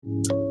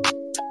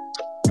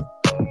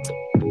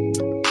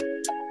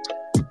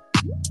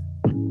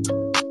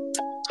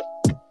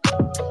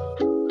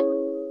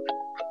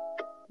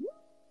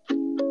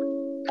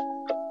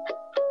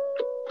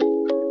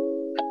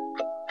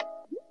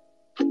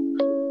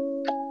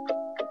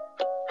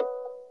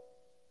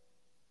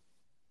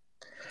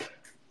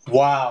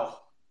Wow.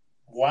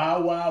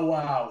 Wow, wow,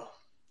 wow.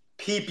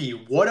 Pee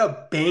what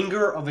a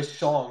banger of a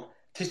song.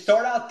 To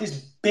start out this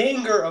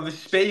banger of a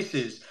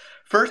spaces.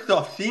 First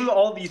off, seeing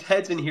all these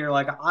heads in here,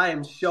 like I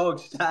am so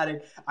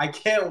ecstatic. I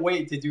can't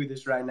wait to do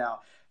this right now.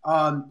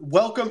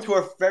 Welcome to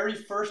our very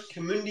first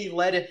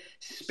community-led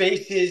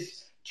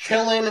spaces,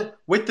 chilling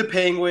with the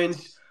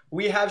Penguins.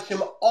 We have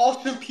some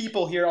awesome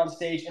people here on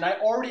stage, and I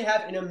already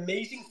have an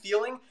amazing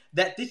feeling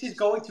that this is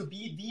going to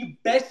be the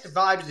best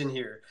vibes in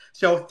here.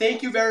 So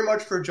thank you very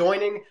much for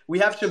joining. We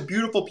have some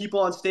beautiful people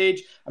on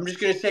stage. I'm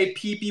just going to say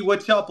Pee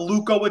what's up?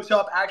 Luca, what's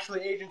up?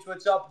 Actually, Agents,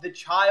 what's up? The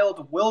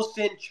Child,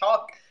 Wilson,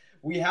 Chuck.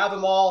 We have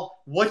them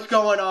all. What's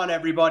going on,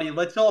 everybody?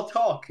 Let's all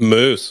talk.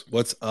 Moose,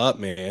 what's up,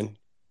 man?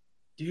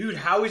 Dude,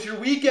 how was your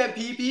weekend,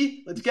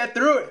 Pee? Let's get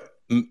through it.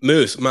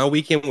 Moose, my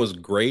weekend was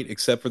great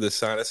except for the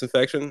sinus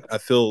infection. I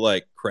feel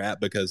like crap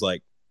because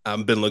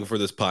I've been looking for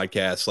this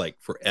podcast like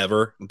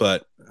forever,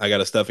 but I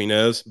got a stuffy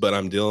nose, but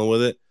I'm dealing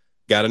with it.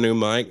 Got a new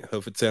mic.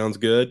 Hope it sounds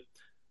good.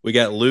 We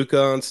got Luca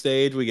on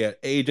stage. We got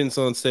Agents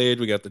on stage.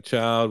 We got the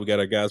Child. We got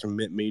our guys from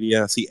Mint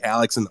Media. I see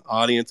Alex in the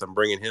audience. I'm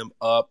bringing him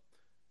up.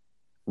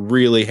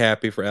 Really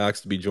happy for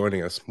Alex to be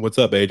joining us. What's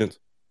up, Agents?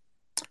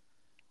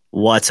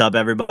 What's up,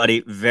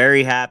 everybody?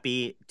 Very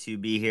happy to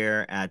be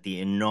here at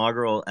the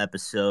inaugural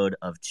episode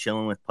of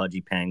Chilling with Pudgy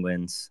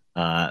Penguins.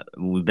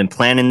 We've been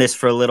planning this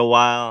for a little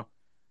while.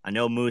 I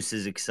know Moose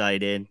is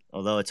excited,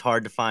 although it's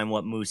hard to find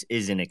what Moose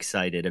isn't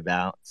excited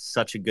about.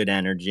 Such a good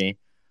energy.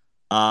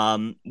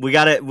 We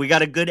got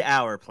a good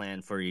hour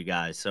planned for you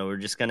guys, so we're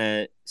just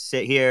gonna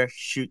sit here,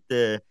 shoot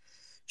the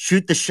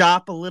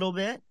shop a little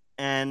bit.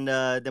 And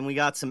then we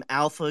got some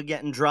alpha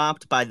getting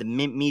dropped by the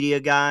Mint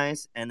Media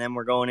guys. And then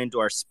we're going into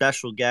our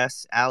special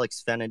guest,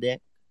 Alex Svenavik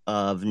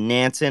of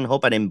Nansen.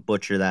 Hope I didn't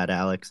butcher that,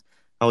 Alex.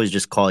 I always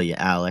just call you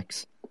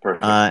Alex.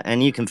 Perfect.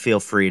 And you can feel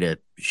free to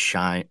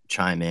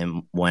chime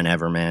in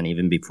whenever, man,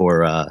 even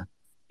before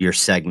your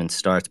segment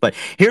starts. But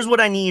here's what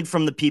I need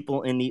from the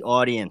people in the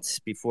audience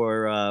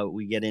before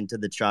we get into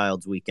the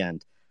Child's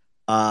weekend.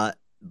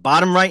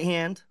 Bottom right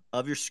hand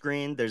of your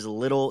screen, there's a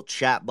little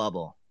chat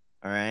bubble.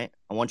 All right.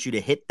 I want you to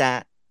hit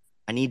that.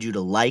 I need you to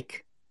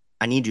like.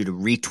 I need you to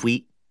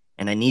retweet.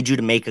 And I need you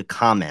to make a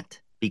comment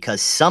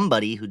because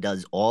somebody who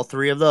does all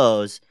three of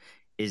those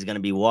is going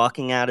to be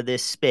walking out of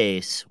this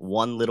space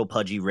one little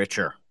pudgy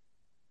richer.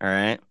 All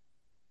right.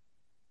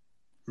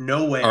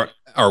 No way.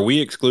 Are we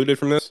excluded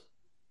from this?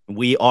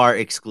 We are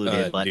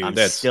excluded, but dude, I'm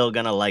still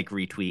going to like,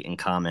 retweet, and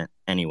comment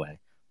anyway.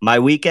 My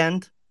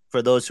weekend,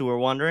 for those who are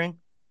wondering,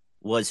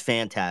 was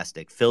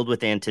fantastic. Filled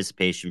with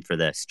anticipation for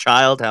this.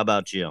 Child, how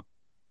about you?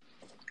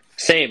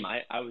 Same.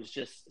 I was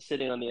just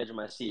sitting on the edge of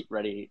my seat,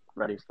 ready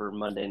for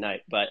Monday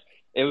night. But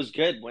it was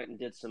good. Went and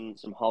did some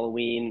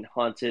Halloween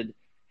haunted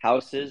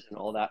houses and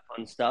all that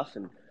fun stuff,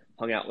 and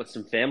hung out with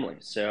some family.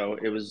 So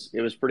it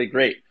was pretty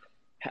great.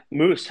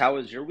 Moose, how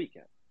was your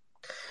weekend?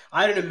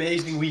 I had an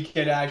amazing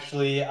weekend,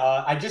 actually.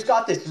 I just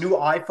got this new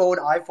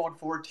iPhone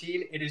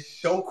 14. It is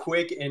so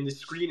quick, and the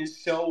screen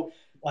is so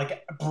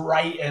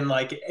bright, and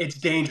it's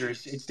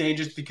dangerous. It's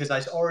dangerous because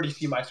I already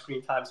see my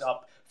screen times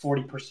up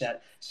 40%.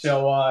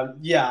 So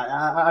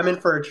I'm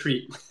in for a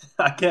treat.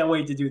 I can't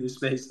wait to do this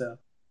space though.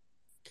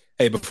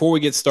 Hey, before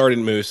we get started,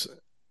 Moose,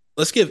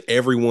 let's give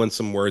everyone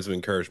some words of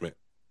encouragement.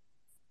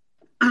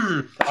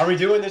 Are we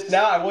doing this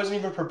now? I wasn't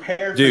even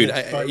prepared. Dude, for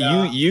this, but,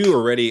 you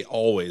are ready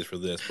always for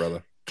this,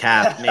 brother.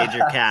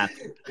 Major cap.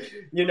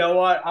 You know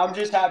what? I'm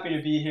just happy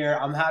to be here.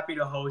 I'm happy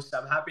to host.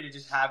 I'm happy to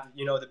just have,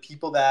 the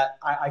people that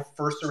I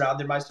first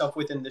surrounded myself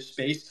with in this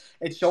space.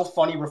 It's so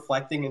funny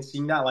reflecting and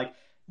seeing that,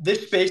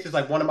 this space is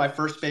one of my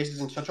first spaces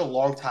in such a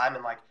long time.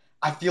 And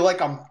I feel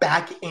like I'm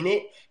back in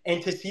it.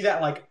 And to see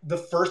that the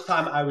first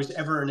time I was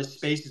ever in a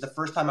space is the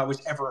first time I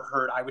was ever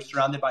heard. I was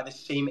surrounded by the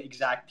same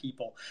exact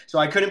people. So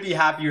I couldn't be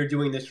happier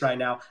doing this right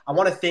now. I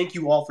want to thank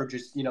you all for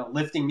just,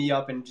 lifting me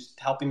up and just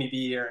helping me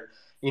be here.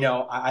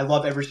 I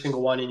love every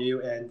single one of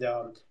you. And,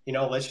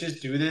 let's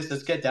just do this.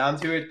 Let's get down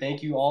to it.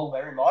 Thank you all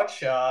very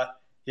much.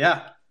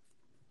 Yeah.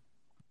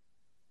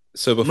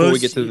 So before we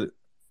get to the...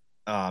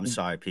 Oh, I'm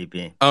sorry,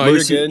 PP. Oh,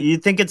 Moose, you're good. You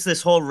think it's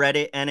this whole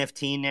Reddit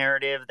NFT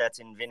narrative that's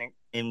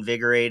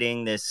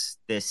invigorating this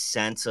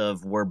sense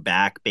of we're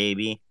back,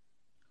 baby?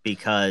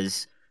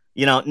 Because,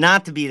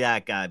 not to be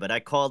that guy, but I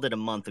called it a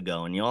month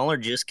ago, and y'all are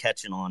just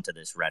catching on to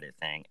this Reddit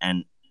thing.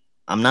 And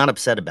I'm not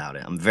upset about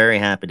it. I'm very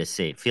happy to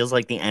see. It feels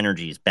like the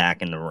energy is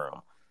back in the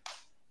room.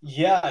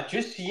 Yeah,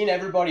 just seeing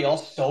everybody all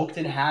stoked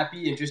and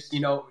happy and just,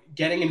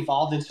 getting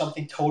involved in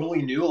something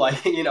totally new.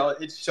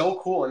 It's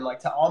so cool. And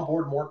to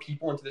onboard more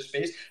people into the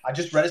space. I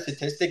just read a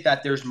statistic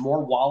that there's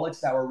more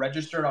wallets that were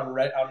registered on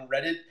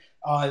Reddit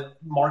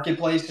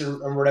marketplace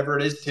or whatever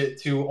it is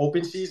to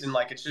OpenSeas. And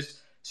it's just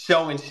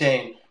so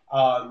insane.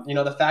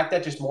 The fact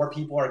that just more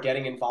people are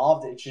getting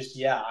involved, it's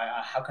just,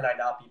 how can I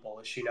not be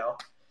bullish,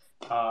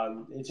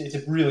 It's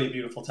a really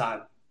beautiful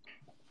time.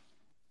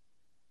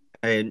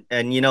 And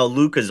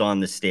Luca's on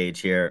the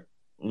stage here.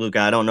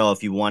 Luca, I don't know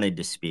if you wanted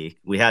to speak.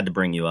 We had to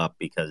bring you up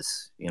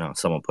because,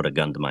 someone put a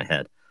gun to my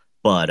head.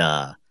 But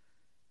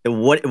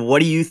What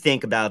do you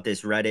think about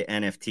this Reddit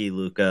NFT,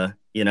 Luca?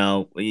 You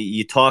know,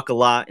 you talk a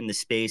lot in the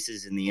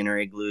spaces and the inner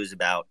igloos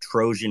about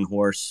Trojan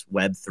horse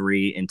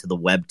Web3 into the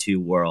Web2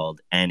 world,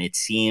 and it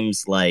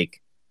seems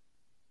like,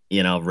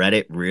 you know,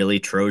 Reddit really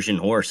Trojan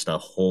horsed a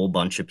whole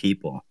bunch of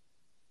people.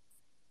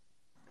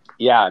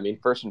 Yeah, I mean,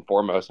 first and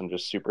foremost, I'm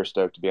just super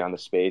stoked to be on the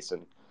space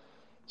and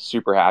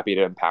super happy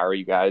to empower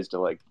you guys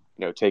to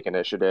take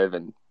initiative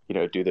and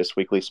do this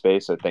weekly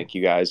space. So thank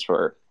you guys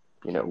for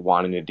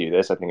wanting to do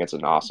this. I think it's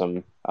an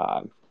awesome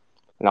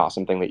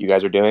thing that you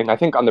guys are doing. I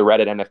think on the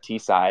Reddit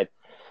NFT side,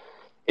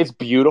 it's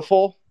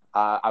beautiful.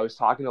 I was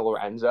talking to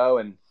Lorenzo,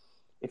 and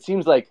it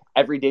seems like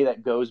every day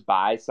that goes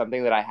by,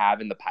 something that I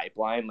have in the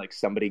pipeline, like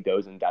somebody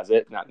goes and does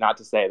it. Not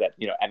to say that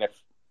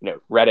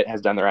Reddit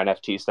has done their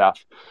NFT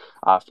stuff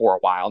for a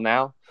while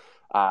now,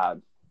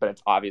 but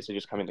it's obviously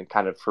just coming to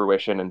kind of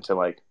fruition into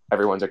like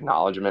everyone's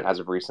acknowledgement as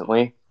of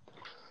recently.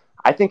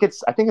 I think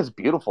it's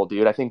beautiful,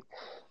 dude. I think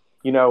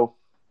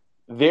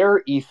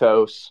their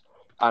ethos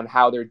on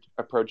how they're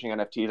approaching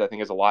NFTs, I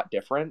think, is a lot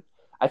different.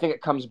 I think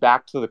it comes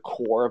back to the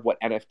core of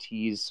what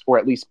NFTs, or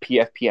at least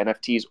PFP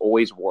NFTs,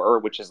 always were,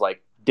 which is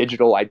like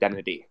digital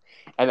identity.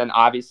 And then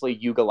obviously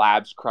Yuga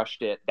Labs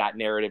crushed it. That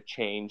narrative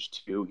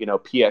changed to,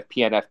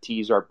 PFP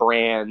NFTs are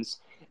brands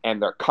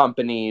and they're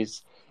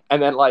companies. And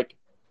then like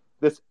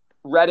this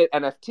Reddit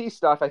NFT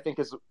stuff, I think,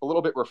 is a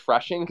little bit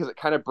refreshing because it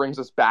kind of brings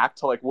us back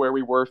to like where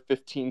we were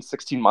 15,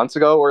 16 months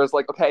ago, where it's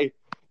like, okay,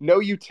 no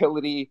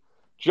utility,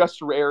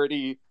 just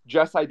rarity,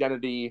 just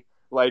identity.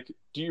 Like,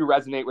 do you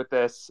resonate with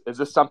this? Is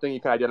this something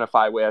you can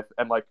identify with?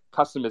 And like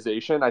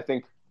customization, I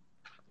think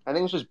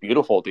it's just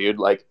beautiful, dude.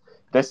 Like,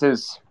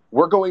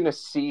 we're going to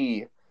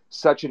see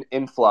such an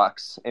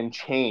influx and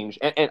change.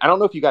 And I don't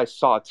know if you guys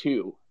saw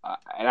too,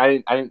 and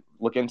I didn't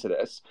look into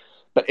this,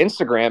 but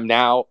Instagram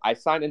now, I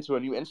signed into a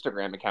new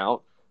Instagram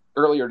account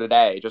earlier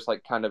today, just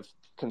like kind of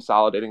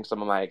consolidating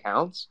some of my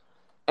accounts.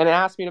 And it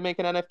asked me to make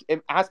an NFT,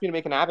 it asked me to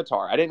make an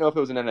avatar. I didn't know if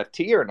it was an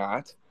NFT or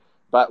not,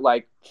 but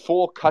like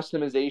full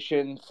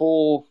customization,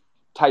 full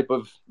type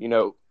of,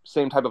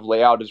 same type of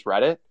layout as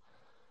Reddit.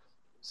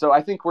 So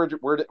I think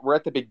we're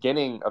at the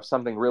beginning of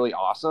something really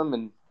awesome,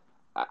 and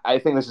I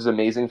think this is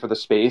amazing for the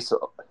space.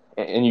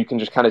 And you can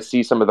just kind of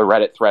see some of the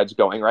Reddit threads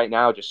going right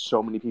now. Just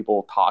so many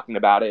people talking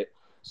about it,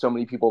 so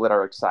many people that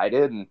are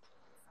excited, and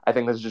I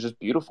think this is just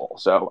beautiful.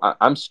 So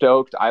I'm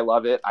stoked. I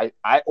love it.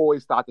 I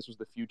always thought this was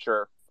the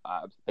future.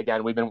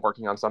 Again, we've been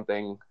working on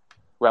something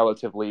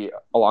relatively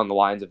along the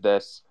lines of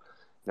this.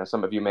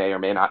 Some of you may or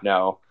may not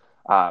know,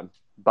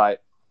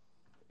 but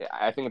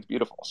I think it's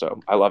beautiful.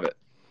 So I love it.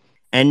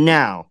 And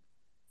now,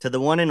 to the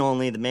one and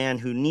only, the man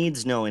who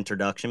needs no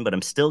introduction, but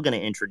I'm still going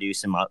to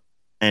introduce him up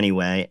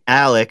anyway.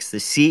 Alex, the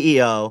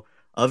CEO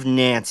of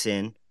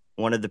Nansen,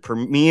 one of the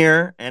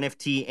premier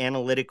NFT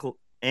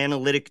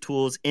analytic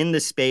tools in the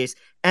space,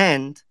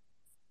 and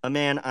a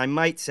man I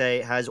might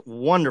say has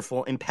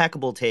wonderful,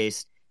 impeccable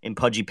taste in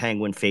Pudgy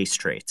Penguin face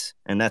traits.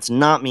 And that's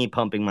not me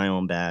pumping my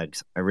own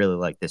bags. I really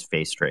like this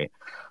face trait.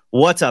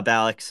 What's up,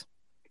 Alex?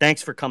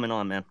 Thanks for coming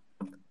on, man.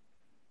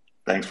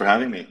 Thanks for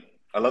having me.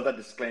 I love that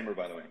disclaimer,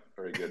 by the way.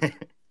 Very good.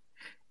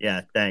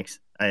 Yeah, thanks.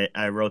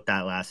 I wrote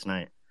that last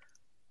night.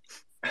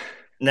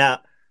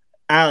 Now,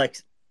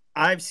 Alex,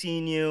 I've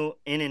seen you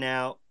in and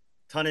out,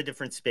 ton of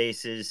different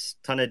spaces,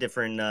 ton of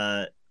different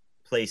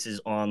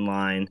places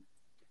online.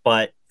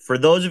 But for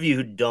those of you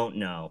who don't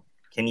know,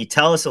 can you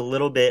tell us a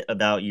little bit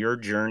about your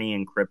journey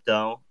in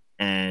crypto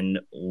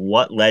and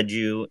what led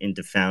you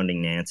into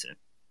founding Nansen?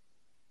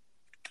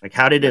 Like,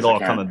 how did it all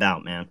come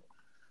about, man?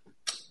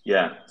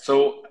 Yeah.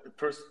 So the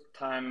first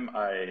time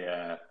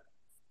I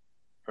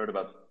heard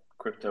about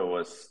crypto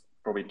was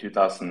probably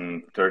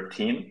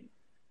 2013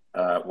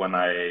 when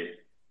I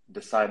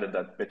decided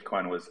that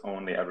Bitcoin was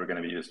only ever going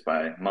to be used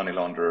by money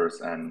launderers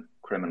and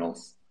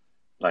criminals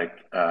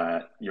like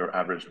your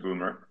average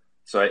boomer.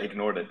 So I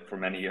ignored it for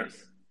many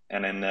years.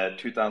 And in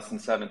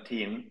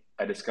 2017,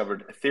 I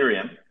discovered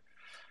Ethereum.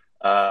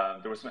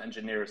 There were some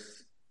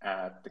engineers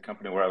at the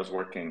company where I was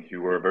working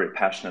who were very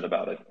passionate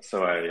about it.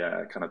 So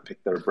I kind of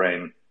picked their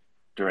brain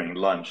during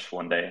lunch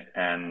one day,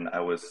 and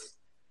I was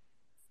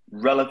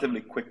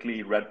relatively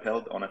quickly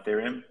red-pilled on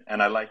Ethereum.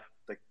 And I liked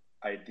the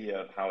idea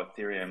of how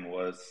Ethereum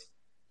was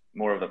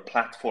more of a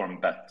platform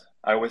bet.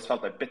 I always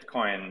felt that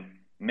Bitcoin,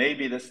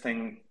 maybe this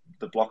thing,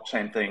 the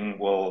blockchain thing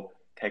will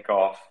take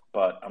off,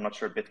 but I'm not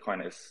sure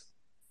Bitcoin is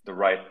the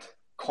right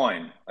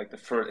coin. Like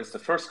it's the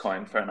first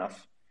coin, fair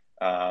enough,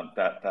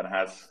 that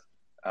has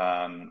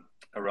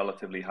a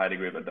relatively high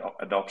degree of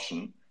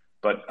adoption,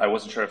 but I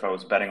wasn't sure if I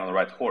was betting on the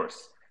right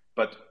horse.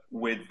 But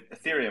with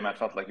Ethereum, I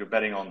felt like you're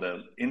betting on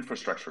the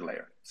infrastructure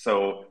layer.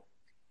 So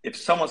if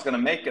someone's going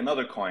to make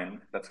another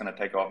coin that's going to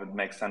take off, it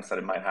makes sense that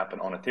it might happen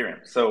on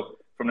Ethereum. So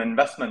from an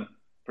investment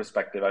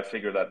perspective, I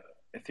figured that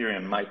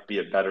Ethereum might be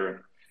a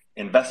better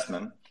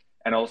investment.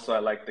 And also I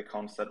like the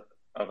concept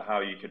of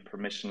how you could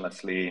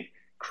permissionlessly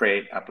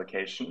create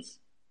applications,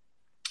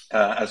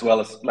 as well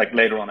as like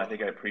later on, I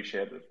think I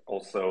appreciated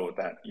also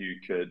that you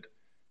could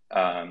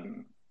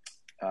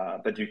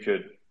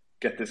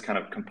get this kind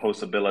of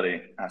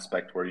composability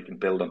aspect where you can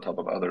build on top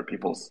of other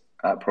people's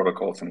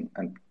protocols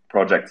and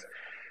projects.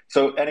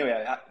 So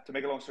anyway, to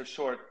make a long story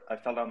short, I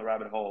fell down the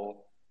rabbit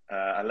hole.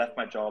 I left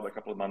my job a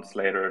couple of months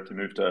later to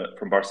move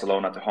from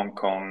Barcelona to Hong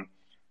Kong,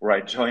 where I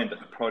joined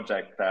a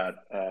project that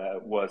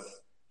was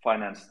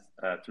financed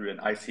through an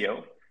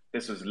ICO.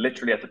 This was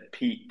literally at the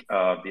peak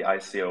of the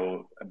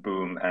ICO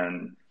boom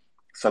and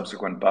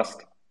subsequent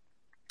bust.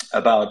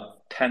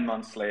 About 10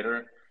 months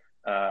later,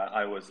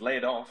 I was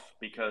laid off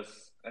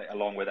because,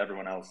 along with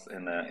everyone else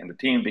in the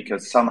team,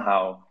 because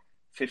somehow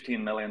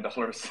 $15 million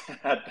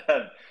had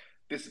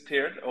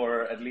disappeared,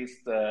 or at least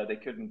they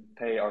couldn't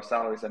pay our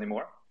salaries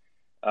anymore.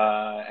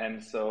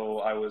 And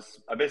so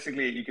I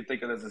basically, you could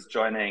think of it as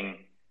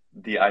joining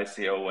the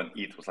ICO when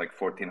ETH was like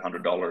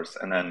 $1,400,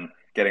 and then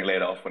getting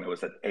laid off when it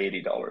was at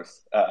 $80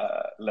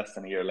 less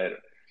than a year later.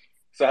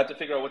 So I had to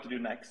figure out what to do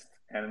next.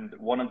 And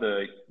one of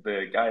the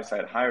guys I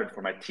had hired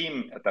for my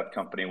team at that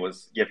company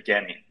was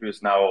Yevgeny, who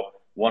is now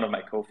one of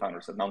my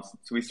co-founders at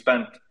Nonsense. So we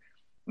spent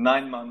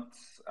 9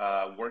 months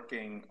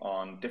working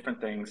on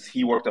different things.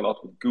 He worked a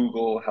lot with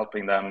Google,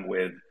 helping them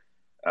with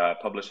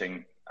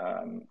publishing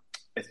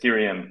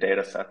Ethereum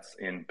data sets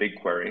in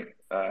BigQuery.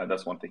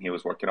 That's one thing he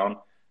was working on.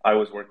 I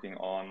was working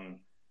on,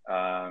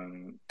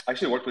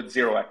 actually worked with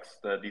 0x,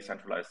 the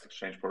decentralized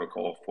exchange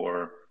protocol,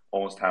 for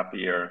almost half a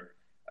year,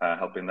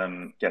 helping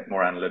them get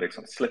more analytics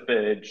on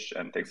slippage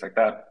and things like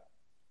that.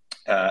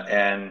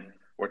 And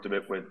worked a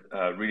bit with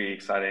a really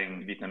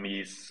exciting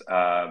Vietnamese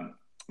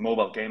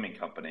mobile gaming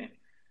company.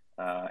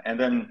 And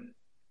then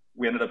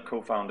we ended up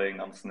co-founding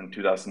Nonsense in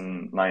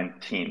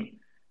 2019,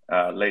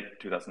 late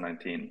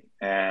 2019.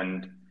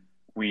 And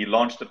we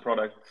launched the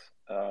product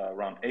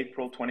around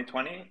April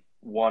 2020,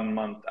 1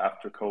 month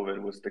after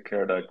COVID was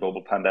declared a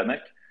global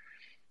pandemic.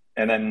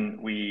 And then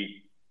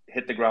we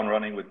hit the ground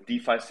running with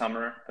DeFi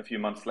Summer a few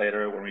months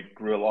later, when we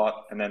grew a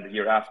lot. And then the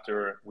year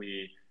after,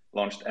 we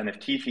launched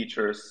NFT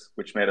features,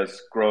 which made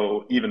us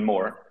grow even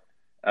more.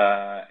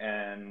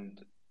 And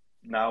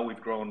now we've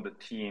grown the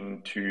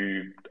team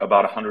to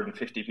about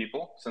 150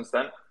 people since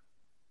then.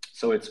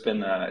 So it's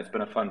been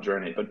a fun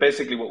journey. But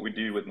basically what we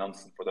do with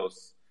Nonsense, for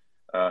those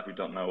who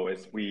don't know,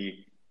 is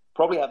we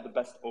probably have the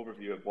best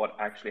overview of what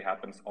actually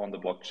happens on the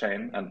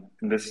blockchain. And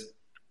in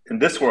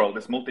this world,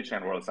 this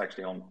multi-chain world, is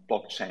actually on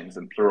blockchains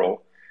in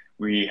plural.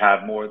 We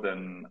have more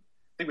than,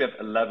 I think we have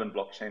 11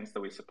 blockchains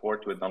that we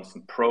support with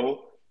Nonsense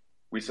Pro.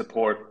 We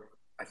support,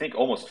 I think,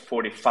 almost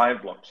 45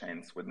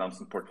 blockchains with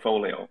Nonsense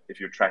Portfolio. If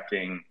you're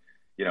tracking,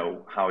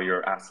 how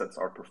your assets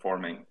are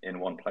performing in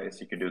one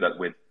place, you can do that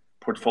with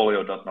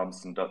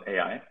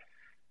portfolio.nonsense.ai.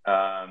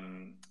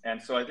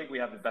 And so I think we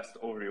have the best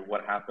overview of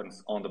what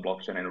happens on the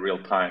blockchain in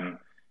real time.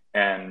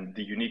 And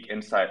the unique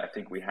insight I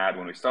think we had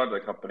when we started the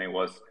company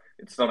was,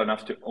 it's not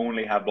enough to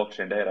only have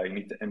blockchain data. You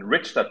need to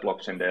enrich that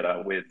blockchain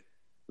data with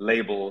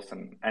labels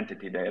and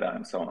entity data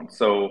and so on.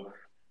 So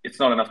it's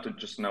not enough to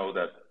just know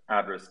that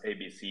address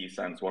ABC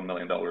sends $1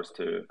 million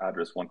to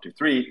address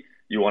 123.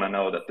 You want to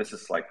know that this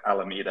is like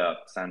Alameda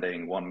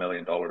sending $1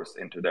 million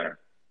into their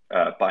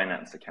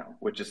Binance account,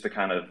 which is the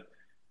kind of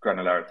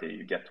granularity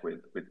you get with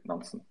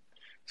Nonsense.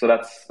 So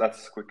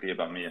that's quickly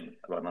about me and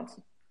about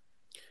Nonsense.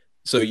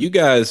 So you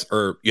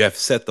have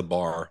set the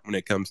bar when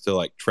it comes to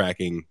like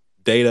tracking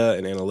data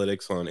and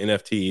analytics on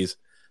NFTs.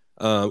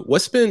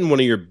 What's been one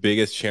of your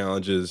biggest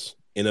challenges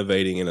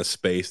innovating in a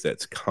space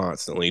that's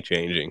constantly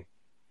changing?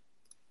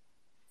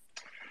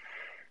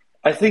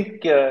 I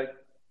think,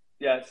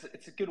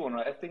 it's a good one,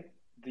 right? I think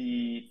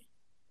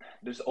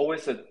there's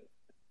always a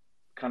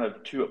kind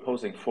of two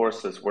opposing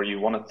forces where you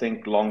want to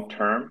think long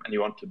term and you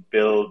want to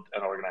build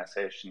an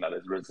organization that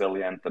is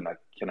resilient and that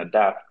can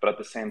adapt, but at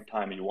the same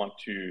time you want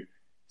to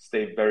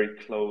stay very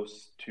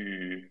close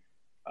to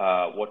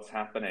what's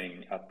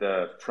happening at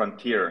the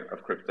frontier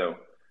of crypto.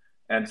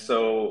 And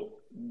so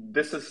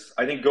this is,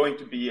 I think, going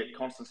to be a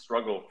constant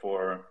struggle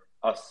for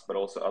us, but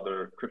also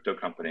other crypto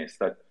companies,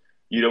 that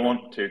you don't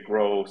want to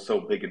grow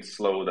so big and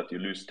slow that you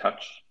lose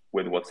touch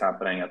with what's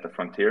happening at the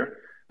frontier.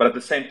 But at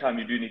the same time,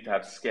 you do need to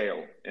have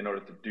scale in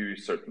order to do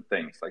certain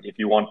things. Like if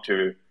you want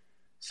to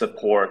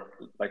support,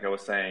 like I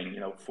was saying,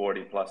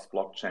 40 plus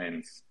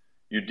blockchains,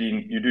 you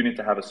do need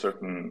to have a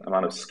certain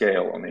amount of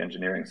scale on the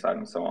engineering side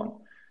and so on.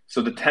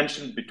 So the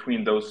tension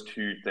between those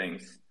two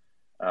things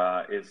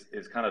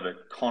is kind of a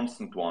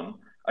constant one.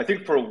 I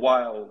think for a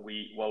while,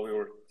 while we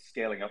were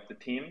scaling up the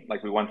team,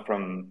 like we went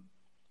from,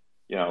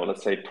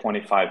 let's say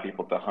 25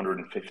 people to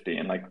 150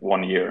 in like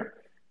 1 year.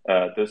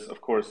 There's of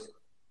course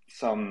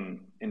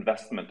some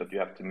investment that you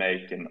have to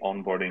make in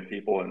onboarding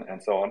people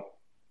and so on.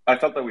 I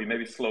felt that we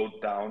maybe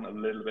slowed down a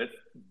little bit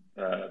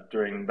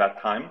during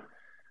that time,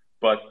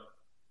 but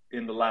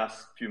in the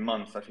last few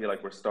months, I feel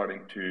like we're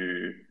starting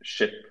to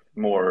ship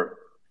more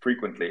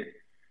frequently.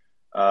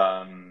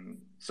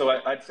 So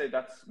I'd say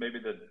that's maybe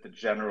the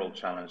general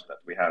challenge that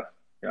we have.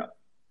 Yeah.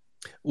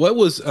 What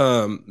was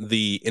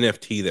the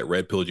NFT that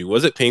red pilled you?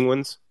 Was it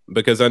penguins?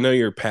 Because I know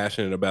you're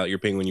passionate about your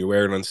penguin. You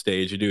wear it on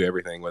stage. You do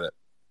everything with it.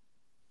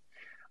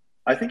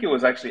 I think it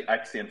was actually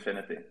Axie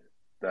Infinity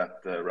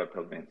that red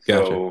pilled me.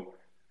 Gotcha. So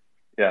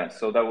Yeah,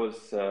 so that was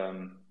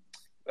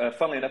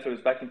funnily enough, it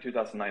was back in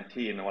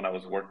 2019 when I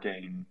was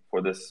working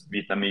for this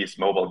Vietnamese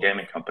mobile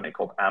gaming company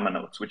called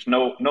Amanotes, which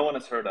no one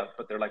has heard of,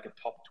 but they're like a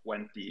top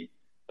 20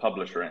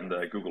 publisher in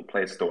the Google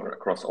Play Store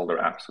across all their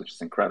apps, which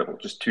is incredible.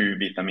 Just two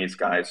Vietnamese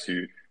guys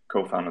who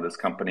co-founded this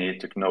company,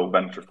 took no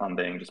venture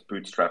funding, just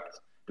bootstrapped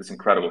this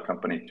incredible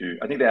company to,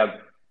 I think they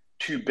have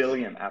 2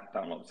 billion app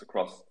downloads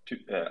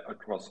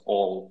across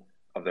all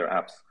of their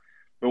apps.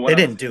 But when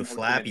They I was didn't do in Ho Chi Minh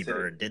Flappy City,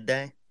 Bird, did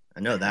they? I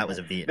know that was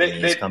a they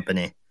Vietnamese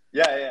company.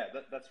 yeah,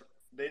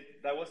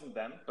 that wasn't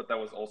them, but that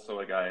was also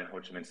a guy in Ho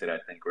Chi Minh City, I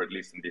think, or at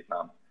least in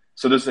Vietnam.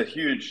 So there's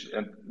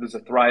a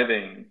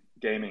thriving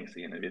gaming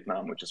scene in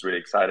Vietnam, which is really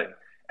exciting.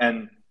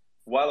 And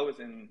while I was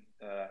in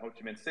Ho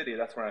Chi Minh City,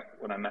 that's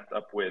when I met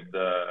up with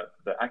the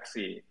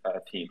Axie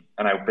team,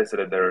 and I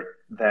visited their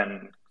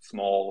then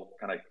small,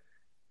 kind of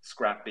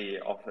scrappy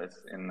office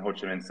in Ho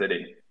Chi Minh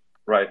City,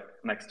 right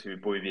next to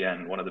Bui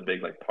Vien, one of the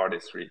big like party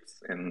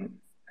streets in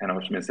Ho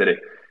Chi Minh City.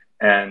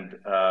 And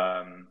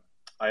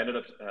I ended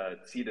up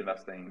seed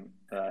investing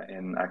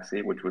in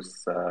Axie, which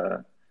was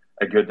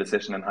a good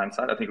decision in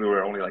hindsight. I think we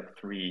were only like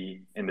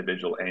 3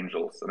 individual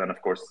angels, and then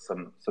of course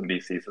some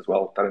VCs as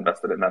well that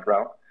invested in that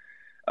round.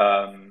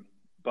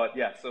 But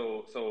yeah,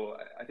 so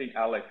I think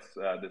Alex,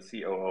 the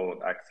COO of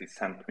Axie,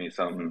 sent me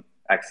some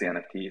Axie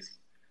NFTs,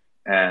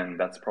 and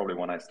that's probably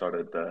when I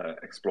started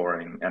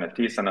exploring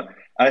NFTs. And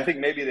I think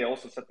maybe they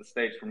also set the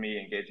stage for me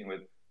engaging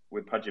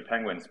with Pudgy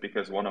Penguins,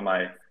 because one of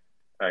my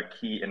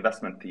key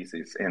investment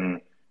theses in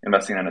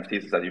investing in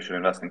NFTs is that you should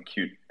invest in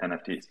cute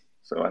NFTs.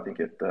 So I think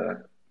it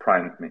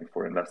primed me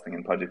for investing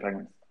in Pudgy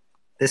Penguins.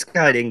 This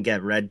guy didn't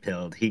get red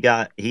pilled.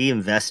 He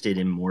invested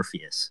in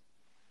Morpheus.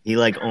 He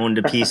like owned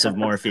a piece of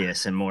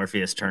Morpheus, and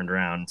Morpheus turned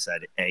around and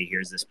said, "Hey,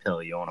 here's this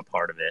pill. You own a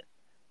part of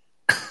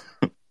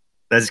it."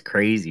 That's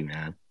crazy,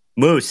 man.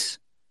 Moose,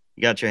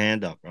 you got your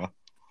hand up, bro.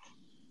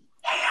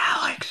 Hey,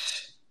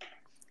 Alex.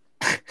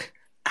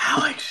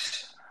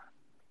 Alex,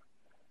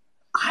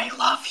 I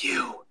love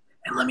you.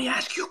 And let me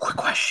ask you a quick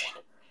question.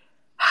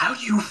 How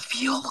do you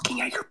feel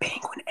looking at your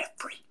penguin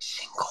every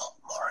single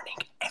morning,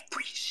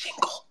 every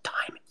single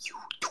time you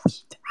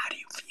tweet? How do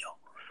you feel?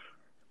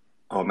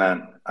 Oh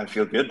man, I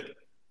feel good.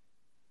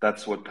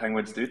 That's what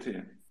penguins do to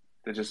you.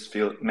 They just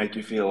make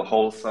you feel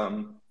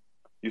wholesome.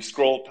 You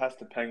scroll past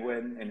the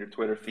penguin in your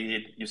Twitter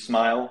feed, you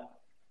smile.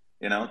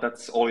 You know,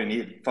 that's all you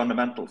need.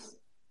 Fundamentals.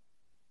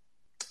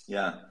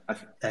 Yeah, I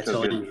That's feel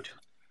all good. you need.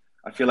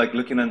 I feel like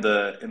looking in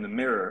the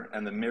mirror,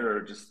 and the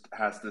mirror just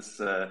has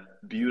this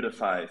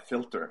beautify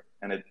filter,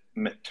 and it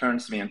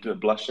turns me into a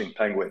blushing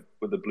penguin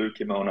with a blue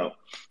kimono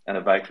and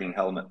a Viking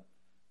helmet.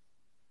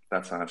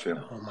 That's how I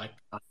feel. Oh my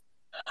God.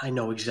 I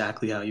know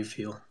exactly how you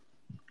feel.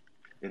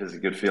 It is a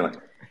good feeling.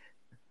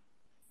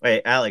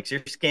 Wait, Alex,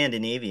 you're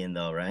Scandinavian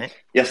though, right?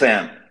 Yes, I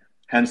am.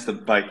 Hence the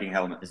Viking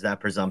helmet. Is that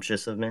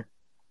presumptuous of me?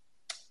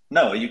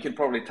 No, you can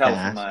probably tell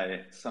Can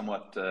I from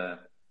my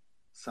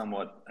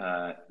somewhat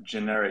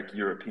generic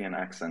European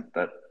accent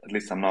that at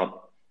least I'm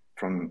not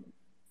from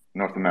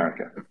North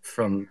America.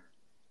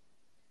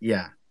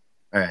 Yeah.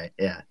 All right.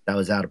 Yeah. That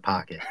was out of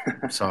pocket.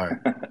 Sorry.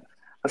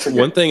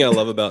 One thing I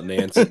love about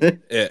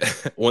Nansen,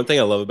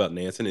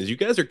 is you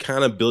guys are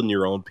kind of building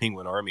your own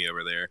penguin army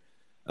over there.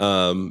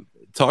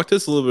 Talk to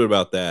us a little bit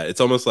about that. It's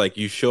almost like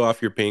you show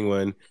off your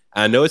penguin.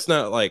 I know it's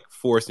not like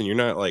forced and you're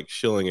not like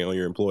shilling it on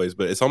your employees,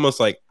 but it's almost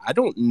like I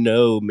don't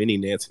know many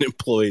Nansen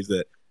employees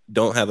that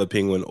don't have a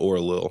penguin or a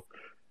lil.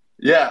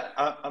 Yeah,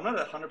 I'm not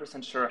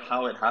 100% sure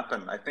how it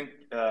happened. I think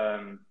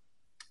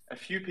a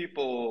few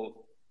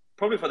people,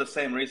 probably for the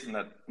same reason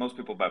that most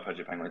people buy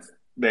Pudgy Penguins,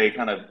 they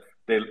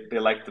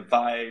like the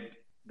vibe,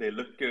 they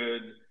look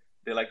good,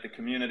 they like the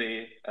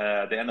community,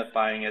 they end up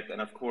buying it.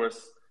 And of course,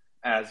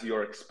 as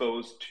you're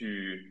exposed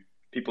to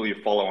people you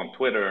follow on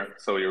Twitter,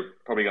 so you're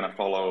probably going to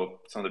follow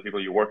some of the people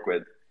you work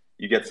with,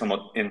 you get somewhat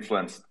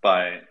influenced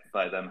by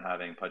them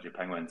having Pudgy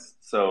Penguins.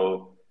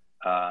 So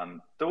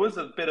there was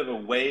a bit of a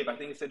wave. I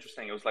think it's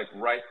interesting. It was like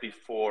right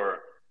before,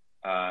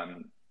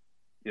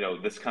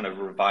 this kind of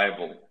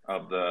revival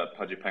of the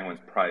Pudgy Penguins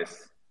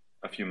price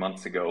a few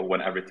months ago,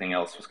 when everything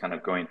else was kind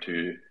of going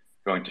to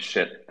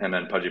shit, and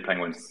then Pudgy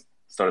Penguins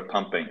started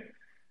pumping.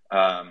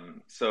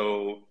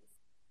 So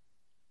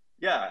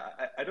yeah,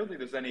 I don't think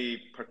there's any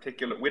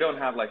particular. We don't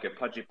have like a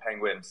Pudgy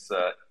Penguins,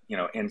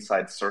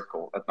 inside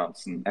circle at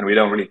Nansen, and we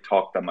don't really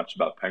talk that much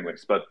about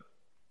penguins. But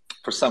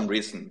for some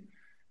reason,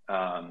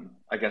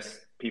 I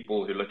guess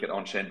people who look at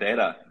on-chain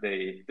data,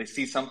 they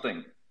see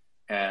something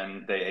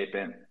and they ape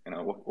in.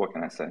 What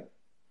can I say?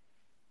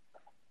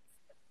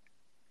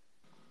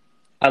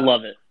 I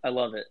love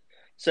it.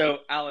 So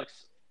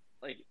Alex,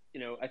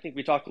 I think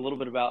we talked a little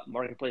bit about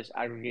marketplace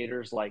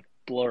aggregators like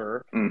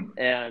Blur,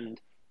 and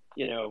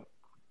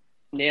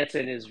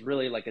Nansen is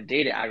really like a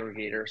data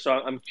aggregator. So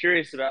I'm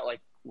curious about like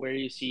where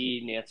you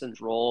see Nansen's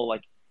role,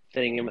 like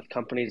fitting in with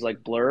companies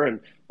like Blur, and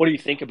what do you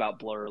think about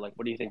Blur? Like,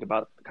 what do you think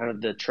about kind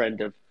of the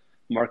trend of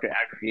market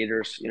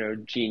aggregators,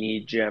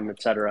 Genie, Gem,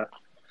 etc.?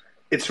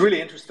 It's really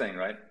interesting,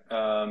 right?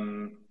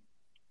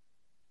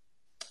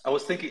 I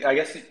was thinking, I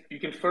guess you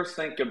can first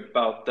think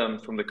about them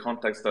from the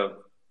context of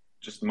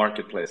just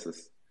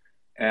marketplaces.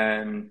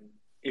 And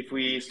if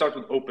we start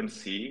with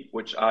OpenSea,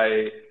 which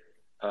I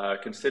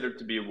consider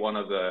to be one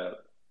of the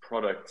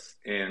products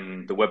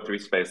in the Web3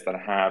 space that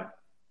have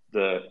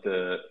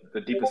the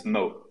deepest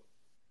moat,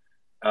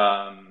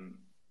 there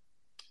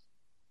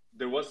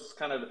was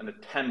kind of an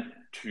attempt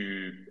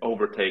to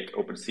overtake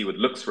OpenSea with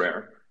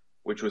LooksRare,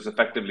 which was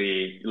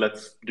effectively,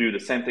 let's do the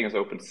same thing as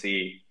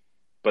OpenSea,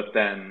 but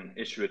then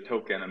issue a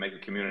token and make a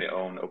community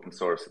own open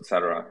source,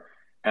 etc.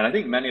 And I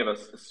think many of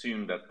us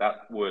assume that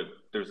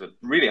there's a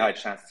really high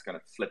chance it's going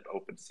to flip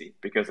OpenSea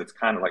because it's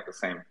kind of like the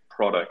same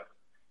product.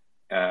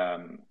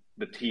 The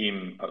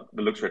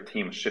LooksRare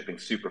team is shipping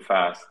super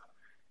fast,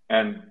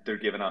 and they're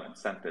giving out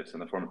incentives in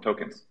the form of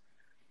tokens.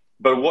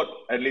 But what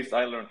at least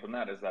I learned from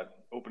that is that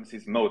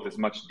OpenSea's moat is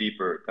much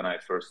deeper than I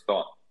first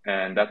thought,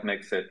 and that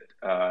makes it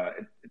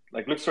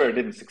like LooksRare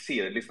didn't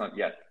succeed, at least not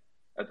yet,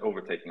 at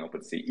overtaking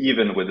OpenSea,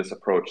 even with this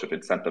approach of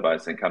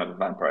incentivizing kind of a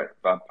vampire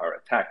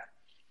attack.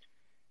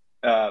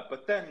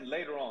 But then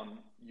later on,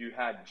 you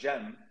had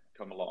Gem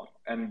come along,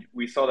 and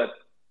we saw that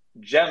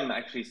Gem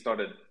actually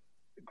started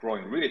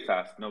growing really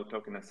fast, no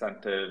token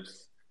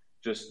incentives,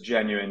 just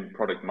genuine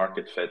product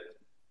market fit.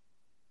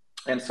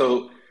 And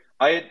so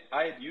I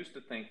had used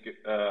to think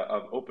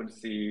of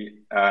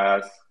OpenSea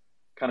as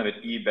kind of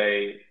an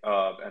eBay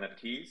of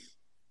NFTs.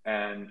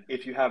 And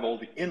if you have all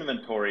the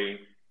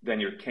inventory, then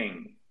you're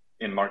king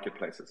in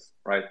marketplaces,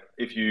 right?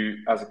 If you,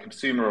 as a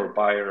consumer or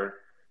buyer,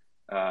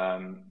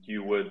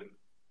 you would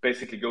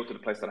basically go to the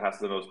place that has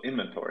the most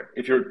inventory.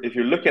 If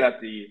you're looking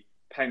at the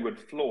Penguin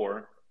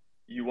floor,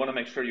 you want to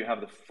make sure you have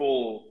the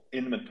full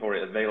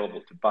inventory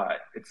available to buy.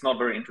 It's not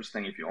very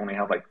interesting if you only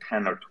have like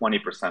 10 or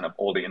 20% of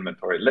all the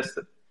inventory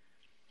listed.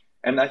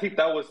 And I think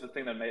that was the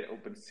thing that made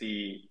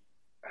OpenSea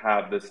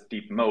have this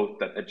deep moat,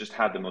 that it just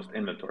had the most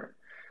inventory.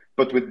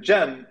 But with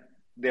Gem,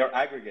 they are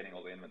aggregating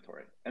all the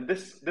inventory. And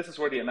this is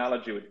where the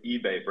analogy with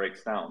eBay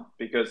breaks down,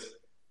 because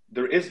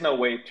there is no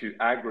way to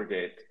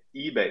aggregate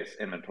eBay's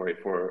inventory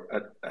for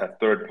a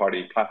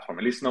third-party platform,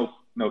 at least no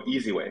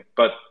easy way.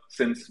 But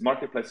since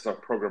marketplaces are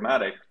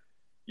programmatic,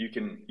 you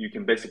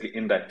can basically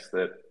index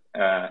it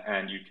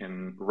and you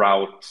can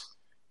route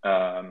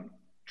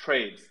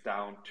trades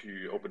down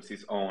to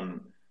OpenSea's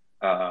own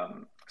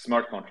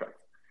smart contract.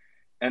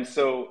 And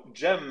so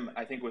Gem,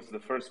 I think, was the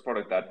first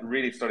product that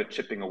really started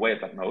chipping away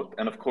at that moat.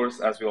 And of course,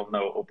 as we all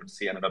know,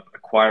 OpenSea ended up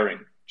acquiring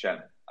Gem,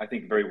 I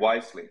think very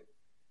wisely.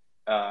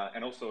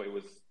 And also it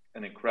was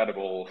an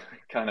incredible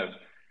kind of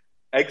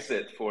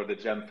exit for the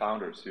Gem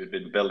founders who had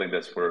been building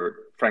this for,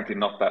 frankly,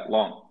 not that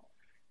long.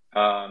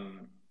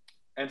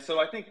 And so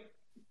I think,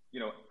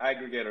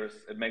 aggregators,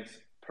 it makes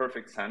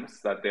perfect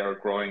sense that they are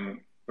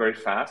growing very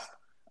fast.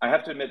 I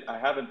have to admit, I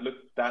haven't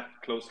looked that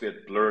closely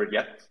at Blur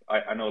yet.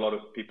 I know a lot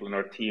of people in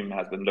our team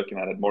has been looking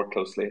at it more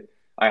closely.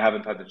 I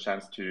haven't had the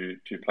chance to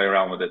play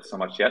around with it so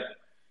much yet.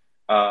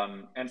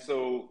 And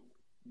so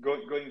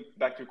going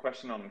back to your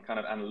question on kind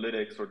of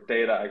analytics or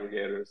data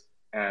aggregators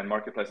and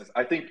marketplaces,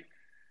 I think,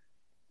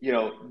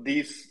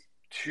 these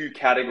two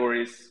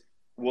categories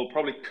will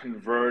probably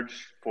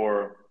converge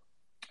for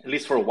at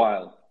least for a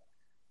while.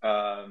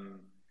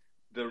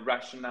 The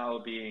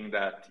rationale being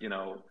that,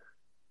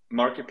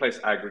 marketplace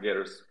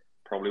aggregators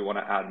probably want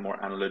to add more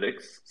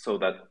analytics so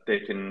that they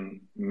can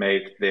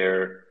make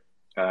their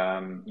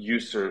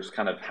users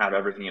kind of have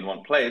everything in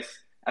one place.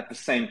 At the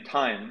same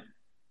time,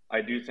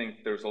 I do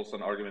think there's also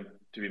an argument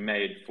to be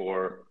made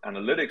for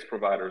analytics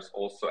providers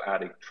also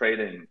adding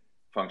trading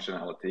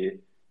functionality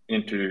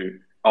into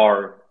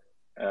our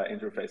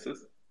interfaces.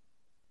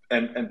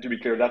 And to be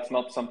clear, that's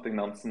not something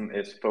Nansen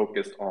is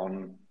focused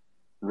on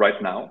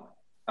right now.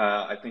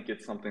 I think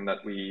it's something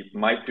that we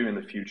might do in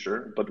the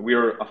future, but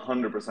we're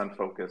 100%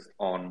 focused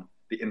on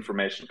the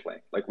information play.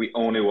 Like, we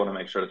only want to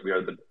make sure that we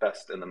are the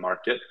best in the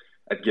market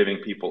at giving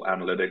people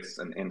analytics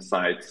and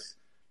insights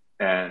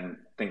and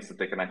things that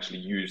they can actually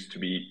use to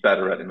be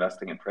better at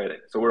investing and trading.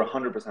 So we're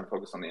 100%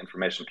 focused on the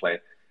information play.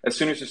 As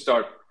soon as you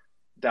start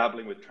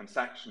dabbling with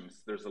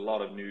transactions, there's a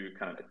lot of new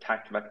kind of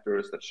attack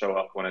vectors that show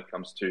up when it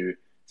comes to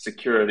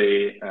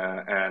security,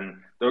 and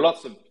there are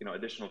lots of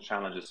additional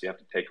challenges you have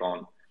to take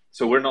on.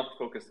 So we're not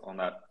focused on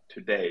that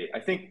today. I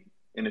think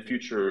in the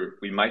future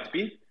we might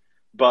be,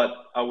 but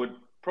I would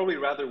probably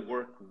rather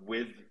work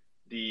with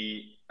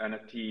the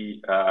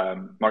NFT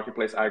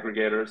marketplace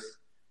aggregators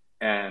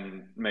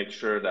and make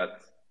sure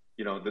that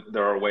that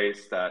there are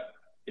ways that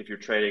if you're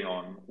trading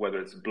on whether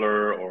it's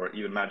Blur or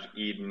even Magic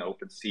Eden,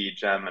 OpenSea,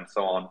 Gem, and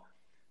so on,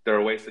 there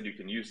are ways that you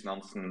can use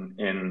Nansen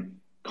in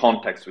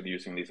context with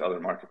using these other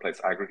marketplace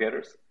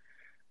aggregators.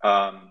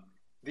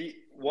 The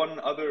one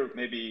other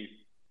maybe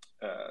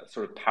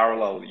sort of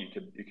parallel you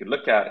could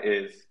look at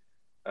is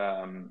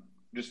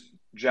just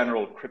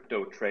general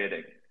crypto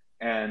trading,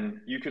 and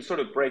you could sort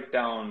of break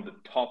down the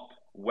top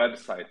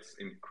websites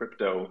in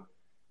crypto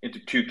into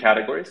two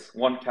categories.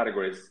 One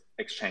category is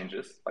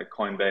exchanges like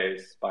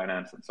Coinbase,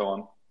 Binance, and so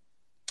on.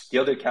 The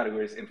other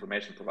category is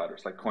information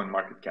providers like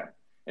CoinMarketCap.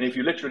 And if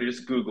you literally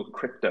just Google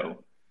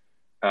crypto,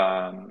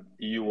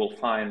 you will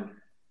find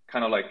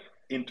kind of like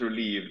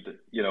interleaved,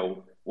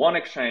 one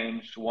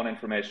exchange, one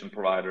information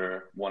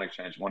provider, one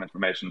exchange, one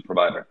information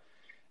provider.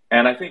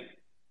 And I think,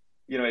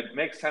 it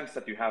makes sense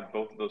that you have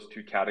both of those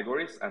two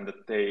categories and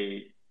that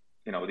they,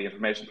 the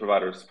information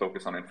providers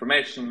focus on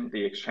information,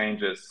 the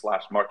exchanges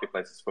slash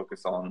marketplaces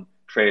focus on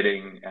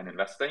trading and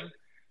investing.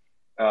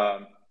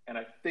 And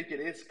I think it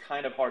is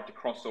kind of hard to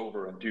cross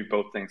over and do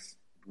both things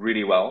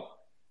really well.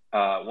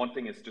 One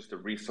thing is just a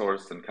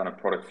resource and kind of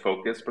product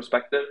focus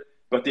perspective.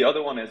 But the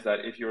other one is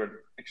that if you're an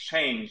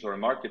exchange or a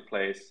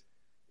marketplace,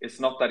 it's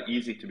not that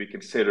easy to be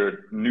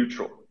considered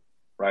neutral,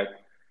 right?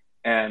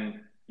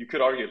 And you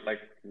could argue, like,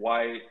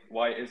 why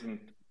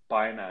isn't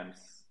Binance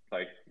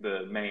like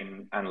the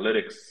main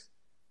analytics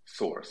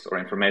source or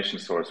information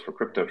source for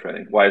crypto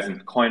trading? Why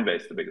isn't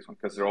Coinbase the biggest one?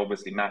 Because they're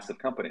obviously massive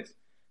companies.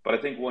 But I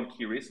think one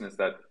key reason is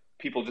that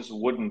people just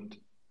wouldn't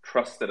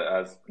trust it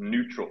as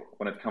neutral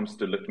when it comes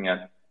to looking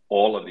at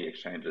all of the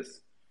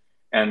exchanges.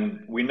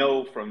 And we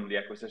know from the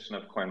acquisition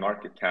of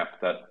CoinMarketCap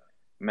that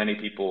many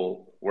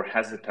people were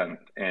hesitant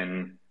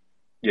in,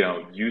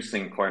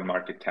 using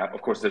CoinMarketCap.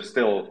 Of course, they're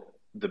still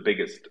the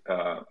biggest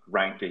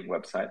ranking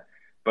website,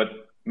 but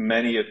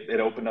it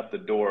opened up the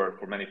door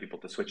for many people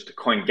to switch to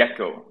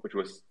CoinGecko, which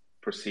was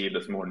perceived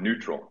as more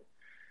neutral.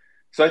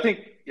 So I think,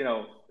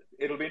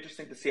 it'll be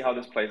interesting to see how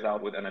this plays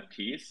out with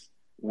NFTs,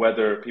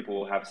 whether people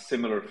will have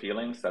similar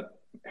feelings that,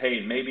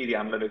 hey, maybe the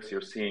analytics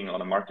you're seeing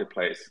on a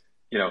marketplace,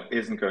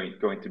 isn't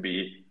going to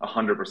be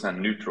 100%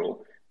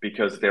 neutral,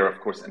 because they're, of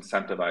course,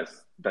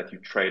 incentivized that you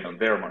trade on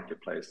their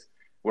marketplace.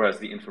 Whereas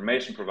the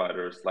information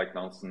providers like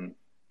Nelson,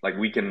 like,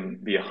 we can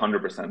be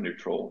 100%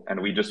 neutral,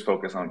 and we just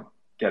focus on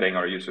getting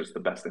our users the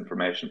best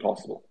information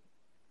possible.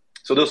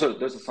 So those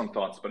are some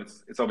thoughts, but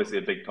it's obviously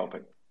a big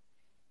topic.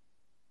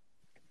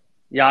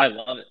 Yeah, I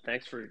love it.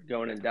 Thanks for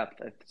going in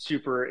depth. It's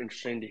super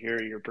interesting to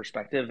hear your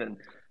perspective. And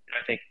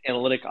I think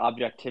analytic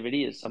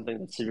objectivity is something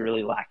that's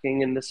severely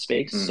lacking in this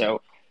space.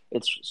 So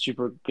it's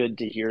super good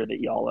to hear that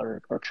y'all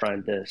are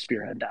trying to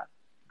spearhead that.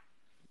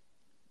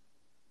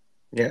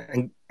 Yeah.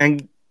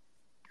 And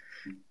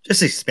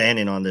just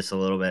expanding on this a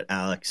little bit,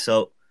 Alex.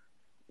 So,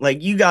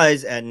 like, you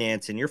guys at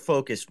Nansen, you're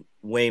focused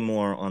way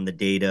more on the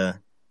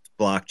data,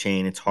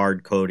 blockchain, it's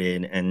hard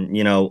coded. And,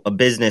 a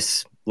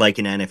business like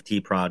an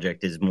NFT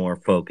project is more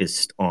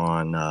focused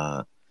on,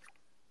 I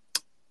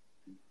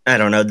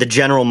don't know, the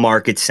general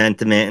market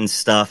sentiment and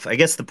stuff. I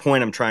guess the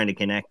point I'm trying to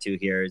connect to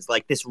here is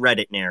like this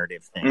Reddit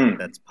narrative thing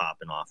that's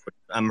popping off.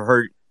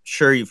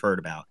 Sure you've heard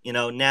about.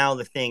 Now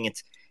the thing,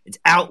 it's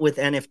out with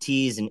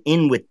NFTs and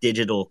in with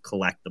digital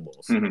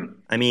collectibles.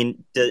 I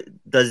mean,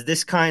 does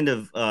this kind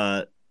of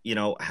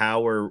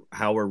how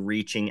we're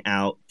reaching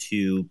out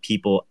to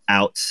people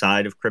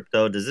outside of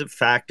crypto, does it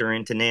factor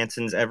into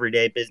Nansen's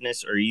everyday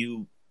business, or are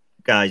you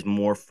guys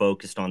more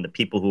focused on the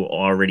people who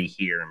are already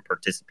here and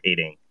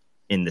participating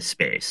in the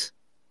space?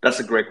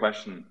 That's a great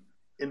question.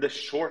 In the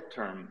short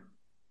term,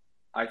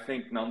 I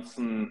think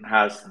Nansen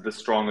has the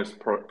strongest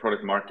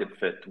product market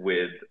fit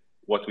with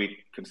what we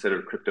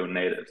consider crypto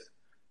natives.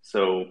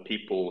 So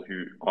people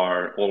who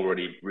are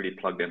already really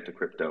plugged into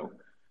crypto.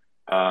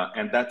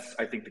 And that's,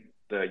 I think,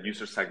 the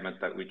user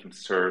segment that we can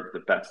serve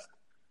the best.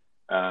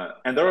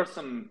 And there are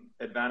some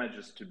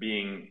advantages to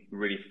being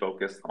really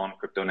focused on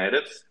crypto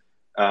natives.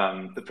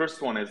 The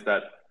first one is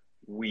that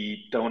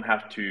we don't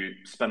have to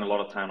spend a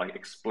lot of time like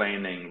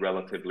explaining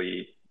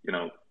relatively,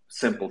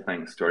 simple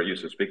things to our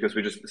users, because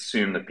we just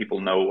assume that people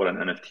know what an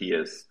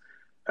NFT is.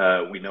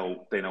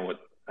 They know what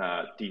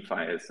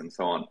DeFi is, and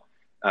so on.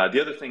 The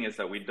other thing is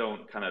that we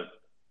don't kind of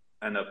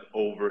end up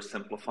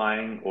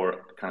oversimplifying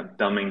or kind of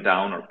dumbing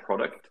down our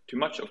product too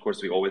much. Of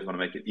course, we always want to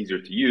make it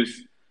easier to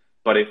use.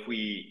 But if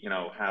we,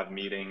 have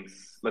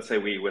meetings, let's say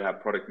we would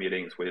have product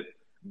meetings with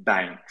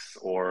banks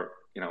or,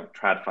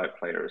 TradFi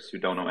players who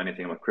don't know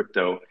anything about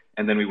crypto,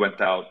 and then we went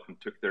out and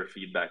took their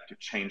feedback to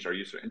change our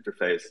user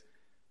interface,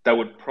 that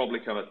would probably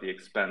come at the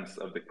expense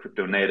of the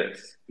crypto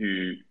natives,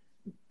 who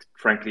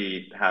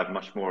frankly have a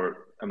much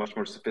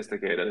more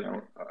sophisticated,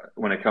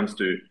 when it comes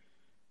to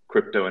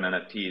crypto and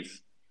NFTs.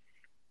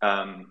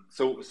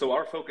 So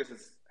our focus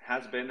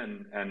has been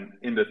and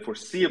in the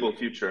foreseeable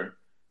future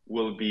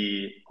will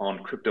be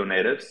on crypto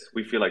natives.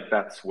 We feel like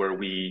that's where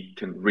we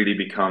can really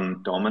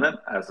become dominant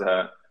as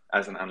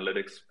an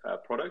analytics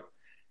product.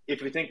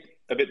 If we think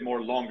a bit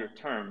more longer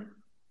term,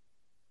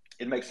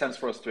 it makes sense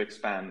for us to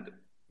expand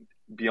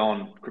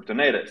beyond crypto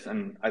natives.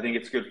 And I think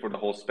it's good for the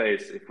whole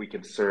space if we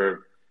can serve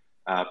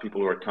people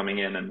who are coming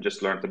in and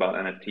just learned about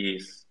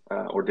NFTs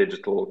or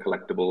digital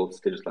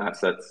collectibles, digital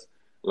assets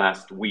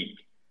last week.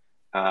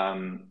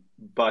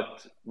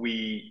 But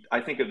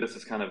I think of this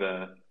as kind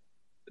of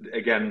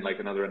again, like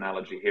another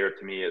analogy here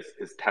to me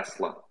is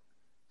Tesla.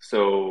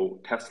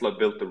 So Tesla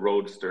built the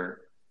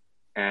Roadster,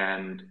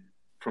 and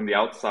from the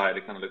outside,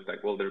 it kind of looked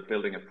like, well, they're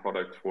building a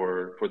product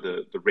for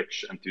the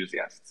rich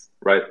enthusiasts,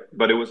 right?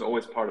 But it was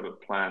always part of a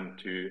plan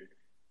to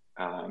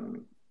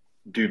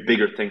do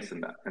bigger things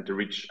than that and to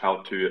reach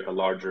out to a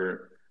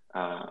larger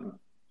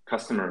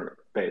customer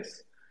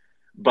base.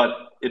 But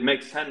it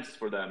makes sense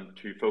for them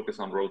to focus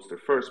on Roadster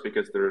first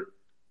because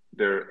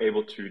they're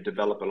able to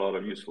develop a lot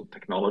of useful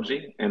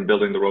technology in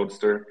building the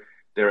Roadster.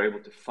 They're able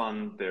to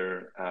fund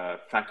their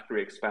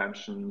factory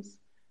expansions.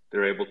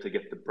 They're able to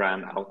get the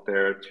brand out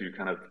there to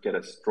kind of get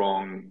a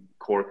strong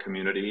core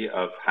community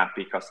of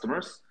happy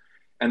customers.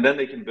 And then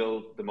they can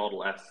build the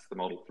Model S, the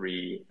Model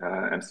 3,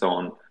 and so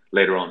on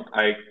later on.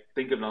 I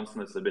think of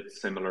Nansen as a bit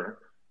similar,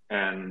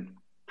 and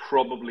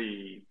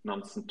probably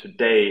Nansen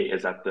today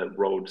is at the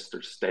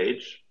Roadster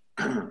stage,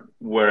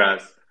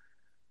 whereas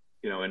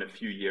in a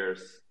few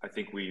years, I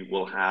think we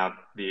will have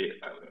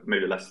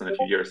maybe less than a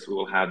few years, we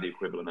will have the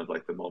equivalent of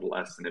like the Model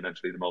S and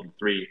eventually the Model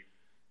 3,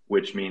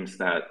 which means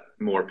that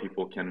more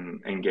people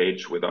can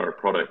engage with our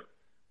product.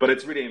 But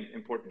it's really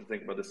important to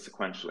think about this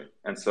sequentially.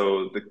 And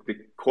so the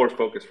core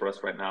focus for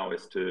us right now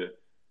is to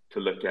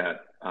look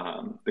at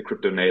the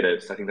crypto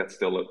natives. I think that's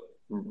still a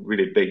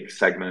really big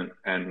segment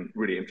and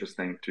really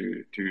interesting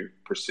to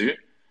pursue.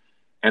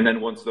 And then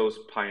once those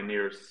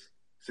pioneers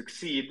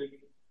succeed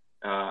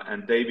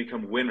and they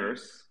become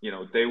winners,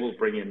 they will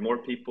bring in more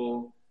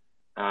people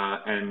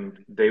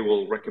and they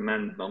will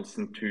recommend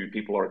Nansen to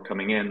people who are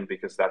coming in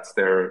because that's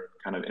their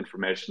kind of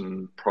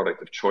information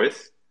product of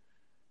choice.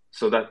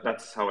 So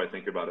that's how I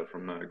think about it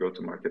from a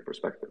go-to-market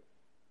perspective.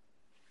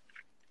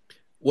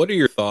 What are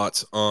your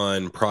thoughts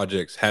on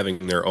projects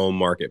having their own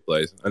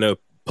marketplace? I know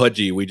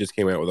Pudgy, we just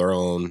came out with our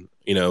own,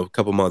 a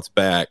couple months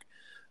back.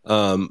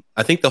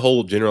 I think the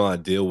whole general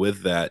idea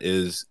with that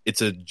is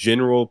it's a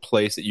general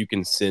place that you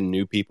can send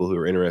new people who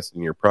are interested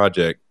in your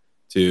project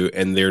to,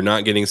 and they're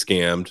not getting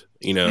scammed.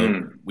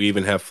 We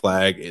even have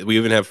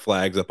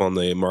flags up on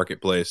the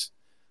marketplace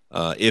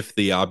if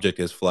the object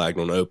is flagged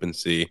on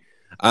OpenSea.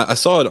 I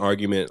saw an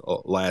argument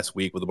last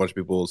week with a bunch of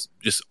people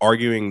just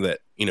arguing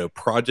that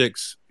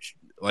projects,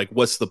 like,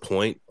 what's the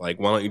point? Like,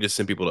 why don't you just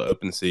send people to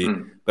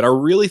OpenSea? But I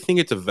really think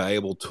it's a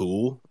valuable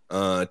tool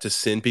to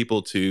send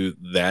people to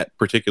that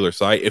particular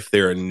site if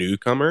they're a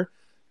newcomer,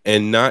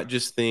 and not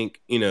just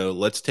think,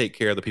 let's take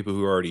care of the people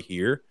who are already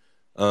here.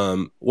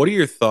 What are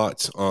your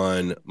thoughts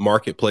on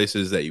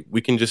marketplaces that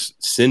we can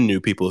just send new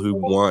people who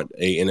want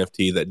a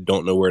NFT that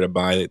don't know where to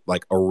buy it,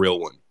 like a real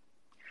one?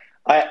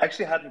 I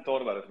actually hadn't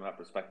thought about it from that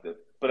perspective,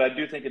 but I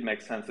do think it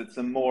makes sense. It's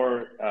a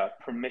more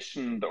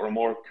permissioned or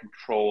more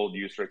controlled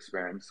user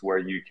experience where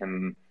you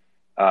can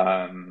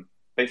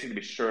basically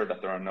be sure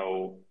that there are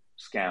no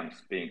scams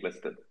being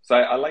listed. So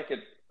I like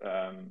it.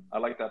 I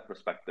like that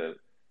perspective.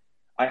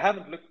 I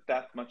haven't looked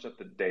that much at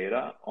the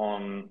data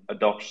on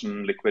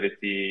adoption,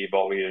 liquidity,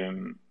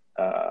 volume,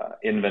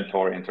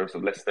 inventory in terms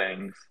of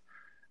listings.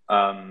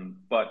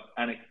 But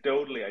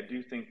anecdotally, I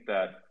do think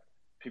that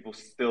people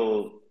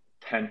still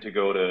tend to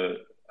go to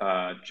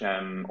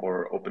Gem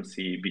or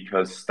OpenSea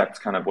because that's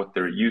kind of what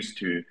they're used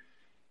to.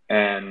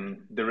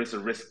 And there is a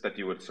risk that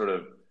you would sort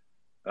of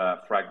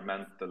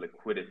fragment the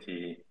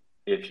liquidity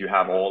if you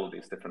have all of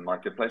these different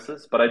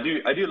marketplaces. But I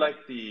do like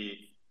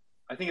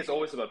I think it's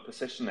always about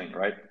positioning,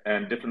 right?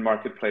 And different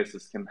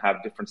marketplaces can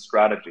have different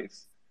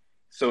strategies.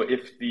 So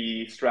if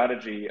the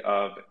strategy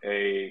of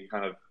a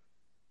kind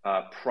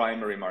of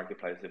primary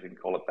marketplace, if you can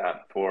call it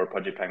that, for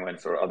Pudgy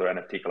Penguins or other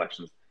NFT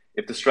collections,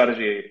 if the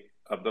strategy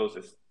of those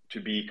is to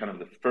be kind of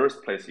the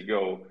first place you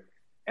go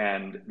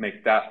and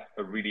make that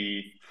a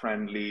really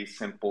friendly,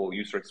 simple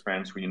user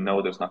experience where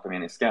there's not going to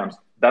be any scams,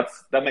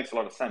 that makes a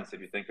lot of sense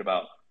if you think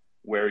about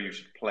where you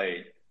should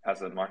play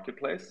as a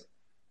marketplace.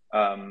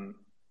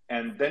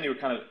 And then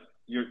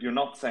you're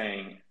not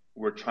saying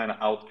we're trying to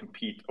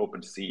outcompete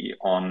OpenSea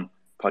on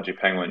Pudgy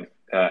Penguin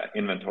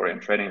inventory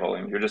and trading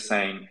volume. You're just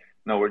saying,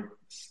 no, we're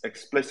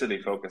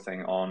explicitly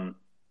focusing on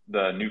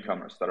the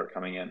newcomers that are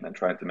coming in and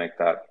trying to make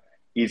that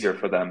easier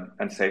for them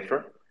and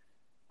safer.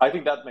 I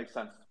think that makes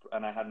sense,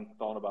 and I hadn't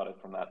thought about it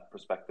from that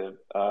perspective.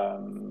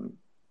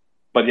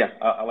 But yeah,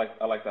 I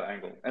like that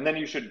angle. And then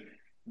you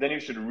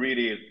should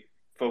really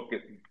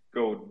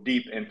go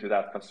deep into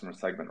that customer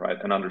segment, right,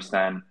 and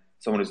understand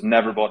someone who's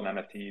never bought an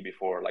NFT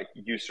before, like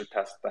user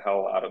test the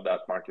hell out of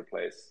that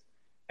marketplace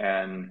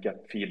and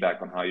get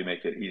feedback on how you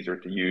make it easier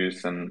to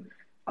use and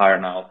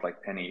iron out like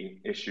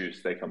any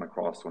issues they come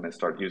across when they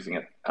start using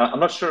it. I'm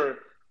not sure,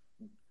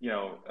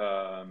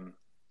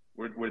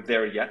 we're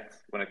there yet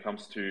when it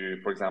comes to,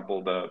 for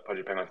example, the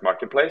Pudgy Penguins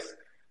marketplace,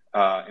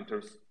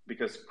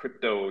 because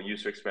crypto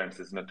user experience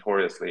is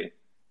notoriously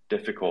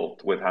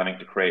difficult with having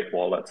to create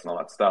wallets and all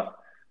that stuff.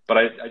 But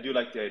I do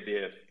like the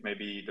idea if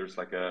maybe there's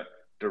like a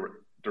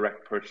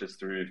direct purchase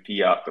through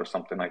fiat or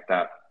something like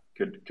that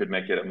could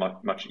make it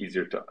much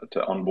easier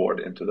to onboard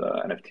into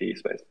the NFT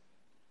space.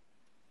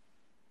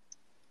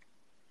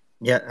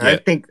 Yeah, I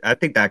think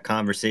that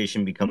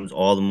conversation becomes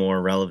all the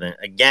more relevant.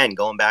 Again,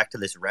 going back to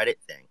this Reddit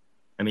thing.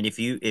 I mean, if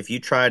you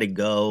try to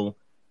go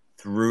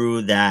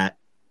through that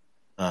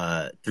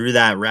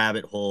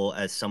rabbit hole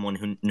as someone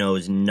who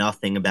knows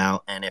nothing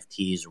about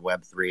NFTs or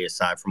Web3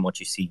 aside from what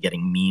you see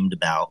getting memed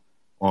about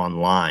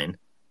online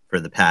for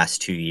the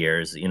past 2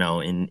 years, in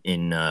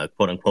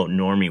quote unquote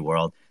normie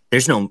world,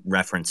 there's no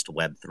reference to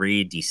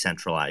Web3,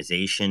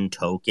 decentralization,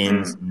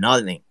 tokens,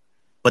 nothing.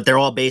 But they're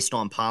all based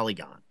on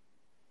Polygon.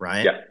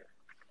 right? Yeah.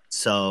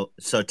 So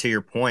to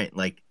your point,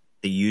 like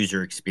the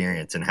user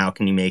experience, and how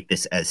can you make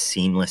this as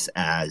seamless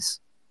as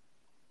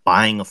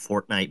buying a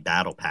Fortnite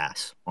Battle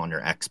Pass on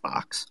your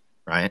Xbox,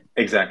 right?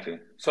 Exactly.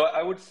 So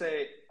I would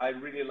say I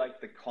really like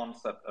the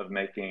concept of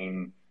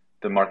making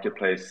the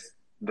marketplace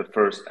the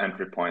first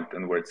entry point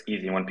and where it's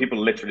easy. When people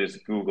literally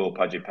just Google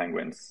Pudgy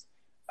Penguins,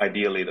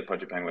 ideally the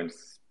Pudgy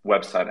Penguins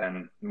website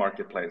and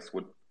marketplace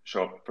would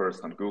show up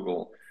first on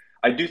Google.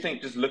 I do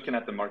think just looking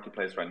at the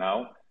marketplace right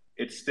now,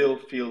 it still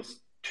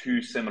feels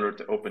too similar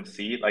to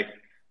OpenSea. Like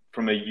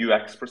from a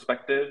UX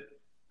perspective,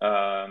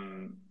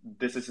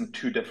 this isn't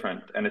too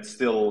different, and it's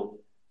still,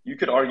 you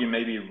could argue,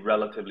 maybe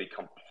relatively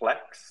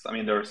complex. I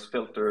mean, there's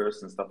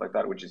filters and stuff like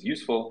that, which is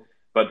useful,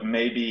 but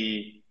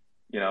maybe,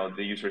 you know,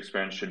 the user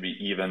experience should be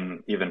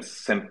even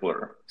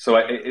simpler. So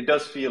it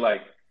does feel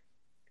like,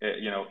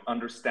 you know,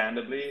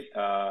 understandably,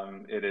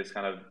 it is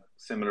kind of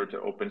similar to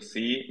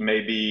OpenSea.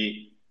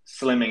 Maybe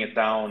slimming it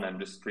down and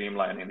just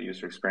streamlining the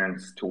user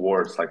experience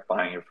towards like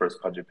buying your first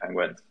Pudgy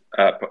Penguin.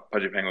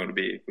 Pudgy Penguin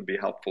would be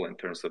helpful in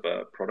terms of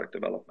a product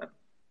development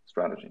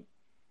strategy.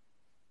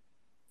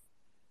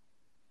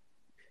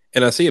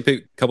 And I see a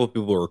couple of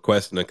people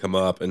requesting to come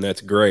up, and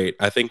that's great.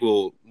 I think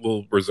we'll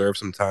reserve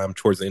some time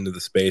towards the end of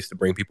the space to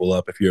bring people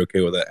up, if you're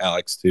okay with that,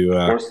 Alex, Of to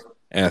course.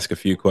 ask a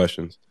few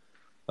questions.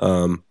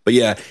 But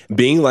yeah,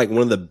 being like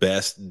one of the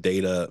best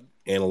data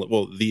analyst,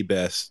 well, the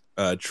best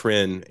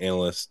trend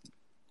analyst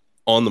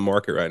on the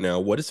market right now,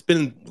 what has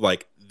been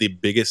like the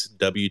biggest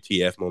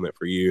WTF moment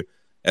for you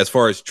as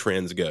far as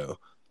trends go?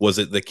 Was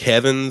it the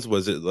Kevins?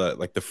 Was it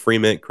like the free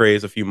mint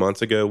craze a few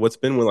months ago? What's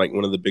been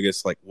one of the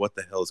biggest, like, what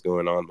the hell is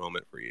going on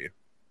moment for you?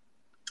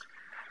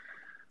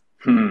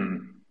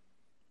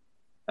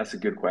 That's a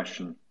good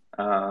question.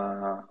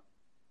 I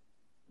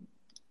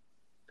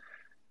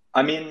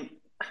mean,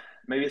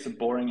 maybe it's a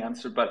boring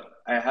answer, but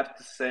I have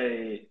to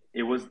say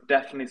it was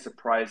definitely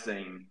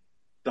surprising,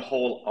 the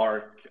whole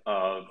arc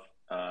of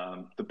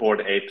the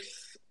Bored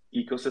Apes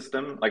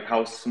ecosystem, like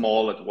how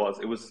small it was.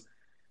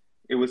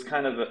 It was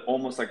kind of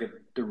almost like a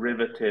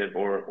derivative,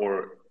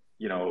 or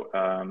you know,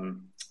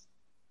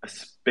 a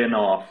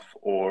spin-off,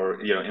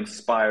 or, you know,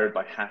 inspired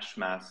by Hash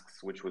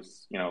Masks, which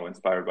was, you know,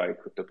 inspired by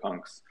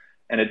CryptoPunks.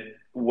 And it,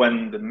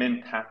 when the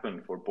mint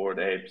happened for Bored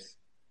Apes,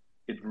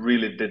 it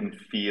really didn't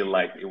feel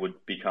like it would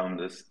become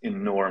this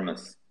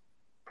enormous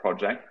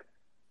project.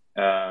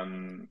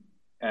 And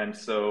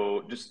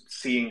so just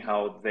seeing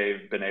how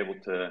they've been able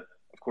to,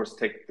 of course,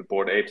 take the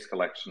Bored Apes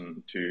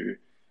collection to,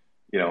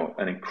 you know,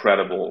 an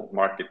incredible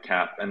market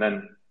cap, and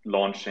then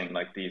launching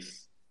like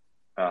these,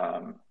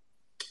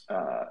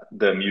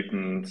 the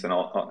mutants and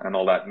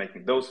all that,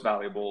 making those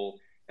valuable,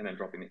 and then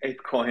dropping the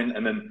ape coin,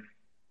 and then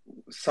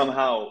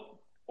somehow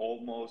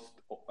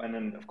almost, and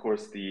then of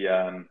course the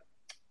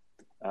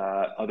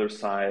other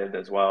side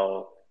as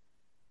well.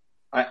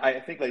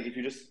 I think like if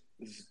you just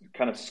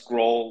kind of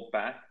scroll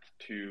back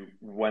to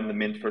when the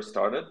mint first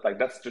started, like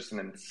that's just an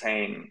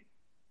insane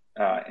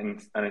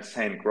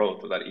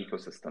growth of that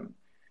ecosystem.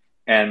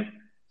 And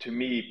to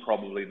me,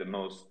 probably the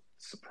most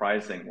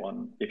surprising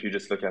one, if you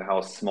just look at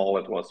how small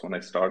it was when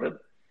they started.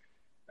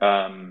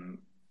 And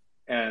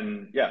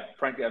yeah,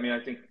 frankly, I mean, I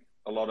think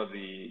a lot of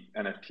the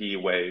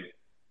NFT wave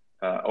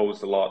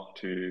owes a lot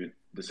to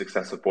the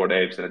success of Bored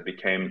Apes, and it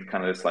became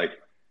kind of this like,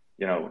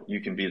 you know,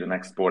 you can be the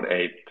next Bored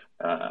Ape,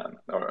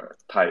 or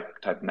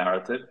type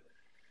narrative.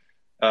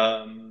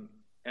 And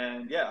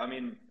yeah, I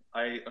mean,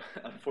 I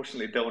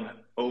unfortunately don't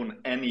own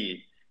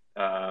any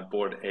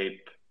Bored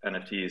Ape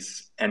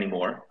NFTs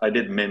anymore. I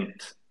did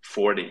mint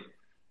 40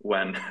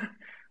 when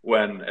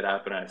when it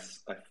happened. I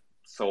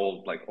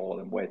sold like all of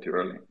them way too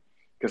early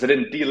because I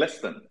didn't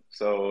delist them.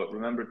 So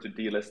remember to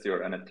delist your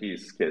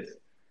NFTs, kids.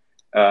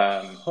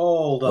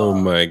 Hold Oh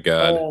on. my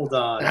God. Hold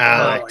on.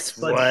 Alex,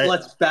 what?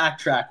 Let's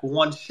backtrack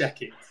 1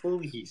 second,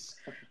 please.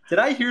 Did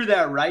I hear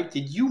that right?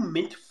 Did you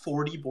mint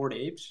 40 Bored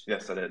Apes?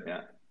 Yes, I did.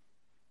 Yeah.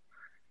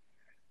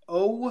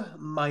 Oh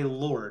my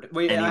lord.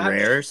 Wait, Any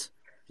rares?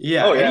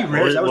 Yeah, Oh, any yeah.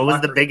 rares? What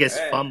was the first. biggest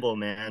Hey. fumble,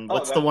 man? Oh,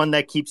 What's the one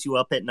that keeps you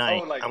up at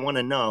night? like I want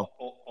to know.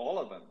 all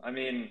of them. I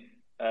mean,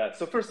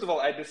 so first of all,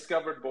 I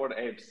discovered Bored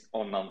Apes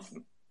on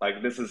Nansen. Like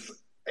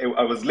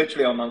I was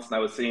literally on Nansen. I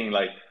was seeing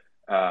like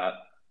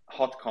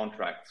hot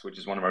contracts, which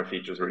is one of our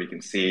features where you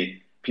can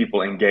see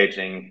people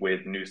engaging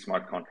with new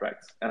smart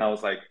contracts. And I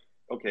was like,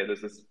 okay,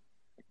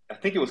 I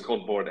think it was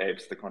called Bored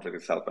Apes, the contract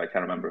itself, but I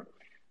can't remember.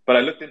 But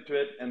I looked into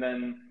it, and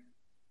then,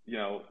 you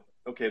know,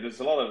 okay, there's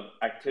a lot of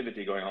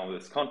activity going on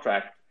with this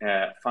contract.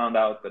 Found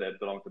out that it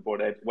belonged to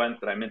Bored Apes, went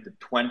that I minted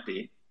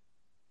 20.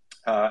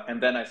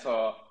 And then I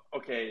saw,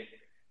 okay,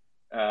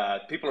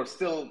 people are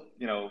still,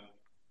 you know,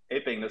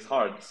 aping this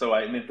hard. So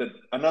I minted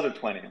another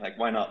 20, like,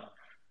 why not?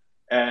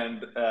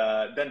 And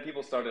then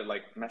people started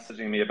like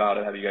messaging me about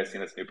it. Have you guys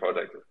seen this new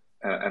project?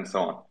 And so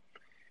on.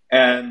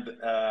 And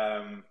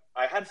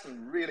I had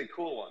some really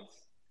cool ones.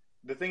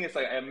 The thing is,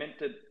 like, I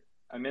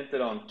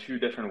minted on 2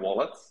 different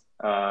wallets,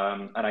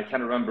 and I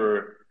can't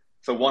remember.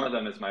 So one of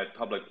them is my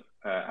public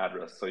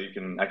address, so you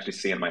can actually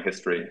see in my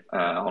history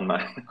on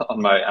my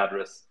on my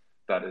address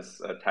that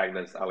is tagged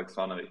as Alex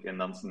Svenavik in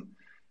Nansen,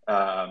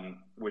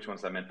 which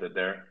ones I minted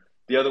there.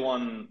 The other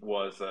one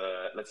was,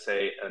 let's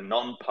say, a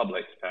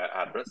non-public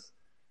address.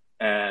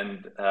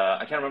 And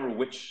I can't remember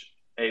which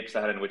apes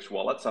I had in which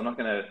wallet, so I'm not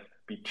going to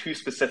be too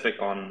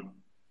specific on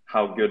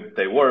how good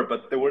they were,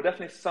 but there were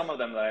definitely some of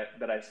them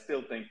that I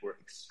still think were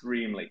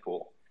extremely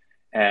cool.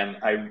 And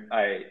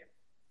I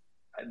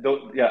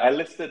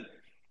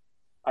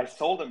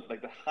sold them,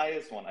 like the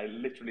highest one, I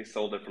literally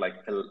sold it for like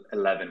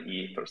 11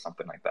 ETH or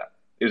something like that.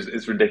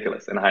 It's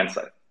ridiculous in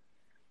hindsight.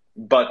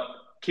 But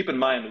keep in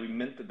mind, we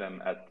minted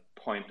them at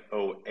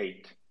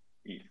 0.08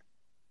 ETH.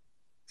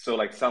 So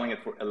like selling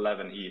it for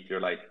 11 ETH,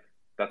 you're like,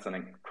 that's an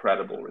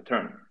incredible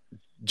return.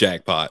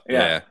 Jackpot.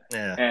 Yeah.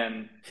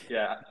 And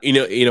yeah.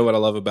 You know what I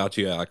love about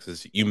you, Alex,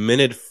 is you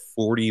minted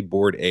 40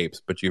 bored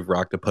apes, but you've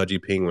rocked a pudgy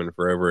penguin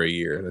for over a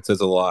year. That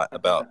says a lot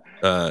about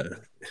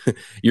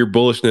your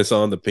bullishness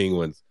on the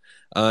penguins.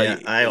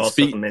 I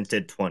also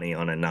minted 20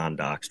 on a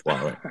non-doxed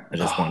wallet. I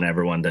just want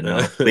everyone to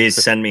know. Please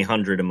send me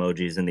 100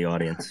 emojis in the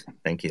audience.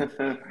 Thank you.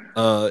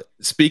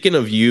 Speaking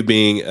of you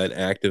being an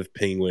active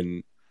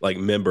penguin like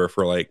member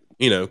for like,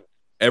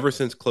 ever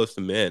since close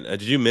to mint,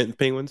 did you mint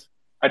penguins?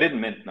 I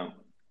didn't mint, no.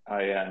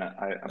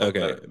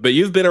 Okay, but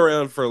you've been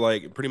around for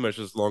like pretty much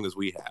as long as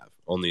we have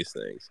on these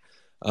things.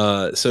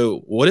 So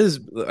what is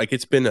like?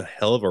 It's been a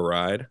hell of a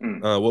ride.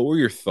 What were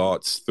your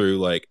thoughts through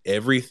like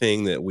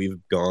everything that we've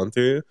gone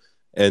through,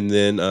 and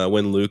then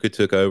when Luca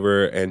took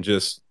over, and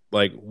just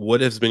like what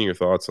has been your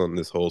thoughts on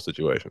this whole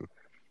situation?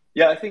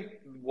 Yeah, I think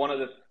one of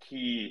the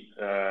key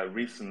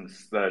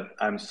reasons that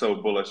I'm so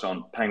bullish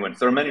on penguins.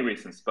 There are many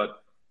reasons,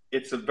 but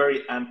it's a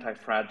very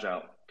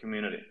anti-fragile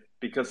community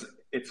because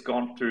it's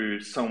gone through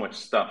so much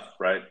stuff,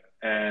 right?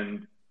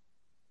 And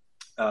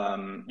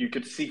you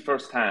could see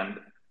firsthand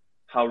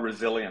how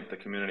resilient the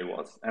community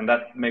was. And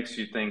that makes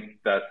you think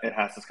that it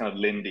has this kind of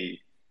Lindy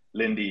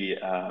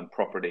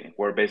property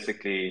where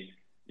basically,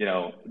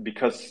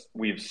 because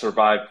we've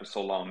survived for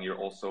so long, you're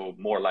also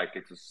more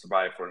likely to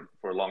survive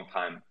for a long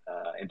time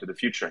into the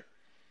future.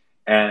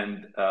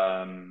 And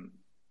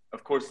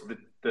of course,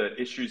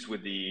 the issues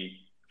with the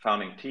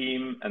founding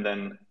team and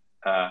then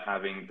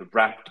having the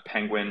wrapped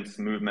penguins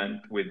movement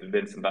with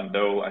Vincent van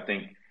Gogh, I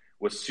think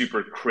was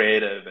super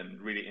creative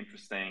and really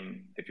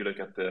interesting if you look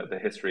at the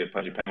history of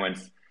Pudgy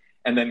Penguins.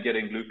 And then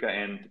getting Luca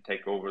in to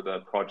take over the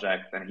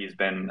project, and he's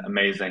been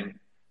amazing.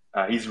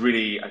 He's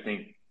really, I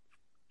think,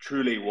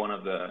 truly one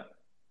of the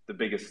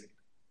biggest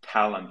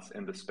talents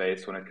in the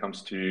space when it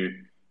comes to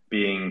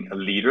being a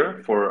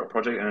leader for a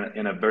project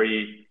in a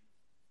very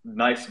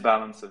nice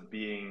balance of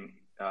being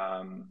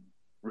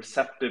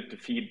receptive to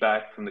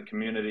feedback from the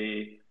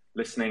community,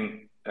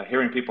 listening,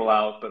 hearing people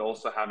out, but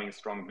also having a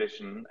strong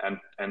vision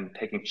and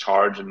taking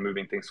charge and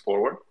moving things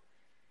forward.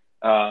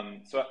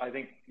 So I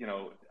think,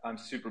 I'm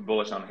super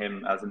bullish on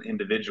him as an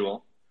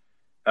individual.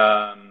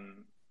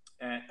 And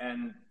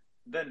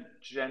then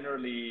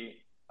generally,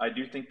 I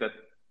do think that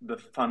the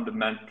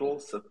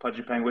fundamentals of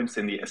Pudgy Penguins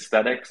in the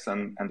aesthetics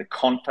and the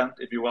content,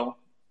 if you will,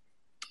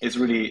 is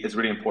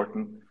really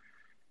important.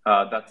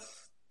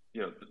 That's,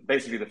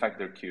 basically the fact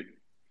they're cute,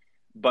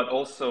 but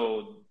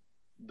also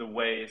the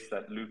ways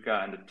that Luca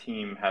and the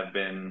team have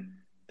been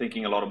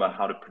thinking a lot about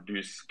how to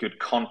produce good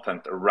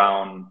content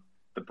around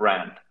the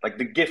brand. Like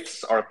the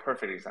GIFs are a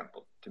perfect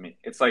example to me.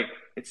 It's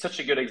such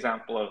a good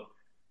example of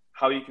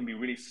how you can be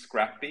really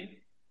scrappy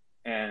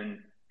and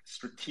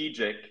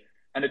strategic,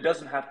 and it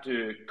doesn't have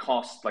to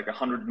cost like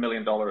 $100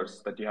 million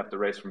that you have to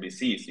raise from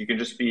VCs. You can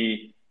just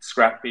be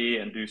scrappy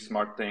and do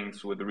smart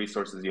things with the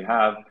resources you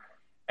have.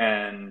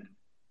 And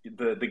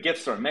the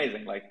GIFs are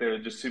amazing. Like they're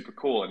just super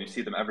cool and you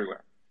see them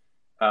everywhere.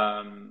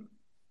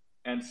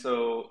 And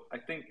so I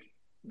think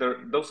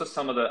those are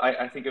some of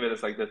I think of it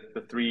as like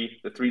the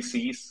three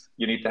C's.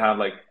 You need to have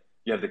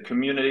you have the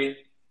community,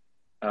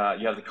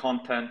 you have the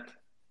content,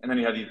 and then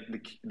you have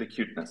the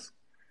cuteness.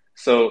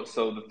 So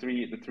the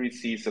three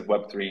C's of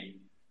Web3,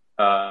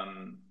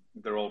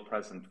 they're all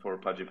present for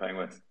Pudgy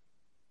Penguins.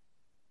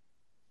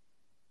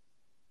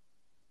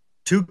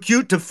 Too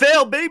cute to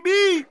fail,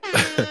 baby.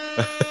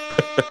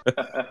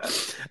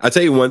 I'll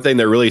tell you one thing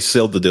that really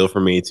sealed the deal for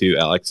me too,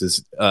 Alex,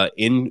 is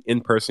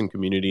in-person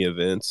community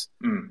events.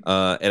 And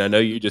I know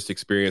you just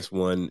experienced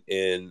one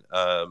in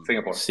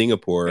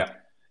Singapore.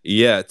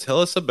 Yeah. Tell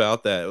us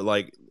about that.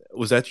 Like,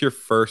 was that your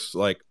first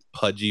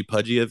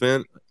Pudgy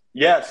event?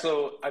 Yeah,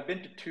 so I've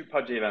been to 2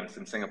 Pudgy events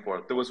in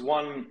Singapore. There was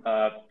one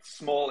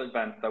small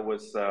event that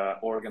was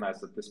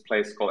organized at this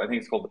place I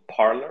think it's called The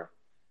Parlor.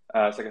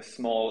 It's like a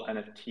small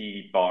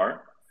NFT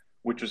bar,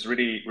 which was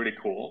really, really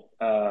cool.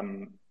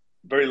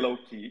 Very low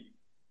key.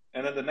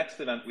 And then the next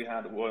event we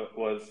had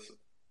was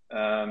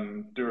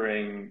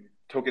during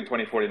Token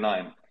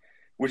 2049,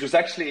 which was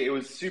it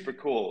was super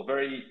cool.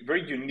 Very,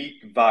 very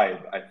unique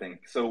vibe, I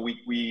think. So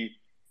we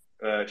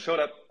showed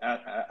up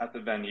at the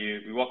venue.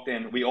 We walked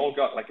in. We all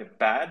got like a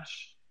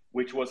badge,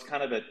 which was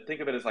kind of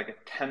think of it as like a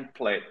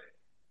template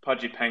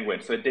Pudgy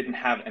Penguin. So it didn't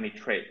have any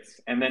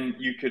traits. And then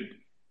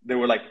there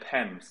were like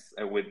pens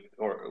with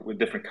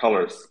different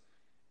colors.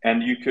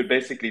 and you could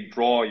basically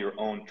draw your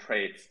own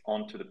traits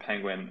onto the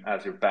penguin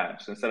as your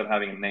badge. So instead of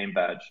having a name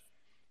badge,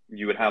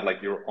 you would have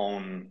like your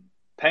own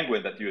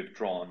penguin that you had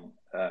drawn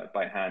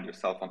by hand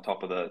yourself on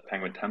top of the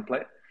penguin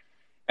template.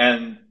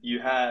 And you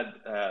had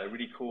a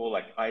really cool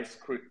like ice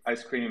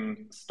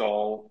cream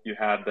stall. You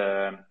had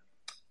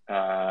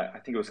I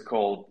think it was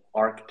called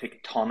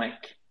Arctic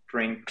Tonic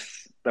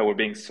drinks that were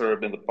being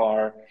served in the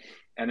bar.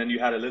 And then you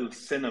had a little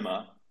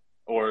cinema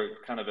or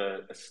kind of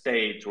a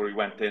stage where we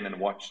went in and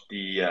watched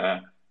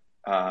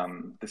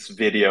this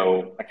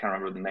video. I can't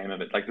remember the name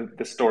of it, like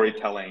the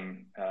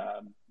storytelling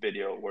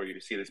video where you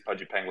see these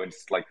pudgy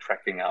penguins like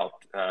trekking out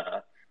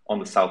on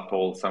the South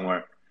Pole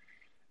somewhere.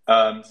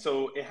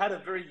 So it had a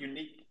very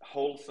unique,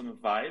 wholesome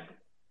vibe,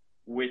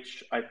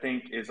 which I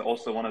think is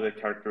also one of the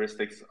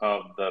characteristics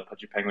of the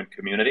pudgy penguin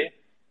community,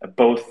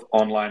 both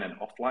online and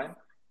offline.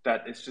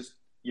 That it's just,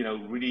 you know,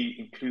 really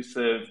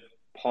inclusive,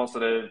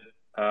 positive,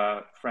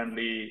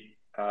 friendly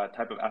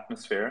type of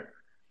atmosphere.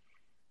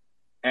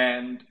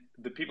 And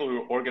the people who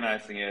are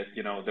organizing it,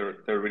 you know,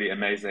 they're really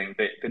amazing.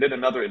 They did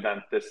another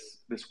event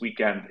this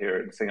weekend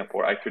here in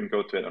Singapore. I couldn't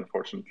go to it,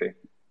 unfortunately.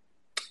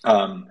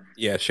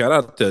 Yeah, shout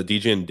out to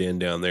DJ and Den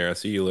down there. I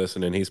see you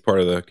listening. He's part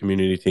of the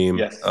community team.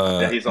 Yes,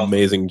 yeah, he's awesome.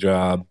 Amazing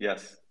job.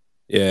 Yes.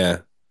 Yeah.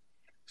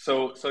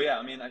 So yeah,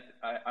 I mean,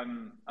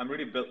 I'm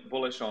really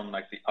bullish on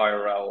like the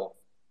IRL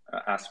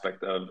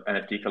aspect of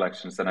NFT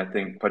collections, and I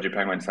think Pudgy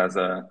Penguins has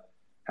a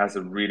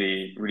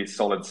really really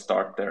solid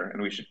start there,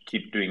 and we should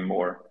keep doing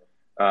more.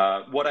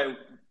 What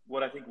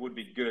I think would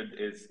be good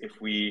is if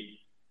we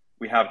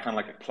have kind of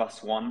like a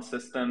 +1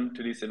 system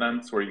to these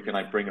events where you can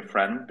like bring a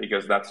friend,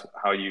 because that's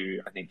how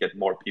you, I think, get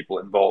more people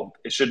involved.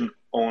 It shouldn't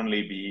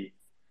only be,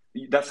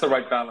 that's the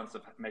right balance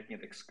of making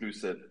it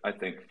exclusive, I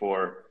think,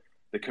 for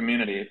the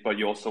community, but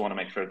you also want to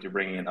make sure that you're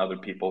bringing in other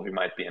people who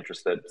might be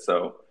interested.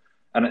 So,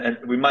 and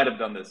we might have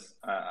done this.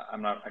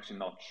 I'm not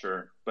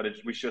sure, but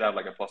we should have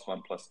like a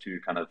 +1, +2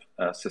 kind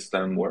of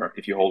system where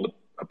if you hold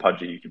a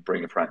pudgy, you can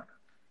bring a friend.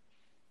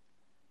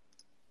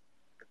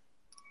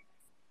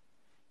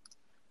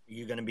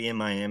 You going to be in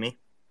Miami?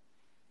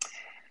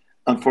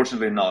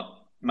 Unfortunately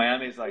not.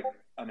 Miami is like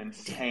an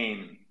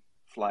insane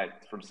flight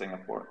from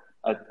Singapore.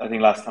 I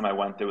think last time I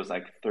went, it was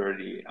like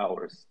 30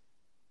 hours.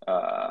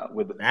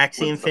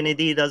 Axie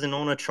Infinity doesn't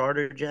own a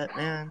charter jet,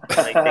 man.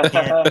 Like they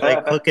can't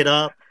like hook it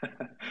up.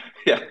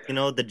 Yeah. You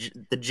know, the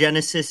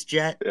Genesis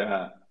jet.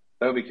 Yeah,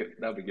 that would be good.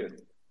 That would be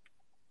good.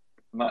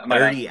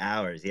 30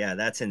 hours. Yeah,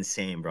 that's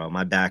insane, bro.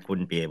 My back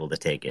wouldn't be able to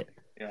take it.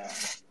 Yeah,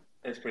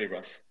 it's pretty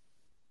rough.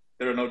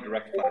 There are no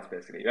direct flights,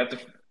 basically. You have to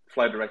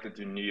fly directly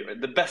to New York.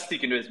 The best you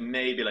can do is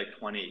maybe like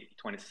 20,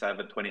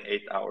 27,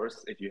 28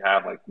 hours if you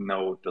have like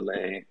no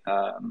delay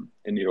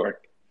in New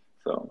York.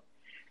 So,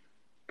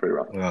 pretty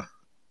rough. Ugh.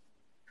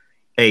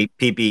 Hey,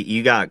 PP,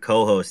 you got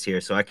co-host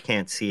here, so I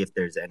can't see if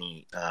there's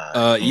any.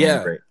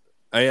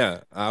 Yeah.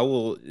 I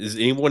will. Does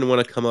anyone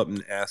want to come up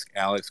and ask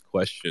Alex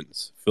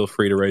questions? Feel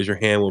free to raise your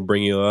hand. We'll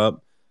bring you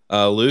up.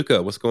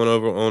 Luca, what's going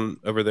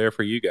over there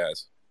for you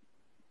guys?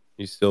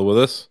 You still with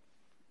us?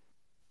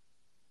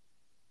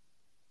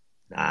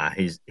 Nah,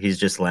 he's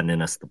just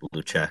lending us the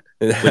blue check,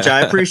 which I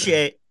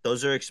appreciate.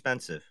 Those are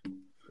expensive.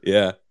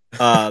 Yeah.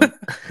 Well,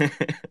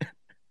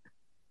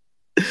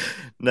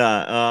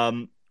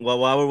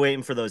 while we're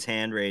waiting for those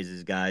hand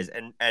raises, guys,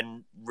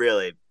 and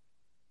really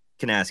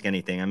can ask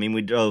anything. I mean,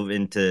 we drove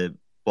into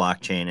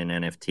blockchain and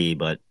NFT,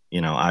 but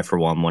you know, I for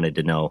one wanted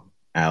to know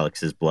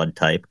Alex's blood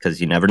type because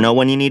you never know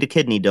when you need a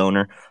kidney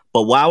donor.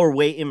 But while we're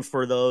waiting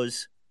for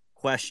those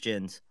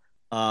questions,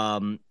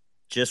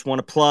 just want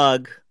to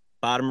plug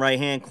bottom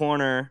right-hand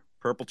corner,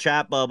 purple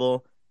chat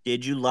bubble.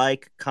 Did you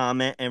like,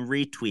 comment, and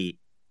retweet?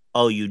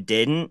 Oh, you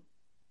didn't?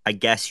 I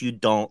guess you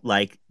don't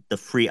like the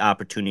free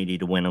opportunity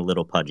to win a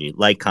little pudgy.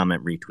 Like,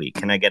 comment, retweet.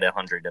 Can I get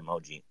 100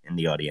 emoji in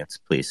the audience,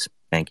 please?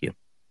 Thank you.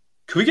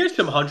 Can we get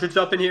some hundreds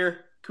up in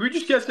here? Can we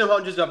just get some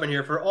hundreds up in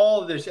here for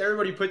all of this?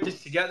 Everybody put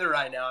this together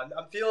right now.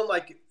 I'm feeling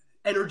like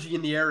energy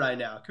in the air right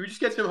now. Can we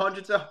just get some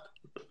hundreds up?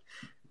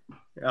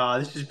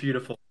 This is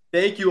beautiful.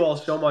 Thank you all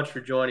so much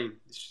for joining.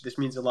 This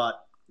means a lot.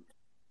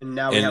 And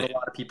now we have a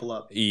lot of people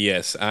up.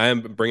 Yes,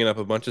 I'm bringing up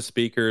a bunch of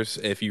speakers.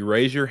 If you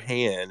raise your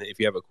hand, if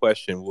you have a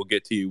question, we'll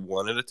get to you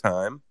one at a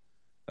time.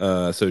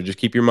 So just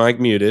keep your mic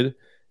muted.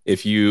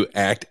 If you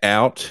act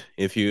out,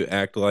 if you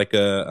act like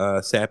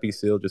a sappy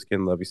seal, just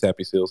kidding, love you,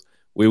 sappy seals,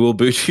 we will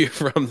boot you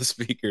from the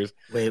speakers.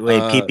 Wait,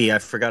 PP, I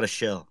forgot a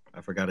shill.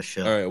 All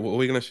right, what are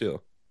we going to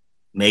shill?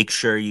 Make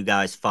sure you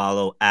guys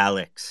follow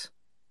Alex.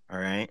 All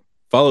right?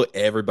 Follow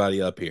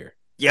everybody up here.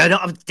 Yeah,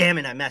 no, damn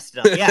it, I messed it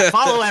up. Yeah,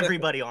 follow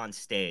everybody on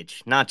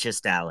stage, not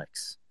just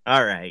Alex.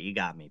 All right, you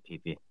got me,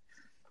 PP.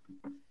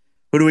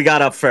 Who do we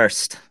got up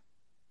first?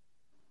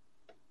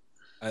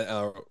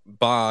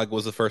 Bog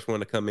was the first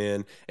one to come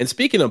in. And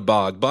speaking of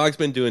Bog's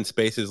been doing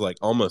spaces like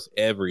almost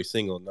every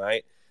single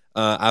night.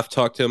 I've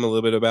talked to him a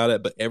little bit about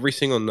it, but every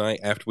single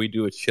night after we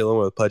do a chilling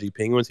with Pudgy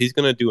Penguins, he's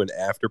going to do an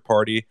after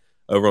party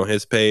over on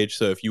his page.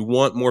 So if you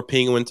want more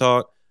penguin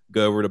talk,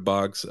 go over to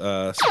Bog's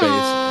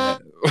space.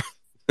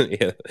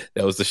 Yeah,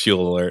 that was the shield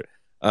alert.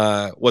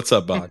 What's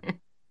up, Bog?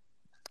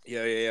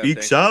 Yeah.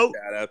 Beaks Thanks for the out.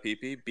 shout out,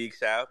 PP.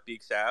 Beaks out.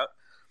 Beaks out.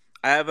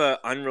 I have a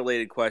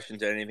unrelated question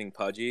to anything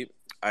pudgy.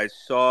 I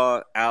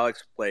saw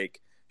Alex Blake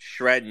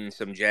shredding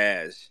some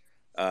jazz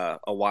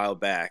a while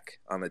back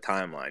on the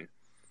timeline.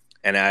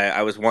 And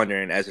I was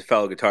wondering, as a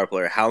fellow guitar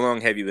player, how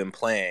long have you been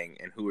playing,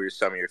 and who are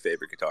some of your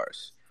favorite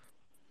guitarists?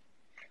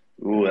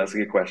 Ooh, that's a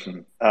good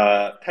question.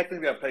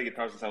 Technically, I've played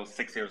guitar since I was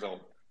 6 years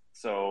old.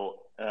 So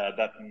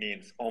that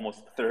means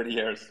almost 30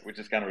 years, which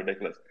is kind of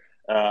ridiculous.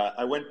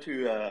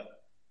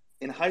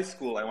 In high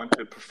school, I went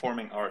to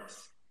performing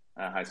arts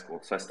high school.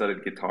 So I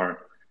studied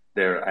guitar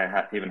there.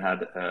 I even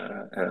had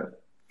a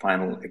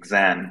final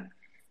exam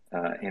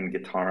in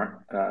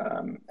guitar.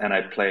 And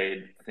I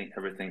played, I think,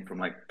 everything from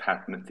like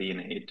Pat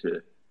Metheny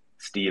to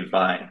Steve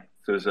Vai.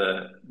 So it was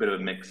a bit of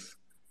a mix.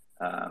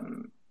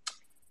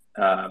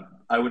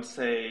 I would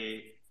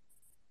say,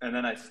 and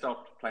then I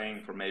stopped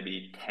playing for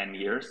maybe 10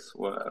 years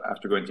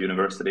after going to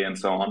university and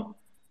so on.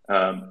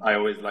 I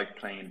always liked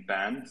playing in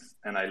bands,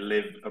 and I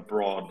lived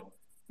abroad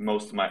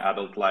most of my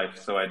adult life,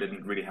 so I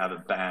didn't really have a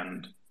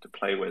band to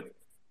play with.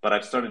 But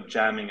I've started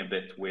jamming a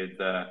bit with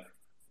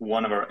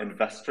one of our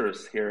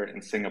investors here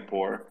in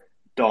Singapore,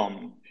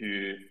 Dom,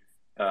 who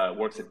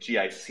works at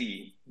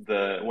GIC,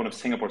 one of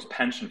Singapore's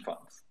pension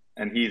funds.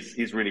 And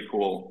he's really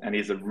cool, and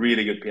he's a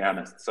really good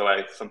pianist. So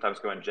I sometimes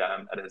go and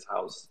jam at his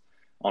house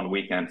on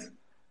weekends.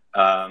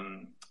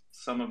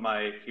 Some of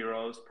my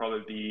heroes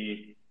probably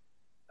be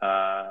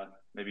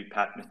maybe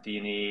Pat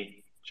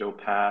Metheny, Joe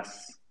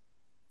Pass.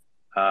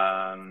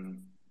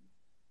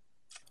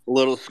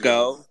 Little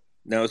Sco, Yes.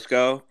 no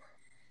Sco.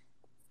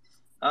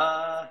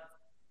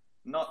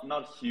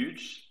 Not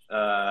huge.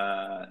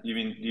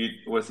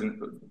 Was it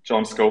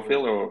John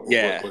Scofield or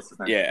Yeah, what's his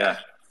name? yeah.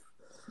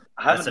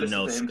 I haven't That's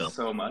a listened to him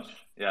no-sco. so much.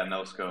 Yeah,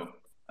 no Sco.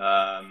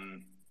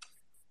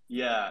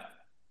 Yeah,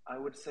 I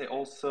would say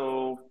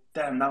also.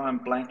 Damn, now I'm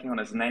blanking on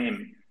his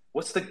name.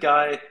 What's the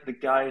guy? The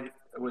guy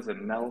was it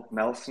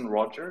Nelson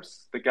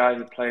Rogers? The guy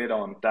who played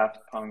on Daft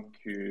Punk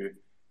who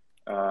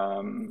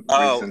Oh,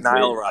 recently.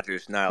 Nile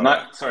Rodgers.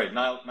 Sorry,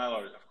 Nile.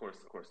 Of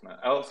course, Nile.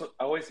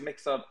 I always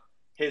mix up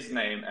his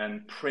name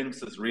and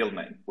Prince's real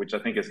name, which I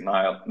think is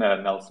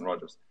Nelson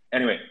Rogers.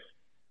 Anyway,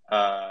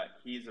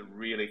 he's a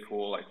really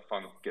cool like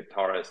funk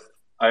guitarist.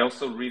 I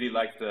also really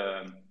liked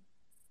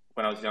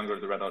when I was younger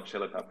the Red Hot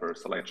Chili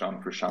Peppers, so like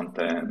John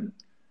Frusciante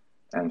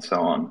and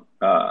so on.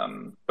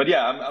 But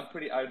yeah, I'm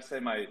pretty. I would say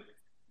my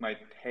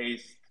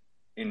taste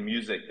in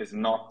music is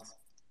not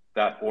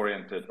that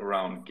oriented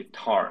around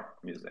guitar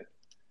music.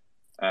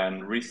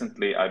 And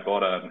recently, I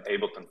bought an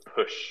Ableton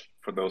Push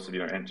for those of you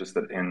who are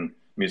interested in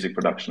music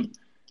production,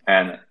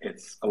 and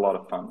it's a lot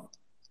of fun.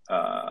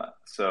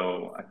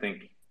 So I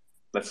think,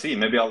 let's see,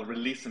 maybe I'll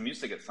release some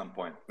music at some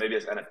point, maybe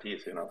as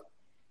NFTs, you know.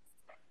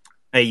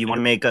 Hey, you want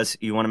to make us?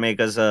 You want to make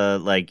us a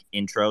like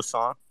intro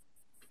song?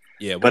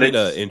 Yeah, we But need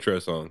it's- an intro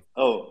song.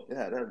 Oh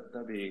yeah,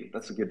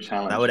 that's a good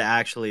challenge. That would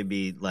actually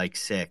be like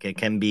sick. It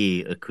can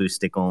be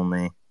acoustic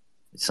only,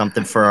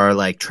 something for our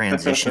like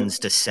transitions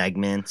to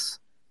segments,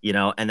 you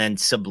know, and then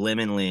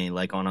subliminally,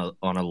 like on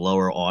a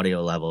lower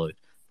audio level,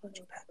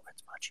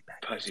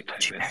 Pudgy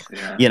Penguins,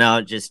 Yeah. you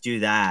know, just do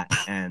that,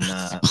 and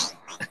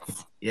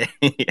yeah,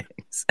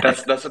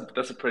 That's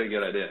a pretty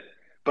good idea.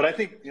 But I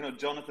think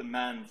Jonathan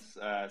Mann's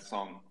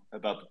song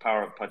about the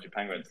power of Pudgy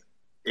Penguins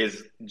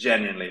is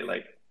genuinely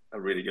like a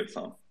really good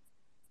song.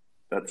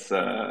 That's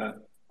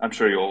I'm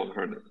sure you all have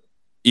heard it.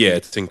 Yeah,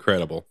 it's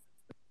incredible.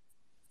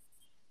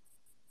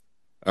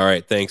 All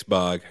right, thanks,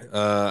 Bog.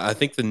 I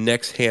think the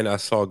next hand I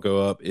saw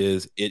go up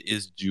is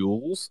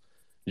Jules.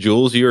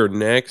 Jules, you're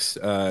next.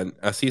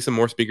 I see some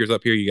more speakers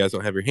up here. You guys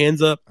don't have your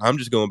hands up. I'm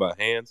just going by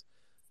hands.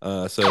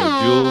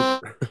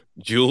 So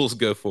Jules,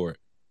 go for it.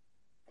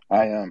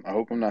 I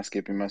hope I'm not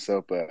skipping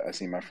myself, but I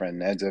see my friend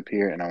Ned's up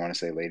here, and I want to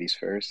say ladies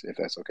first, if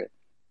that's okay.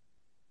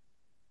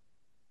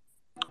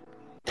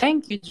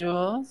 Thank you,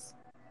 Jules.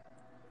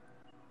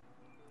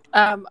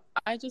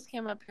 I just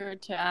came up here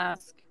to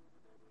ask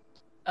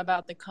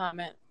about the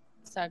comment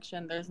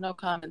section. There's no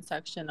comment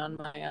section on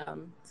my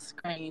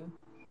screen,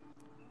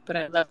 but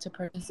I'd love to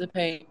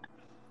participate.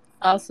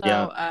 Also,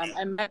 Yeah.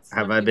 I met.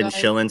 Have I been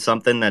shilling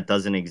something that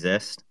doesn't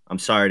exist? I'm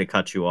sorry to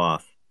cut you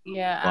off.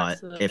 Yeah, but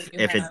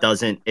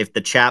absolutely. if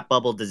the chat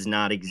bubble does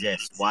not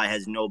exist, why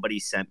has nobody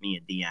sent me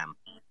a DM?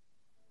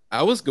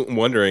 I was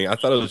wondering. I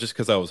thought it was just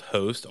because I was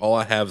host. All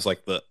I have is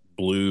like the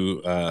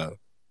blue. I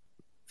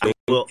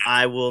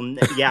will.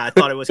 Yeah, I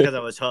thought it was because I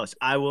was host.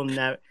 I will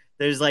never.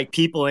 There's like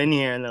people in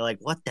here and they're like,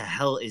 "What the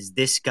hell is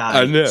this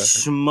guy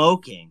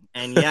smoking?"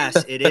 And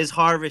yes, it is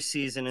harvest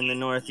season in the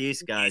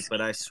Northeast, guys.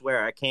 But I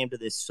swear, I came to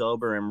this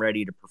sober and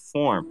ready to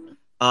perform.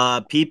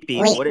 PP,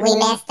 we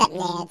messed up,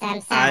 Neds.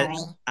 I'm sorry.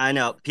 I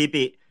know,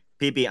 PP.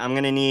 I'm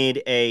gonna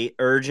need a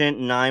urgent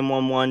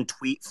 911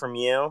 tweet from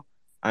you.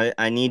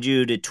 I need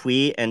you to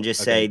tweet and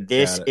just say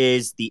this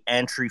is the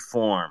entry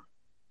form.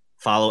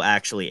 Follow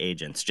Actually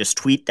Agents. Just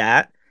tweet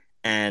that,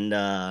 and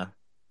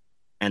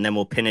then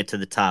we'll pin it to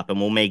the top,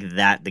 and we'll make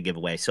that the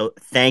giveaway. So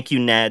thank you,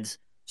 Neds.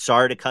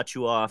 Sorry to cut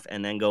you off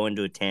and then go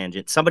into a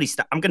tangent. Somebody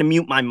stop. I'm gonna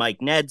mute my mic,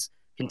 Neds.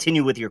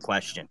 Continue with your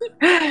question.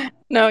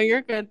 No,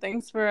 you're good.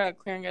 Thanks for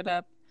clearing it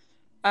up.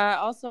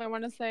 Also, I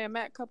want to say I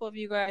met a couple of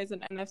you guys in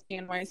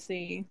NFT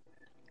NYC.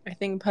 I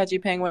think Pudgy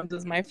Penguins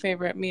is my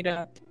favorite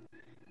meetup.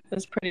 It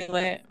was pretty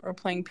lit. We're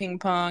playing ping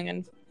pong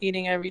and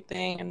eating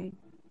everything, and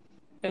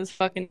it was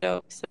fucking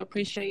dope. So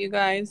appreciate you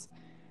guys.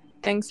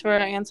 Thanks for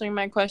answering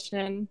my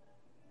question.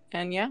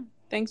 And yeah,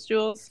 thanks,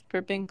 Jules,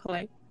 for being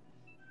polite.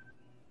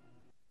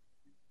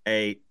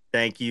 Hey,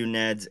 thank you,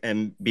 Neds.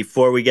 And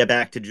before we get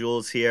back to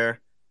Jules here,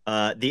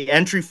 the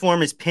entry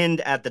form is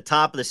pinned at the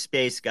top of the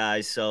space,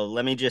 guys. So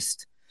let me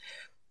just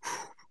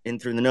in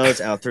through the nose,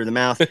 out through the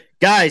mouth.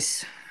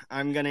 Guys,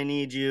 I'm going to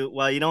need you.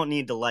 Well, you don't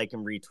need to like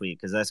and retweet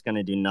because that's going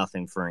to do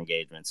nothing for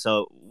engagement.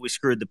 So we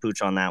screwed the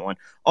pooch on that one.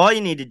 All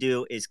you need to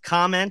do is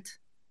comment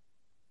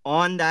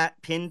on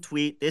that pinned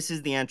tweet. This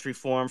is the entry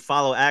form.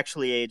 Follow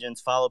Actually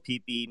Agents, follow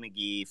PP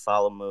McGee,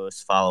 follow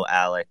Moose, follow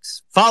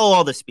Alex, follow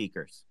all the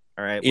speakers.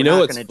 All right. We're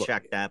not going to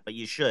check that, but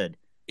you should.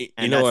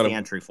 And that's the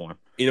entry form.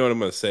 You know what I'm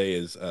going to say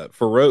is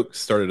Farouk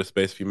started a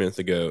space a few minutes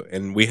ago,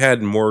 and we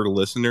had more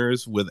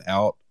listeners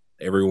without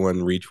everyone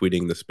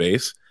retweeting the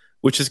space,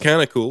 which is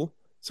kind of cool.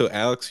 So,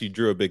 Alex, you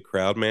drew a big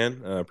crowd,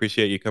 man.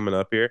 Appreciate you coming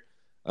up here.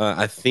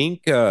 I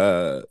think,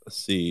 let's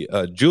see,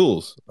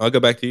 Jules, I'll go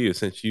back to you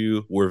since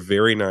you were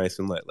very nice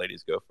and let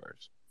ladies go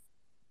first.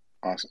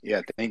 Awesome.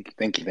 Yeah,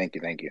 thank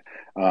you.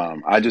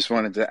 I just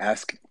wanted to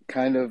ask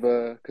kind of,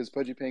 because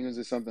Pudgy Penguins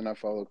is something I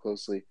follow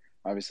closely.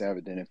 Obviously, I have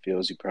a Den of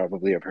Fields. You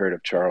probably have heard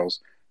of Charles.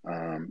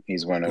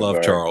 He's one of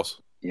our... Charles.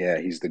 Yeah,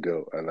 he's the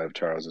GOAT. I love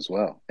Charles as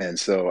well. And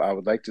so I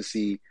would like to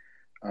see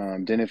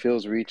Den of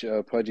Fields reach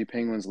Pudgy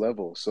Penguins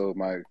level. So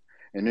my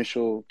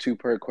initial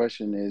two-part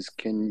question is,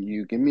 can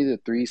you give me the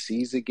 3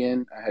 C's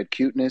again? I had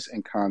cuteness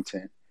and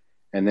content.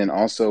 And then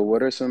also,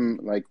 what are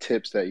some like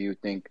tips that you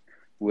think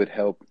would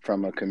help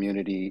from a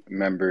community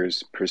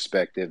member's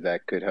perspective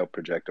that could help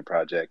project a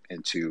project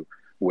into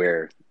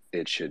where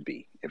it should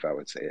be, if I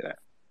would say that?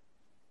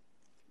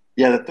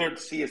 Yeah, the third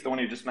C is the one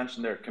you just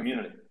mentioned there,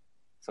 community.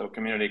 So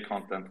community,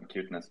 content, and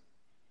cuteness.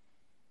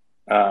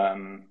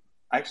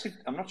 Actually,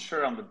 I'm not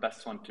sure I'm the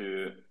best one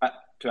to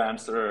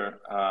answer.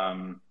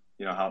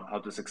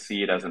 How to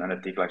succeed as an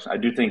NFT collection. I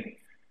do think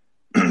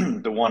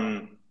the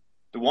one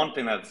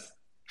thing that's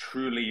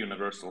truly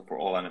universal for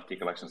all NFT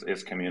collections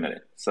is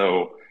community.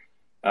 So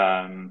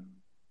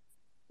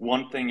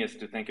one thing is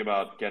to think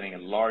about getting a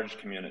large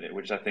community,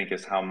 which I think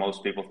is how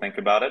most people think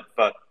about it.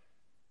 But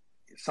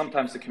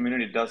sometimes the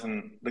community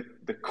doesn't,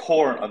 the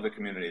core of the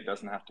community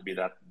doesn't have to be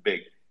that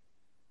big.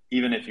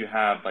 Even if you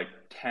have like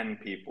 10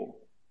 people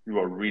who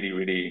are really,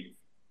 really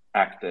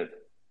active.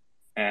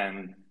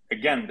 And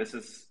again, this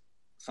is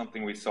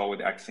something we saw with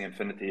Axie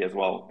Infinity as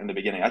well in the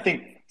beginning. I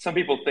think some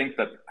people think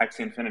that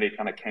Axie Infinity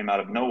kind of came out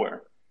of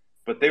nowhere,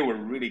 but they were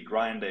really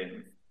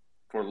grinding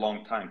for a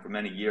long time, for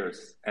many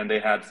years. And they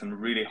had some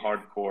really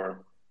hardcore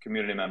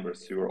community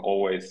members who were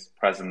always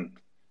present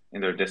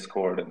in their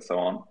Discord and so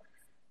on.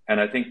 And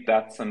I think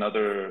that's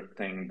another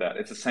thing that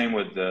it's the same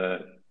with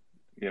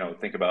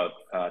think about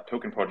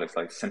token projects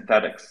like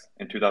Synthetics.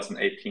 In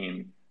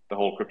 2018, the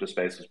whole crypto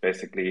space was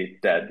basically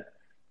dead,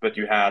 but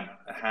you had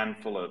a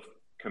handful of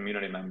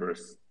community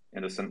members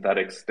in the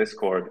Synthetics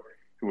Discord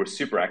who were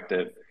super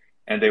active,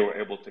 and they were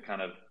able to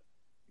kind of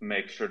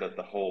make sure that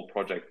the whole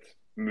project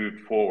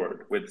moved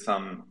forward with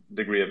some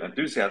degree of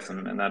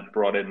enthusiasm, and that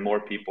brought in more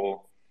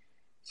people.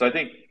 So I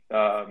think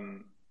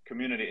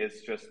community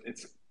is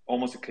it's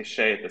almost a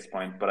cliche at this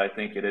point, but I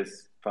think it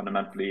is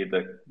fundamentally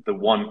the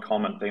one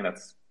common thing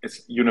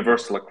it's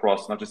universal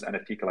across not just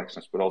NFT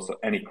collections, but also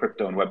any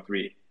crypto and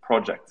Web3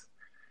 projects.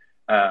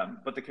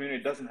 But the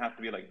community doesn't have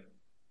to be like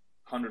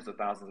hundreds of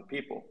thousands of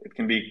people. It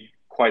can be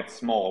quite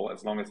small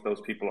as long as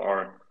those people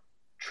are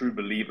true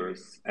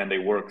believers and they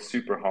work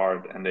super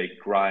hard and they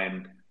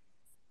grind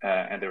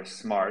and they're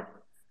smart.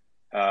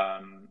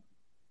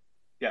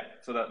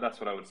 So that's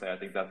what I would say. I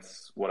think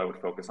that's what I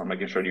would focus on,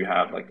 making sure you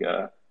have like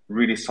a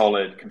really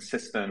solid,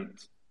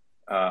 consistent,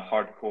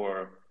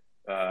 hardcore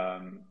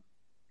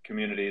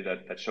community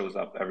that shows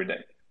up every day.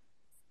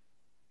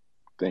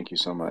 Thank you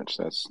so much.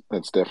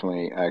 That's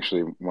definitely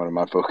actually one of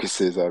my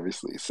focuses,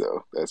 obviously.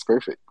 So that's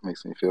perfect.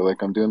 Makes me feel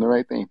like I'm doing the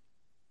right thing.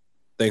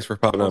 Thanks for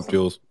popping up,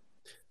 Jules.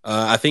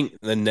 I think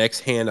the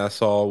next hand I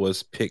saw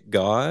was Pick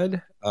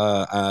God.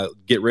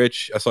 Get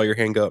Rich, I saw your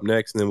hand go up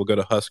next, and then we'll go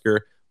to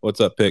Husker.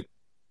 What's up, Pick?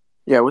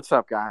 Yeah, what's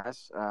up,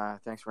 guys?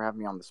 Thanks for having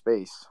me on the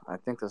space. I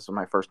think this is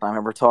my first time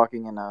ever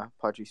talking in a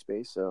Pudgy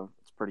space, so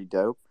it's pretty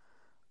dope.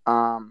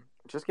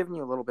 Just giving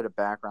you a little bit of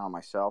background on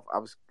myself.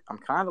 I'm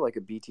kind of like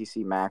a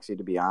BTC maxi,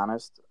 to be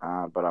honest,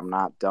 but I'm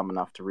not dumb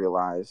enough to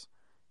realize,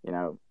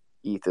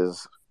 ETH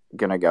is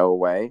gonna go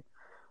away.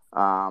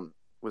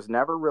 Was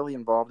never really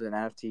involved in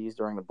NFTs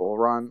during the bull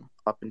run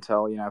up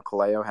until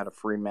Kaleo had a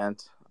free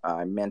mint.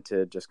 I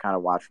minted, just kind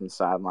of watched from the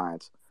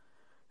sidelines.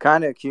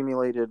 Kind of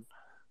accumulated.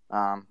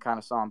 Kind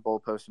of saw him bull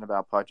posting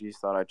about Pudgies.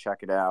 Thought I'd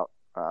check it out.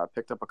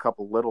 Picked up a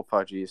couple little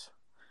Pudgies.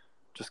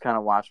 just kind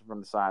of watching from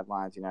the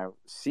sidelines,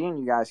 seeing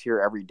you guys here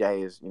every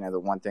day is, the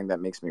one thing that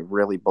makes me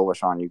really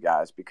bullish on you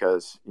guys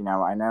because,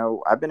 I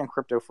know I've been in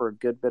crypto for a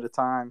good bit of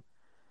time,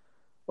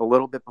 a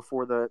little bit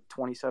before the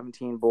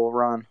 2017 bull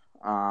run.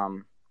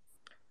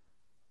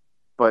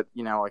 But,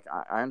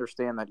 I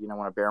understand that,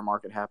 when a bear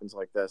market happens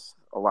like this,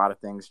 a lot of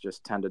things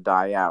just tend to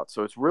die out.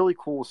 So it's really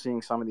cool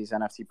seeing some of these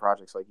NFT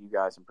projects like you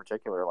guys in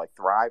particular, like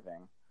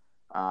thriving.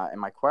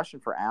 And my question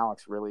for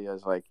Alex really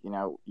is like, a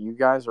lot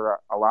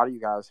of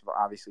you guys have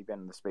obviously been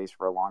in the space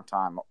for a long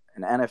time,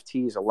 and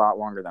NFTs a lot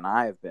longer than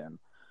I have been.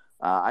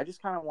 I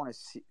just kind of want to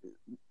see,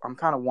 I'm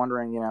kind of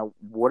wondering,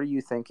 what are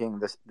you thinking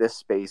this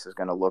space is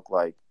going to look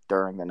like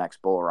during the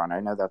next bull run?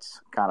 I know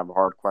that's kind of a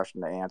hard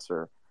question to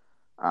answer,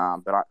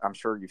 but I'm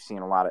sure you've seen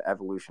a lot of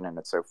evolution in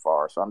it so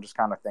far. So I'm just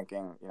kind of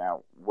thinking,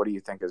 what do you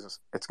think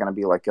it's going to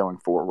be like going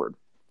forward?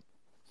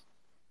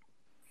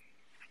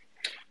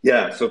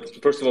 Yeah, so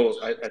first of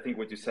all, I think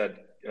what you said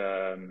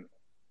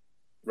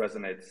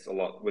resonates a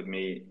lot with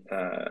me.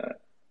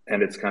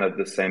 And it's kind of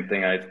the same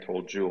thing I've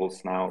told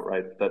Jules now,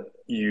 right? That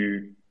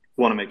you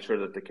want to make sure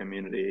that the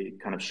community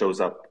kind of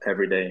shows up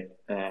every day.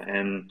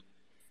 And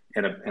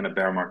in a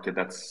bear market,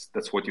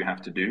 that's what you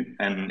have to do.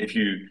 And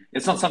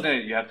it's not something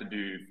that you have to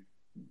do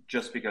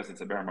just because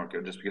it's a bear market,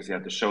 or just because you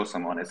have to show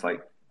someone. It's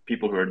like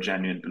people who are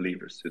genuine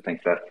believers who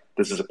think that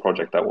this is a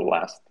project that will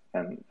last,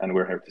 and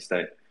we're here to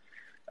stay.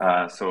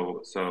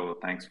 So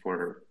thanks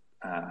for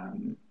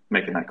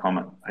making that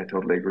comment. I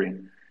totally agree.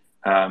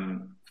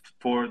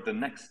 For the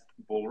next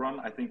bull run,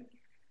 I think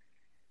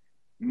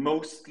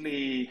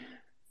mostly,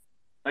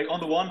 like on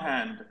the one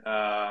hand,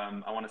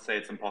 I want to say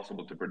it's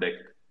impossible to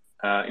predict.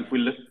 If we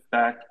look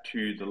back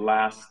to the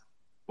last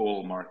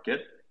bull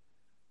market,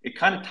 it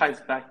kind of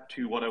ties back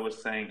to what I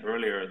was saying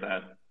earlier,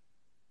 that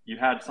you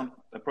had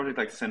a project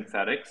like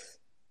Synthetics,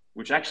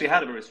 which actually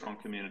had a very strong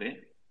community.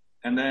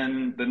 And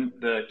then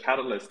the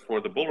catalyst for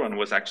the bull run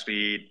was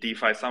actually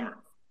DeFi Summer,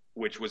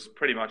 which was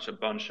pretty much a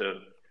bunch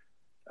of,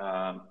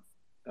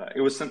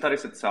 it was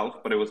Synthetics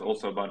itself, but it was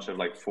also a bunch of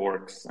like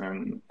forks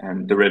and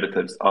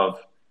derivatives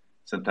of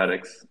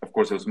Synthetics. Of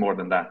course, it was more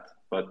than that,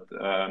 but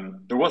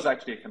there was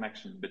actually a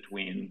connection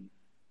between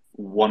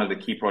one of the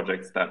key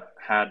projects that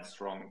had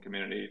strong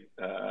community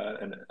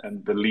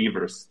and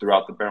believers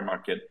throughout the bear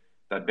market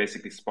that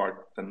basically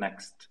sparked the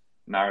next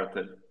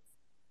narrative.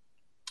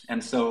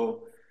 And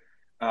so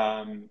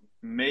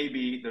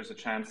maybe there's a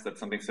chance that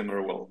something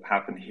similar will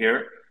happen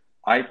here.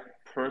 I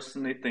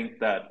personally think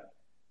that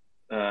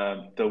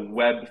the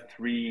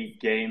Web3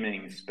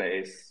 gaming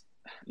space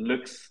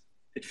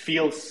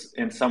feels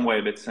in some way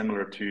a bit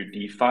similar to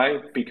DeFi,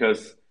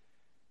 because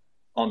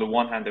on the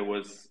one hand, there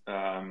was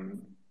a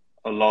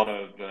lot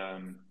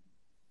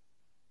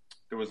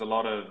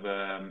of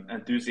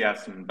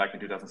enthusiasm back in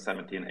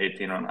 2017,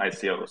 18 on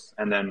ICOs,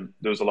 and then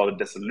there was a lot of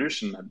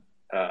disillusionment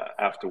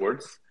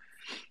afterwards.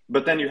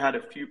 But then you had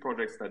a few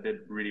projects that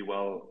did really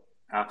well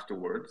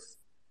afterwards.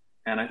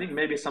 And I think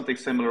maybe something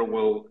similar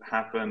will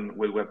happen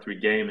with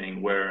Web3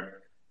 gaming,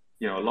 where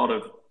a lot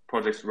of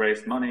projects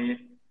raised money,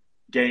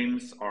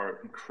 games are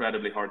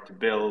incredibly hard to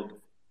build,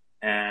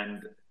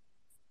 and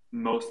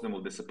most of them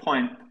will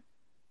disappoint,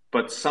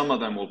 but some of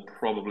them will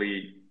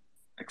probably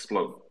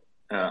explode,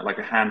 like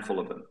a handful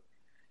of them.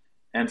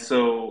 And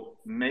so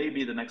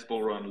maybe the next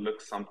bull run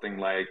looks something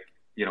like,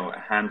 a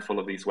handful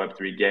of these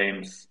Web3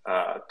 games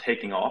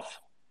taking off.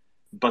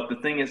 But the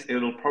thing is,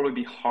 it'll probably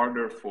be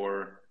harder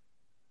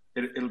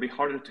it'll be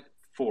harder to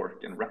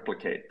fork and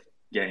replicate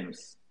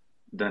games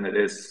than it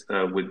is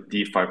with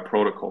DeFi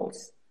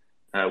protocols,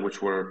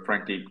 which were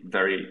frankly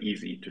very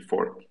easy to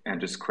fork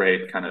and just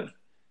create kind of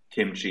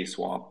kimchi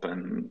swap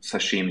and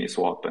sashimi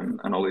swap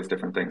and all these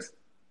different things.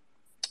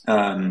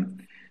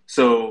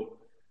 So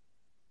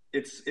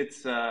it's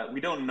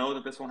we don't know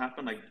that this will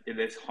happen. Like, it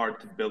is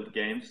hard to build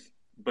games,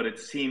 but it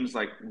seems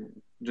like,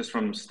 just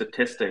from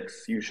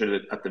statistics, you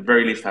should at the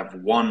very least have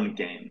one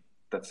game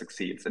that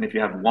succeeds. And if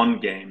you have one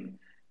game,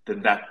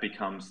 then that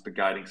becomes the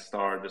guiding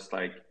star, just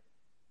like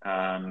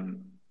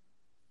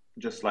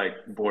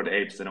Bored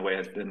Apes in a way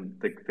has been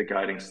the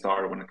guiding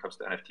star when it comes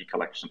to NFT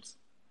collections.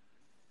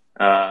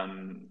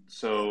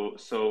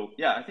 So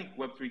yeah, I think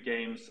Web3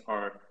 games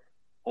are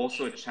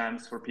also a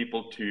chance for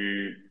people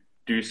to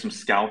do some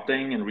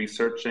scouting and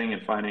researching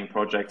and finding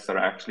projects that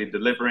are actually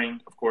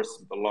delivering. Of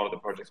course, a lot of the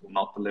projects will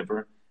not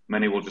deliver.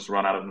 Many will just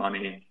run out of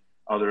money.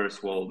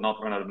 Others will not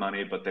run out of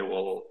money, but they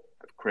will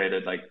have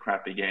created like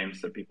crappy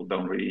games that people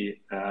don't really,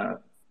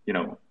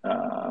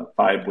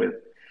 vibe with.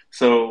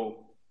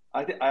 So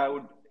I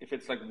would, if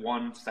it's like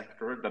one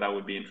sector that I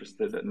would be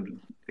interested in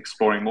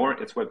exploring more,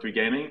 it's Web3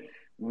 gaming,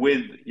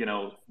 with,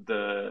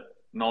 the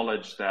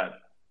knowledge that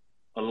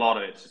a lot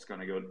of it's just going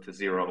to go to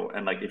zero.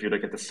 And like, if you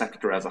look at the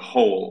sector as a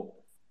whole,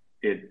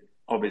 it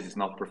obviously is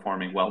not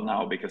performing well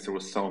now because there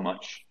was so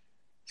much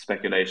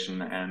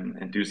speculation and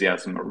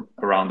enthusiasm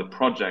around the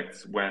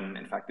projects, when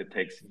in fact it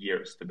takes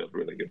years to build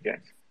really good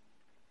games.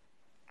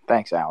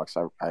 Thanks, Alex.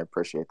 I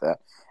appreciate that.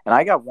 And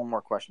I got one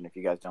more question, if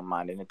you guys don't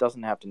mind. And it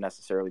doesn't have to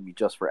necessarily be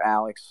just for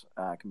Alex.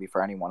 It can be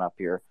for anyone up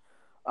here.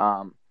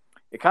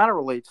 it kind of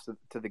relates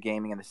to the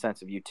gaming in the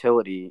sense of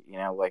utility.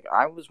 Like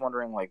I was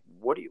wondering, like,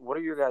 what are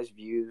your guys'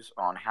 views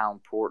on how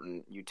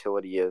important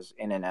utility is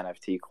in an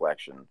NFT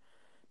collection?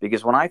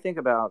 Because when I think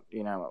about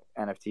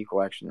NFT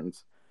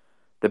collections,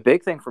 the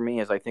big thing for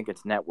me is I think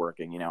it's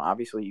networking.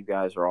 Obviously you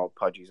guys are all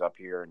pudgies up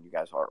here, and you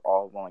guys are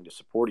all willing to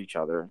support each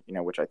other.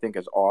 Which I think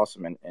is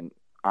awesome, and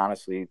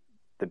honestly,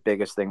 the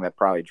biggest thing that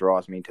probably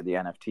draws me to the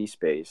NFT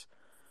space.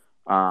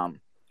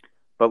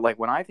 But like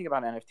when I think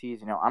about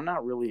NFTs, I'm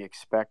not really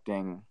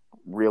expecting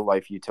real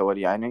life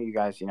utility. I know you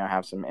guys,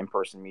 have some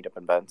in-person meetup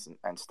events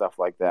and stuff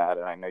like that.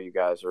 And I know you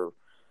guys are,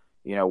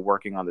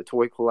 working on the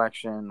toy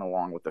collection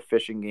along with the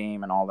fishing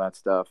game and all that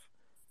stuff.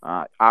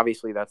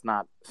 Obviously that's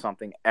not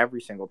something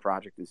every single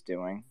project is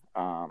doing.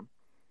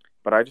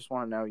 But I just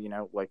want to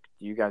know, like,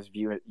 do you guys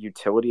view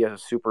utility as a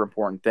super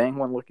important thing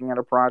when looking at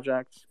a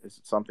project? Is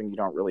it something you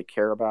don't really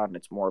care about and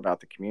it's more about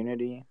the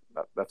community?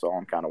 That's all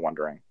I'm kind of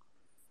wondering.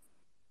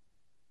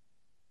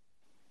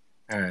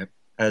 All right.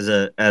 As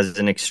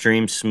an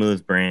extreme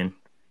smooth brain,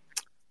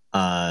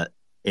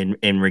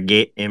 in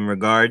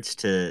regards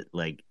to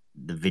like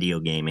the video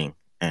gaming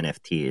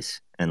NFTs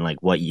and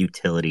like what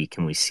utility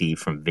can we see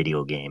from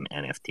video game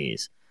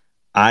NFTs,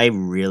 I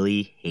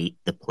really hate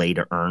the play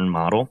to earn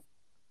model.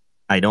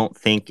 I don't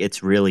think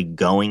it's really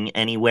going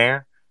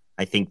anywhere.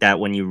 I think that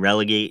when you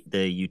relegate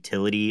the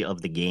utility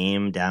of the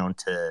game down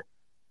to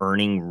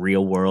earning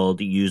real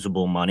world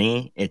usable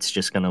money, it's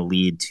just going to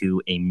lead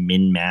to a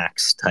min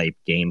max type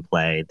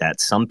gameplay that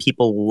some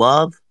people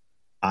love.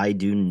 I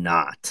do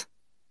not.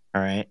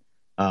 All right.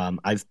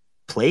 I've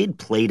played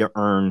play to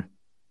earn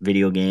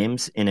video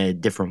games in a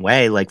different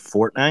way, like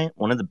Fortnite.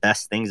 One of the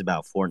best things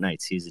about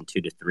Fortnite season 2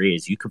 to 3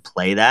 is you could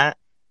play that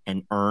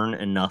and earn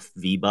enough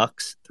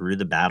V-Bucks through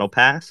the battle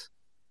pass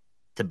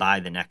to buy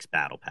the next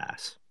battle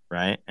pass.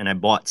 Right. And I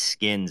bought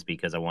skins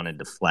because I wanted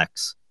to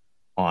flex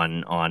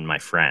on my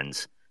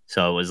friends.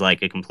 So it was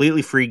like a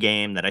completely free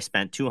game that I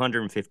spent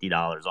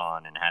 $250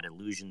 on and had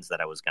illusions that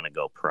I was going to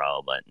go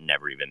pro, but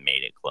never even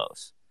made it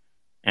close.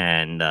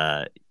 And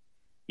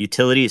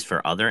utilities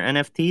for other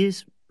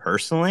NFTs,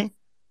 personally,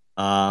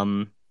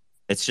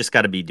 it's just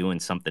got to be doing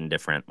something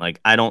different. Like,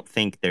 I don't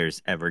think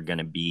there's ever going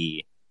to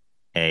be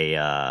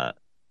a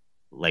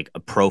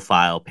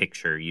profile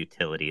picture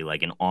utility,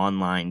 like an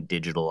online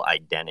digital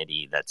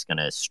identity that's going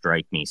to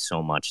strike me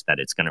so much that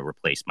it's going to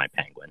replace my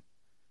penguin.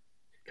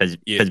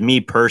 Because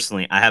me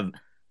personally, I have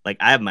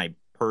my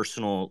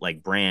personal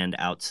like brand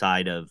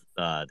outside of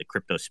the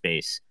crypto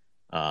space,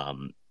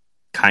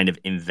 kind of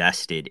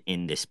invested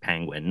in this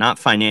penguin, not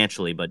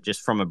financially, but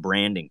just from a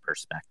branding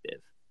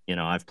perspective.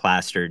 I've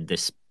plastered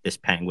this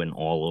penguin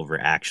all over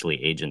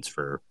Actually Agents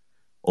for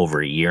over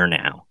a year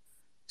now.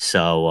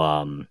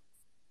 So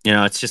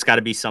it's just got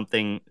to be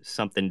something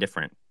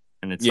different.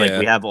 And it's like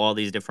we have all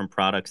these different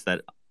products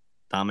that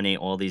dominate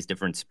all these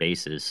different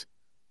spaces.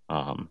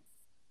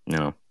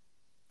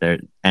 Their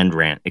end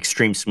rant,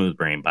 extreme smooth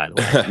brain, by the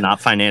way,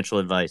 not financial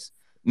advice.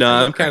 No,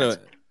 I'm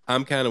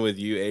kind of with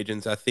you,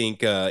 Agents. I think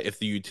if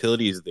the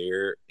utility is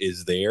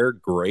there,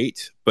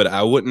 great. But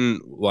I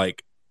wouldn't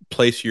like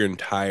place your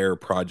entire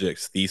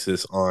project's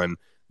thesis on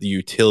the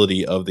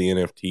utility of the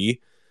NFT.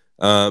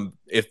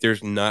 If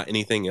there's not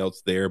anything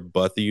else there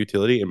but the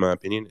utility, in my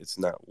opinion, it's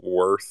not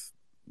worth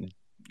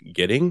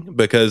getting,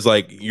 because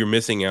like you're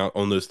missing out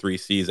on those 3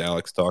 C's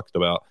Alex talked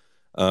about.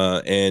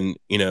 And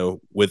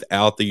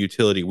without the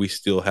utility, we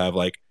still have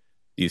like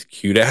these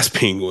cute ass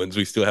penguins.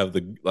 We still have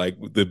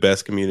the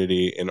best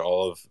community in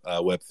all of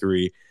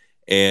Web3.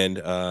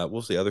 And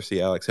what's the other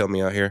C? Alex, help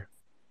me out here.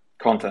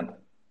 Content.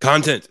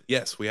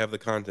 Yes, we have the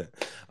content.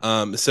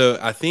 So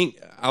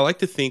I like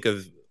to think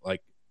of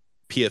like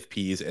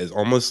PFPs as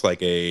almost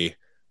like a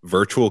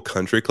virtual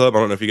country club. I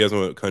don't know if you guys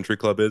know what country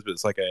club is, but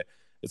it's like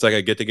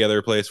a get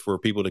together place for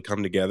people to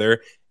come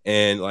together.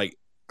 And like,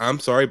 I'm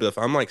sorry, but if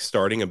I'm like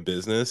starting a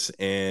business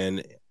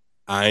and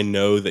I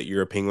know that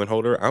you're a penguin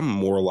holder, I'm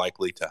more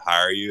likely to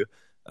hire you,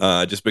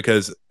 just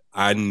because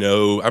I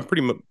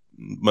pretty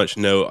much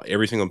know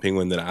every single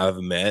penguin that I've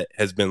met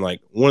has been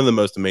like one of the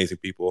most amazing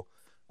people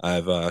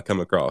I've come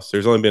across.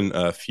 There's only been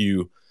a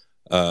few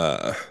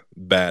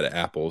bad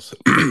apples.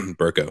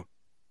 Burko.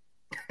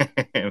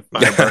 Yeah.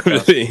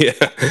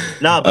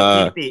 No,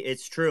 but PP,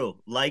 it's true.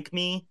 Like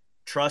me,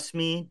 trust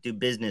me, do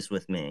business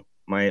with me.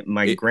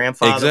 My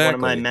grandfather, exactly. One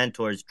of my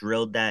mentors,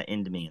 drilled that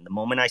into me. And the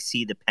moment I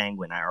see the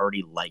penguin, I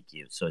already like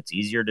you. So it's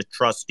easier to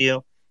trust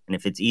you. And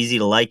if it's easy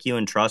to like you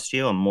and trust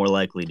you, I'm more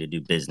likely to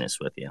do business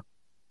with you.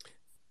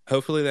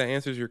 Hopefully that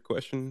answers your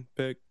question,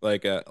 Pick.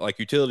 Like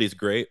utility is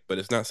great, but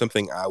it's not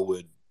something I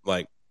would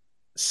like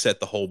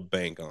set the whole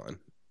bank on.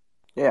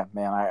 Yeah,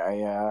 man,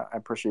 I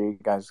appreciate you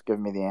guys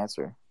giving me the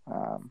answer.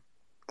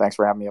 Thanks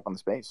for having me up on the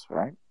space. All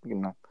right, you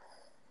can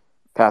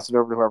pass it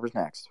over to whoever's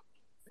next.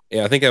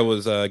 Yeah, I think I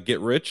was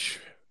Get Rich.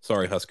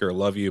 Sorry, Husker,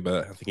 love you,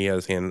 but I think he had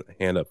his hand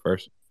up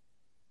first.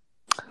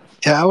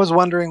 Yeah, I was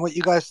wondering what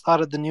you guys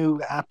thought of the new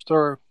App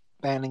Store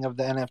banning of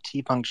the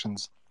NFT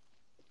functions.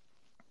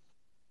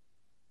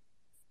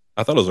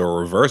 I thought it was a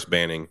reverse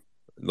banning.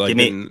 Like,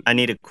 I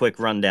need a quick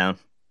rundown.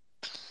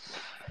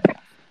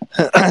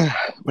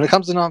 When it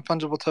comes to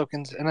non-fungible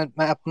tokens, and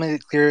Apple made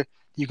it clear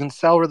you can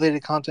sell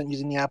related content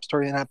using the App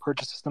Store and in-app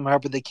purchase system.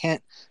 However, they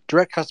can't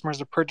direct customers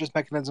to purchase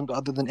mechanisms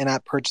other than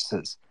in-app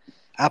purchases.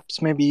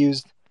 Apps may be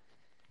used.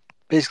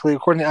 Basically,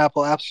 according to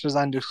Apple, apps are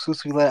designed to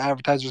exclusively let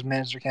advertisers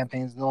manage their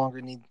campaigns. No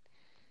longer need.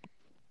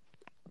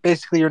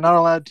 Basically, you're not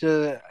allowed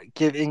to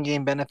give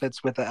in-game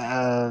benefits with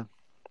NFTs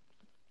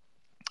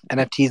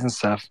and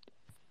stuff.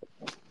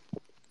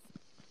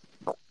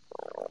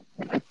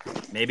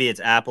 Maybe it's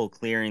Apple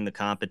clearing the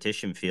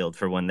competition field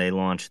for when they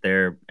launch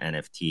their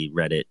NFT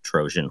Reddit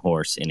Trojan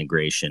horse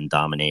integration,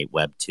 dominate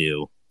Web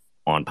 2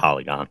 on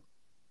Polygon.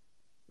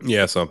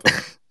 Yeah, something.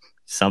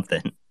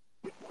 Something.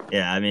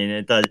 Yeah, I mean,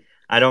 it does.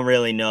 I don't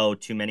really know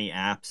too many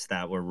apps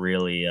that were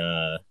really,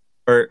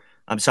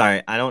 I'm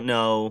sorry, I don't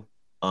know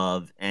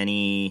of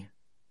any.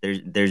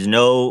 There's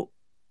no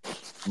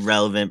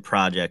relevant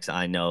projects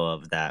I know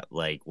of that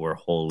like were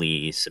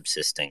wholly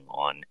subsisting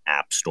on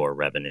App Store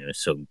revenue.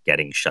 So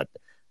getting shut,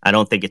 I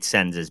don't think it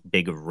sends as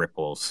big of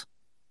ripples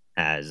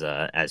as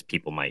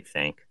people might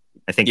think.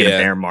 I think in a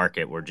bear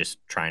market, we're just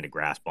trying to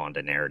grasp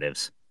onto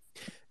narratives.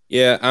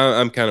 Yeah,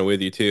 I'm kind of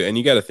with you too. And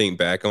you got to think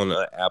back on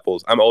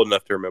Apple's. I'm old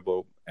enough to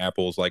remember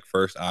Apple's like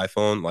first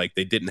iPhone. Like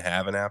they didn't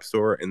have an app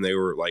store, and they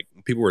were like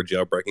people were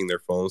jailbreaking their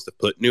phones to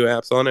put new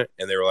apps on it,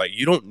 and they were like,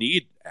 "You don't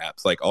need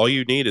apps. Like all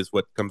you need is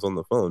what comes on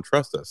the phone.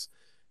 Trust us."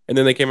 And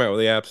then they came out with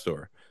the App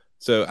Store.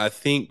 So I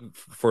think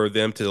for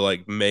them to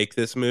like make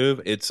this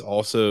move, it's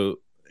also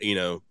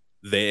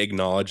they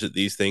acknowledge that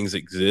these things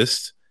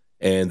exist,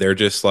 and they're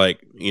just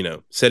like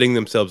setting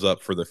themselves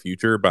up for the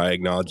future by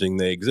acknowledging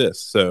they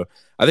exist. So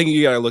I think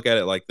you got to look at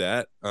it like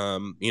that.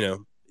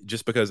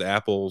 Just because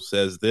Apple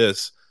says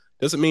this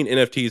doesn't mean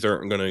NFTs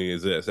aren't going to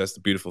exist. That's the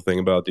beautiful thing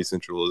about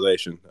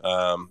decentralization.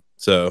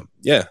 So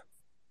yeah,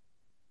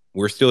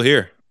 we're still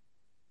here.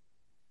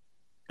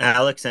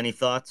 Alex, any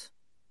thoughts?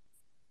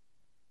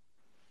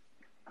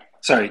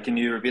 Sorry, can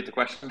you repeat the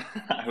question?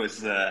 I was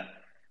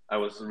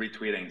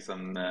retweeting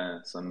some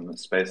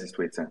Spaces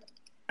tweets in.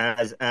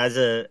 As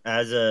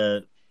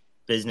a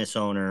business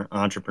owner,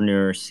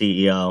 entrepreneur,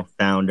 CEO,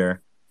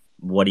 founder,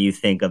 what do you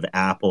think of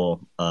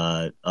Apple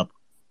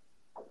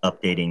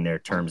updating their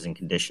terms and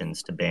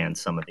conditions to ban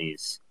some of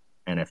these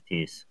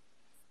NFTs?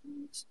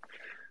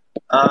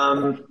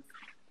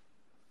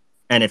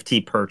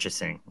 NFT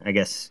purchasing, I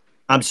guess.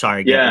 I'm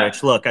sorry, Get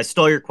Rich. Look, I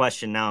stole your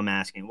question. Now I'm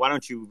asking. Why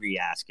don't you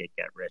re-ask it,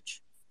 Get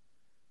Rich?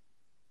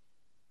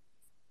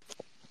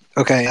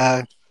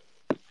 Okay.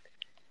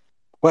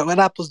 What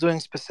Apple's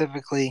doing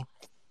specifically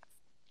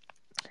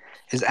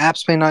is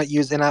apps may not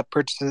use in-app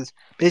purchases.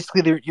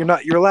 Basically, you're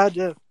only allowed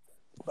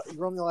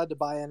to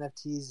buy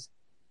NFTs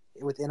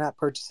with in-app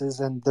purchases,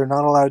 and they're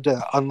not allowed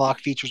to unlock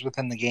features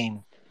within the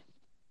game.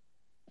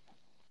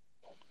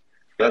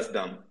 That's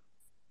dumb.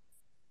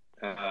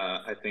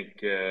 I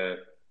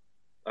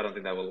don't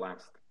think that will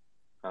last.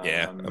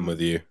 Yeah, I'm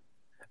with you.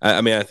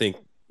 I think,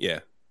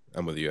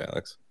 I'm with you,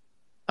 Alex.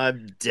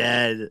 I'm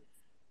dead.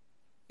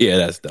 Yeah,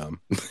 that's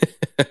dumb.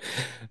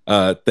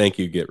 Thank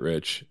you, Get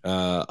Rich.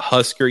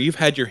 Husker, you've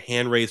had your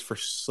hand raised for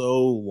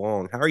so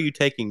long. How are you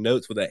taking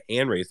notes with that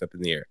hand raised up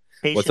in the air?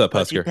 Patient What's up,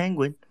 Husker?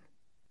 Penguin.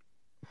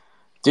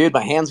 Dude,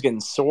 my hand's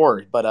getting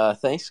sore, but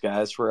thanks,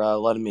 guys, for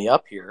letting me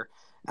up here.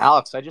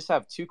 Alex, I just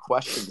have two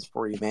questions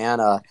for you, man.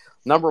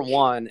 Number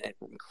one,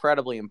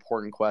 incredibly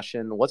important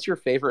question. What's your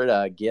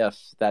favorite GIF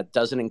that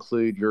doesn't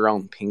include your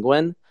own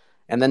penguin?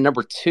 And then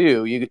number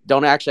two, you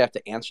don't actually have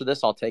to answer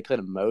this. I'll take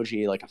an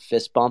emoji, like a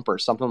fist bump or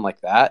something like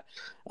that.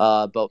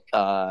 But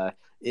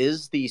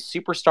is the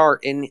superstar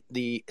in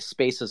the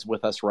Spaces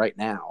with us right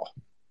now?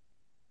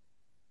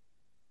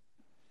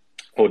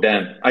 Oh,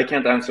 damn. I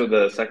can't answer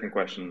the second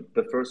question.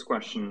 The first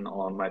question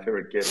on my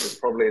favorite GIF is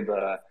probably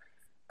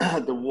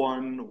the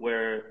one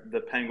where the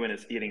penguin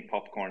is eating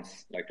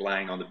popcorns, like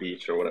lying on the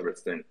beach or whatever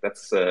it's doing.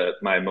 That's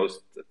my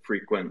most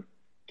frequent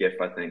GIF,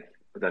 I think,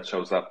 that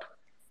shows up.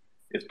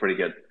 It's pretty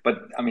good.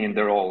 But, I mean,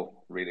 they're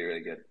all really,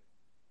 really good.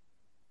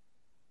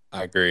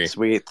 I agree.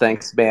 Sweet.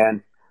 Thanks,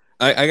 man.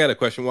 I got a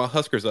question. While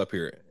Husker's up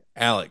here,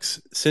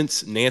 Alex,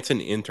 since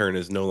Nansen Intern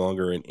is no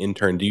longer an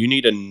intern, do you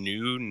need a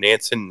new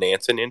Nansen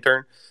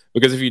intern?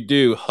 Because if you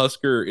do,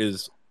 Husker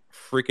is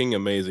freaking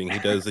amazing. He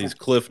does these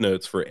cliff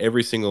notes for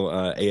every single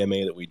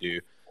AMA that we do.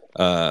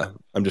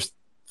 I'm just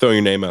throwing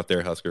your name out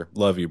there, Husker.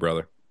 Love you,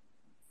 brother.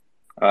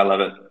 I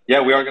love it.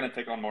 Yeah, we are going to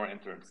take on more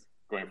interns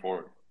going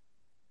forward.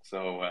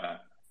 So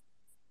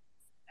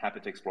happy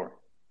to explore.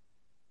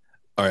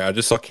 All right, I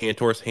just saw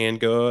Cantor's hand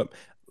go up.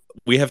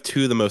 We have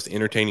two of the most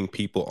entertaining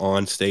people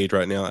on stage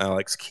right now,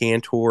 Alex,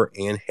 Cantor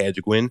and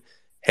Hedgewin.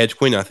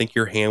 Hedgewin, I think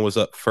your hand was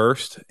up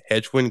first.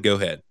 Hedgewin, go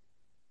ahead.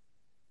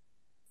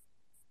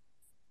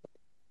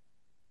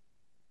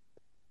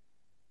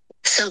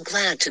 So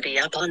glad to be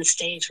up on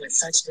stage with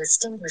such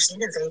distinguished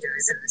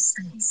innovators in the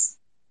space.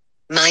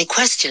 My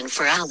question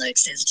for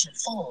Alex is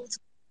twofold.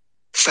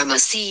 From a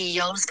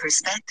CEO's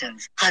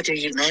perspective, how do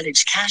you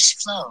manage cash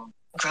flow,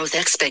 growth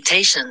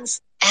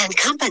expectations, and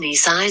company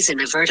size in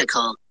a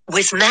vertical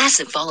with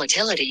massive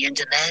volatility in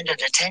demand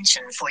and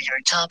attention for your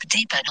top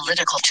deep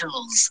analytical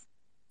tools?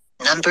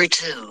 Number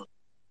 2.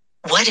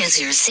 What is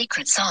your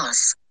secret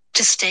sauce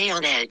to stay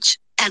on edge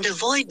and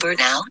avoid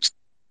burnout?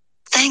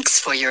 Thanks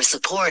for your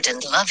support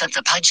and love of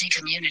the Pudgy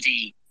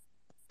community.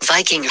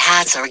 Viking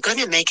hats are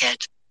gonna make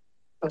it.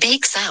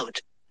 Beaks out.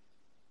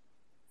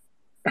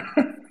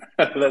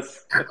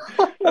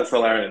 That's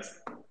hilarious.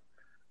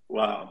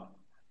 Wow.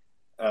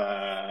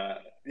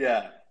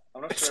 Yeah,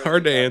 I'm not It's sure.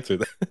 hard to answer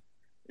that.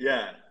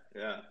 Yeah.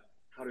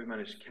 How do we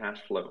manage cash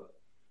flow?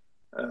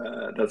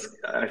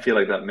 I feel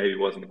like that maybe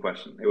wasn't a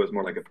question. It was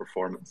more like a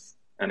performance,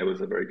 and it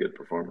was a very good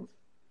performance.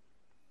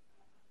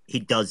 He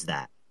does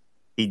that.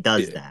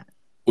 That.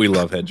 We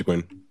love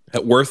Hedgewin.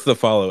 Worth the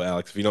follow,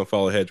 Alex. If you don't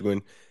follow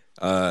Hedgewin,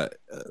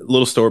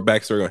 little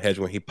backstory on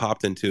Hedgewin. He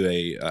popped into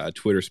a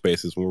Twitter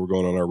Spaces when we were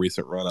going on our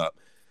recent run up.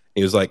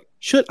 He was like,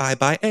 "Should I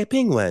buy a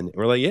penguin?" And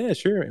we're like, "Yeah,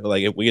 sure."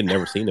 Like we had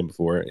never seen him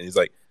before, and he's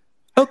like,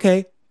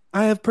 "Okay,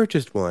 I have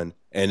purchased one."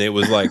 And it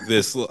was like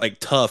this, like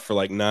tough for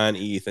like 9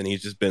 ETH, and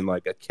he's just been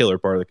like a killer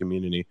part of the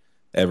community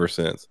ever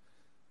since.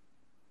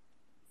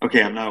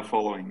 Okay, I'm now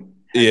following.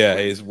 Yeah,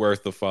 he's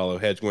worth the follow,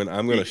 Hedgewin.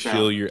 I'm gonna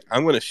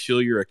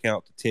shill your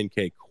account to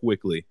 10K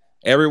quickly.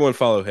 Everyone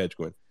follow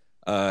Hedgewin.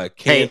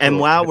 Hey, and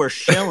while we're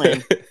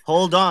shilling,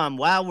 hold on.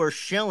 While we're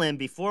shilling,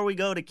 before we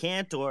go to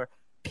Cantor,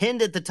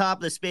 pinned at the top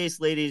of the space,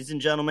 ladies and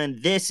gentlemen,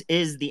 this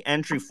is the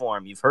entry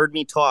form. You've heard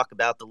me talk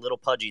about the little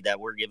pudgy that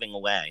we're giving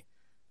away.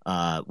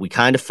 We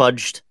kind of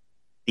fudged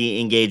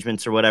the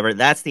engagements or whatever.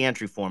 That's the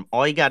entry form.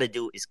 All you got to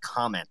do is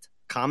comment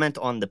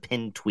on the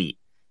pinned tweet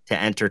to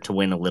enter to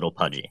win a little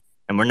pudgy.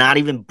 And we're not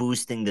even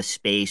boosting the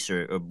space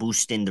or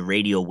boosting the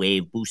radio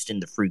wave,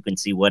 boosting the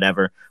frequency,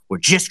 whatever. We're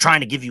just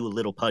trying to give you a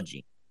little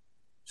pudgy.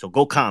 So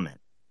go comment.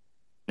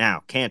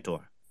 Now,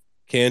 Cantor.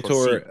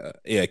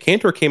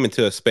 Cantor came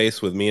into a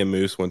space with me and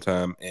Moose one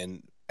time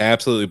and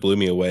absolutely blew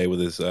me away with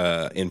his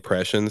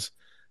impressions.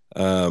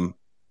 But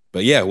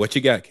yeah, what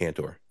you got,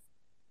 Cantor?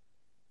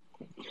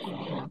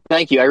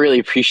 Thank you. I really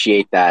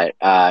appreciate that.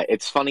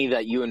 It's funny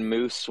that you and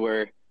Moose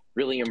were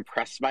really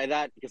impressed by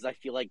that because I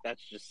feel like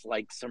that's just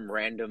like some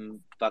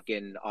random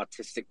fucking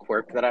autistic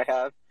quirk that I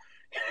have.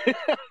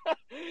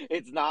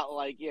 It's not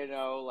like,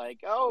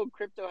 oh,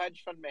 crypto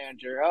hedge fund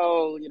manager,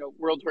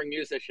 world touring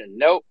musician.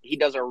 Nope, he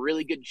does a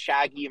really good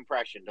Shaggy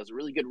impression, does a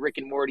really good Rick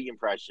and Morty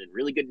impression,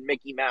 really good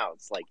Mickey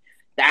Mouse. Like,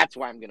 that's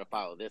why I'm gonna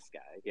follow this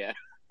guy. Yeah.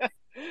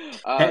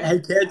 Hey,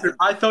 Cantor,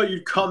 I thought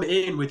you'd come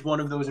in with one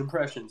of those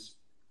impressions.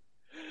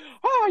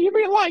 Oh, you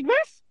mean like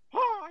this?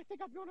 Oh, I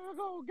think I'm gonna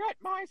go get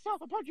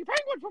myself a pudgy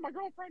penguin for my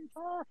girlfriend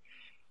for,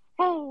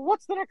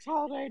 what's the next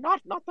holiday?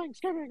 Not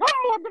Thanksgiving.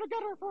 Oh, I'm gonna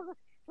get her for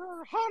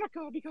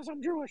Hanukkah because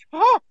I'm Jewish.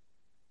 Huh?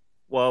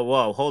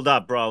 Whoa, hold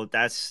up, bro.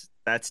 That's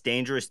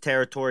dangerous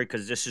territory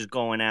because this is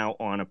going out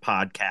on a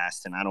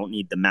podcast, and I don't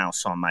need the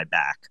mouse on my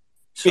back.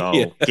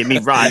 So give me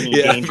Rodney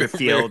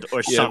Dangerfield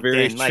or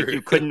something. Like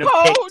you couldn't have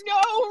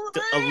picked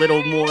a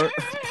little more.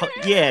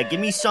 Yeah, give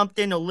me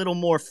something a little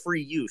more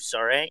free use.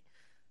 All right.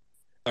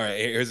 All right.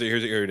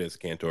 Here it is,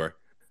 Cantor.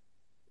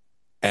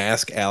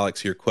 Ask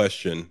Alex your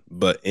question,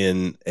 but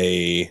in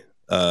a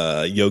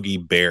Yogi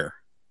Bear.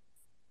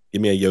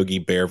 Give me a Yogi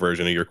Bear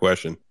version of your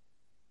question.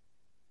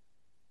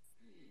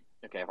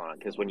 Okay, hold on,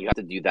 because when you have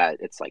to do that,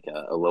 it's like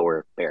a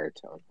lower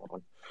baritone.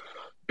 Hold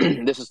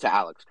on. This is to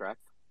Alex, correct?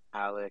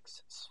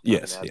 Alex.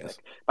 Yes.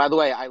 By the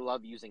way, I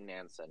love using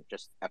Nansen.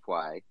 Just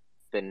FYI,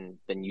 been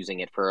using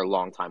it for a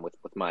long time with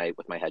my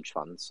hedge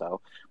funds. So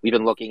we've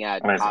been looking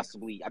at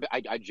possibly.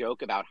 I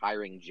joke about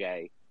hiring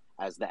Jay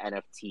as the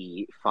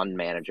NFT fund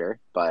manager,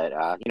 but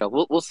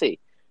we'll see.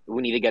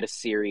 We need to get a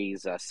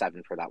series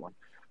 7 for that one.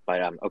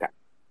 But okay.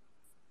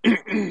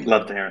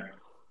 Love to hear it.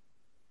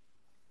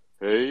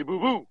 Hey, boo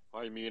boo.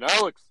 I mean,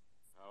 Alex.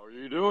 How are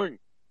you doing?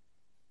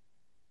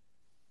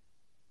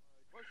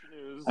 My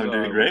question is, I'm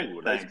doing great.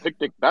 Thanks. Nice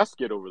picnic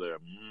basket over there.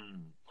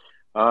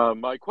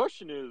 My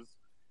question is,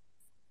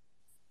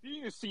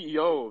 being a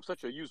CEO of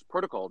such a used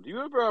protocol, do you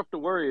ever have to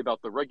worry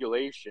about the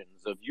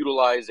regulations of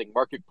utilizing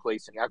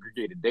marketplace and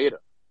aggregated data?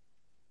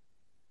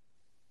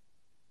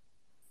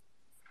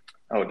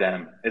 Oh,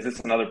 damn. Is this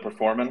another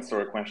performance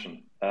or a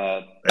question?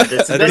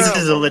 This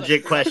is a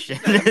legit question.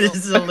 This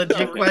is a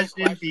legit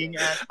question being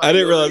asked. I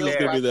didn't realize it was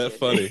going to be that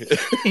funny.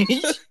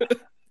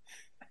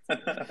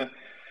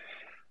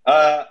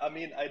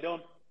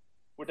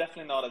 We're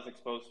definitely not as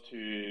exposed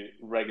to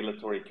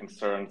regulatory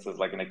concerns as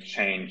like an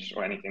exchange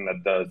or anything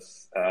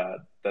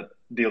that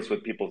deals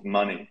with people's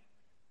money.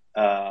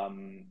 There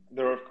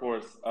are, of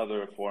course,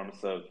 other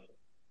forms of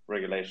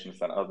regulations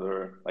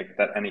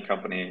that any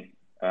company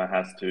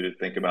has to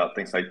think about,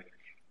 things like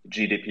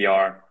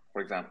GDPR,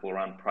 for example,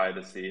 around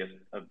privacy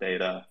of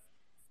data,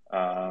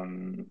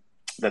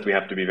 that we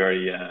have to be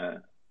very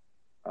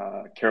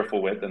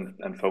careful with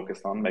and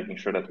focused on, making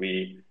sure that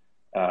we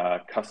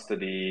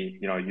custody,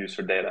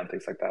 user data and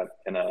things like that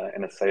in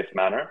a safe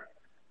manner.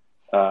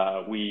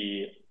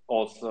 We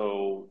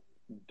also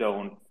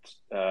don't,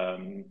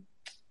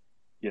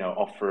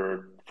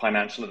 offer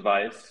financial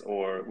advice,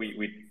 or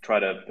we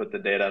try to put the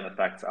data and the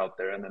facts out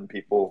there, and then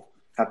people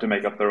have to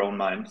make up their own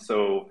mind.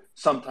 So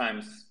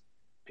sometimes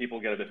people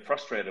get a bit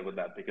frustrated with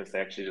that because they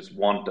actually just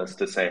want us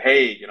to say,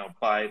 hey,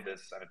 buy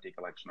this NFT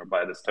collection or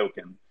buy this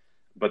token.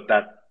 But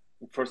that,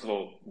 first of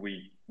all,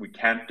 we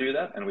can't do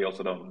that, and we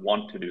also don't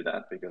want to do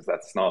that because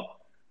that's not,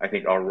 I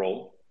think, our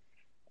role.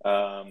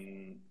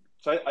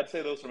 So I'd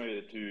say those are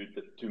maybe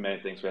the two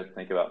main things we have to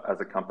think about as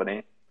a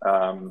company.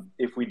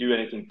 If we do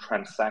anything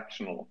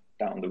transactional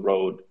down the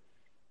road,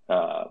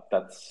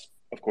 that's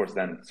of course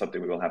then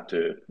something we will have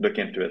to look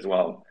into as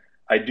well.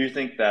 I do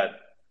think that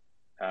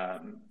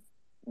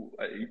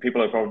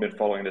people have probably been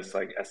following this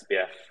like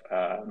SBF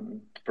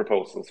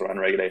proposals around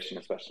regulation,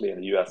 especially in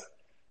the US.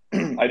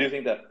 I do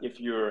think that if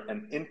you're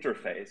an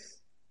interface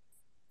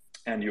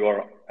and you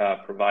are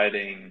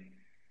providing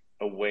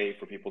a way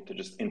for people to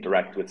just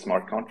interact with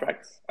smart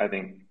contracts, I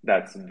think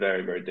that's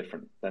very, very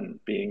different than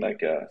being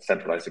like a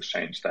centralized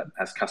exchange that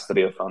has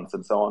custody of funds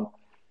and so on.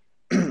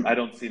 I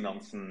don't see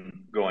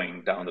Nansen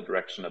going down the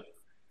direction of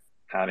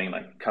having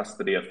like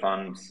custody of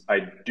funds. I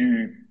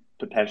do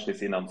potentially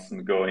see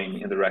Nansen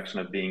going in the direction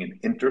of being an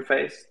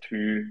interface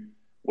to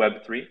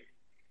Web3.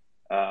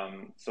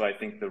 So I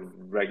think the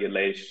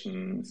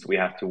regulations we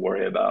have to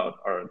worry about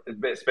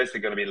it's basically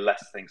going to be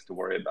less things to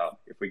worry about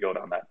if we go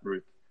down that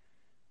route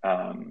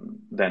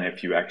than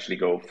if you actually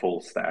go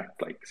full stack,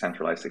 like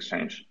centralized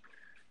exchange.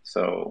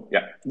 So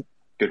yeah,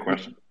 good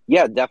question.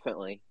 Yeah,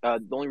 definitely.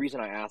 The only reason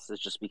I asked is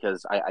just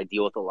because I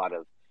deal with a lot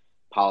of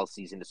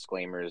policies and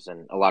disclaimers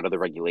and a lot of the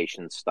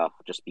regulation stuff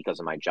just because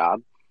of my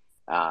job.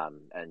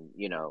 And,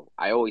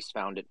 I always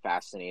found it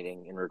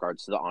fascinating in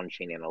regards to the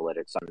on-chain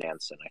analytics on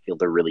Nansen. I feel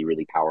they're really,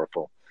 really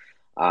powerful.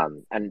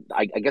 And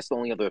I guess the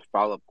only other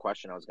follow-up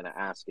question I was going to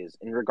ask is,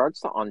 in regards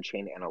to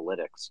on-chain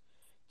analytics,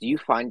 do you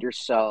find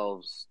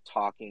yourselves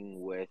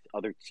talking with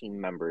other team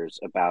members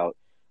about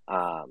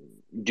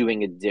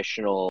doing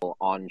additional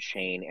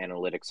on-chain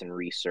analytics and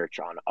research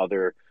on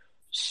other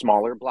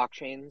smaller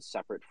blockchains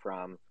separate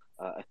from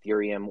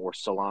Ethereum or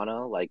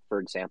Solana? Like, for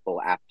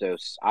example,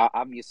 Aptos.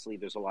 Obviously,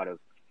 there's a lot of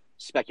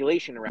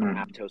speculation around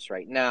Aptos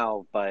right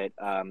now, but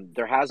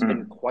there has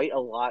been quite a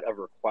lot of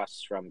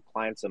requests from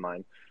clients of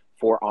mine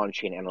for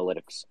on-chain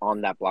analytics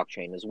on that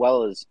blockchain, as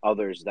well as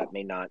others that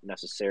may not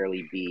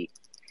necessarily be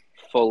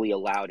fully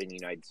allowed in the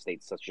United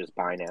States, such as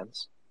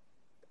Binance.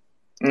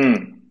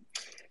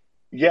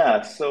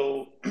 Yeah,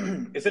 so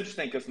it's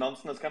interesting because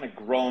Nansen has kind of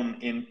grown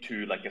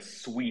into like a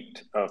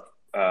suite of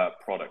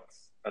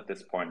products at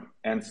this point.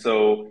 And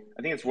so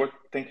I think it's worth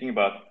thinking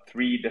about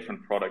three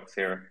different products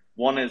here.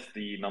 One is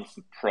the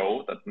Nansen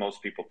Pro that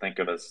most people think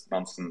of as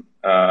Nansen.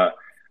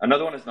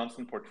 Another one is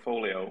Nansen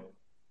Portfolio.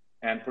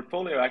 And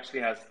Portfolio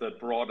actually has the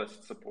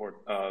broadest support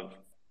of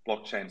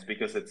blockchains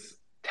because it's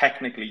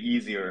technically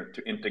easier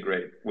to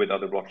integrate with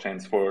other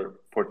blockchains for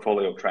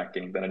portfolio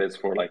tracking than it is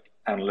for like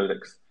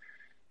analytics.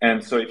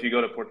 And so if you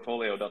go to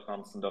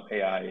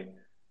portfolio.nansen.ai,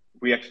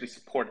 we actually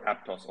support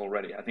Aptos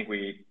already. I think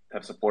we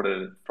have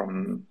supported it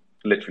from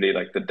literally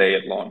like the day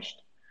it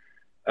launched.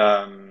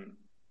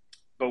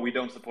 But we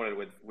don't support it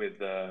with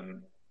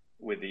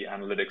the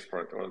analytics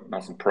product or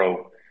Nansen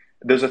Pro.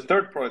 There's a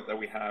third product that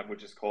we have,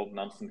 which is called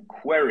Nansen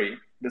Query.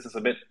 This is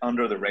a bit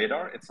under the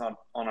radar. It's not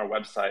on our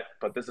website,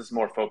 but this is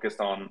more focused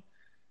on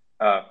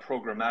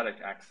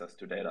programmatic access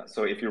to data.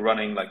 So if you're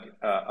running like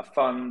a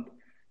fund,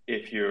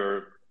 if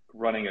you're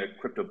running a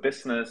crypto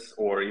business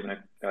or even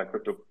a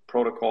crypto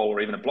protocol or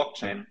even a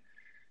blockchain,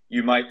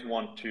 you might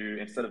want to,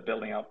 instead of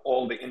building out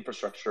all the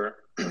infrastructure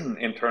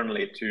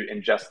internally to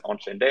ingest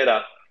on-chain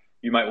data,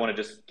 you might want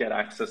to just get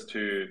access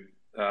to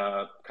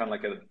kind of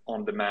like an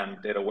on-demand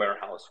data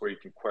warehouse where you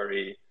can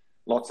query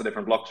lots of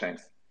different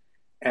blockchains.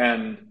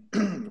 And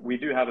we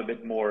do have a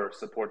bit more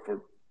support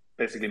for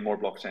basically more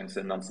blockchains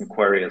in Nansen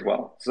Query as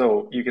well.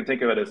 So you can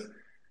think of it as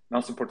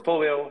Nansen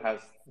Portfolio has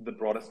the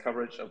broadest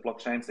coverage of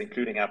blockchains,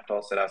 including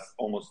Aptos. It has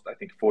almost, I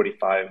think,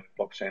 45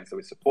 blockchains that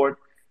we support.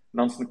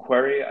 Nansen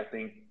Query, I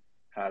think,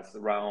 has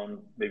around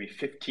maybe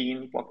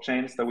 15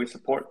 blockchains that we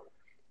support.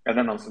 And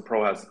then Nansen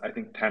Pro has, I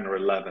think, 10 or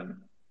 11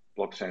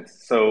 blockchains.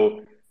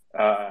 So,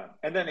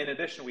 and then in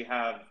addition, we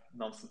have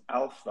Nansen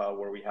Alpha,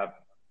 where we have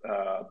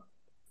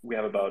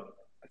about,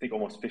 I think,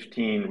 almost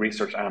 15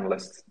 research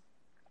analysts.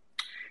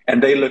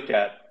 And they look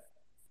at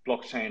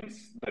blockchains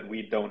that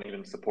we don't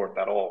even support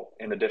at all,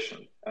 in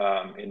addition,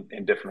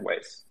 in different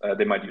ways.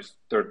 They might use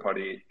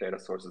third-party data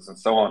sources and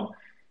so on.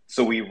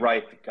 So we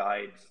write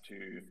guides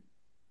to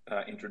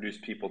introduce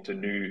people to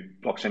new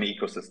blockchain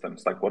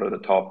ecosystems, like what are the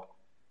top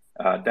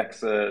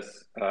DEXs,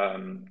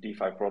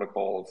 DeFi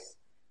protocols,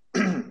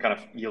 kind of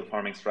yield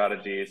farming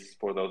strategies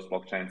for those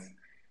blockchains.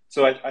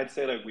 So I'd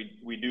say that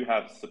we do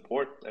have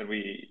support, and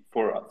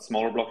for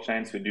smaller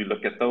blockchains, we do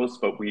look at those,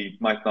 but we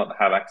might not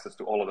have access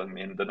to all of them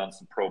in the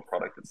Nansen Pro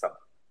product itself.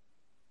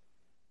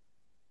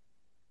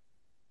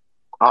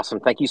 Awesome.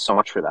 Thank you so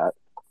much for that.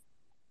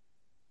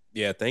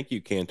 Yeah, thank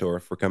you, Cantor,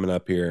 for coming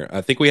up here.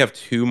 I think we have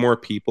two more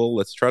people.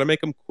 Let's try to make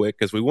them quick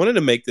because we wanted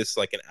to make this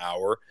like an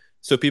hour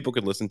so people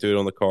could listen to it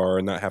on the car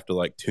and not have to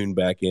like tune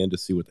back in to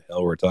see what the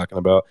hell we're talking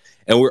about.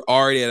 And we're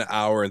already at an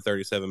hour and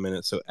 37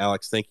 minutes. So,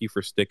 Alex, thank you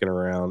for sticking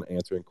around,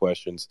 answering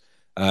questions.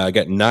 I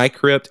got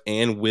Nycrypt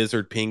and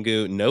Wizard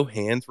Pingu. No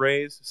hands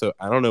raised, so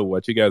I don't know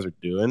what you guys are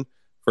doing.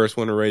 First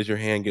one to raise your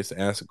hand gets to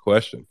ask a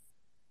question.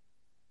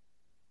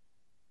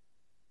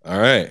 All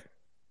right.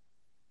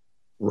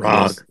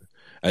 Rog.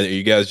 Are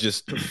you guys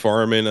just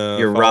farming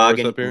You're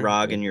followers up here?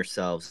 rogging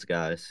yourselves,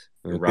 guys.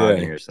 You're Okay.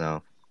 rogging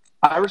yourself.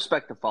 I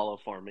respect the follow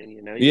farming.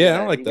 You know,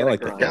 I like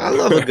that. I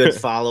love a good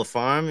follow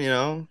farm. You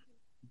know,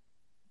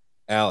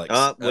 Alex.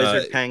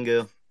 Wizard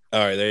Pengu. All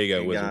right, there you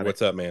go, You Wizard. got it.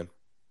 What's up, man?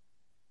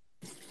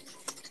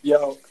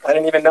 Yo, I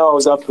didn't even know I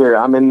was up here.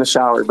 I'm in the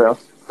shower, bro.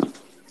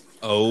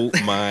 Oh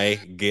my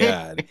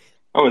god.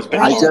 I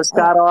just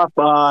got off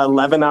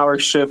 11-hour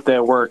shift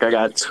at work. I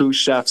got 2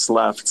 chefs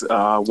left.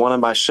 One of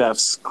my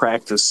chefs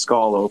cracked his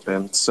skull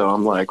open, so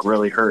I'm like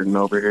really hurting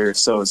over here.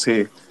 So is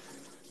he.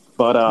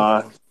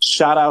 But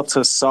shout out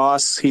to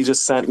Sauce. He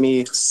just sent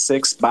me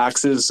 6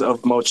 boxes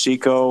of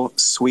Mochiko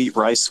sweet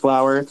rice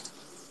flour.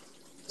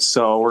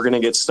 So we're gonna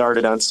get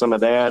started on some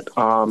of that.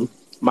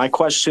 My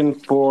question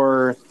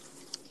for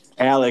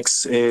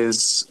Alex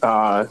is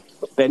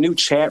that new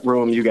chat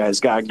room you guys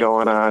got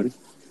going on.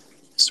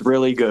 It's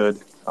really good.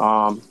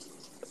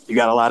 You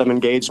got a lot of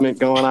engagement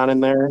going on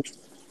in there.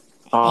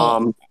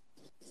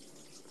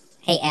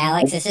 Hey,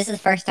 Alex, is this the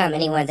first time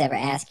anyone's ever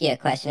asked you a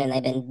question and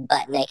they've been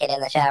butt naked in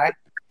the shower?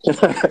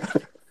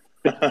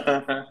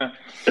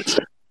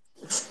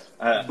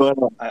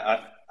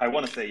 I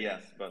want to say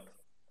yes, but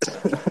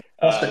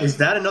is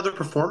that another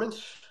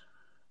performance?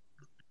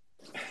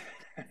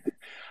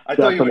 I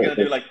thought you were gonna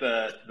do like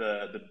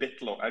the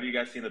BitLord. Have you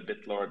guys seen the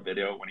BitLord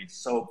video when he's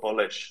so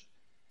bullish?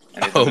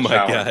 And he's in the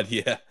shower? God,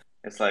 yeah.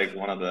 It's like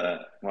one of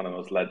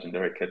those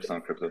legendary clips on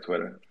crypto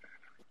Twitter.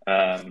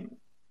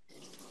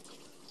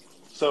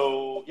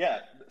 So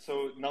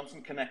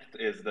Nonsen Connect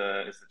is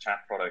the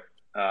chat product.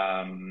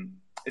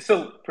 It's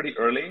still pretty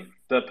early.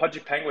 The Pudgy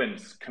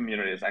Penguins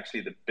community is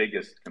actually the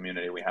biggest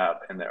community we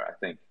have in there, I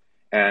think.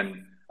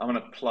 And I'm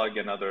gonna plug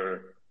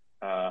another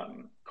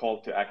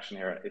call to action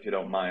here, if you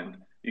don't mind.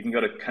 You can go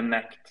to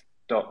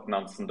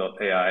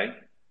connect.nonsen.ai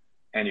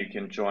and you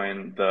can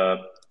join the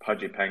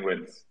Pudgy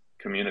Penguins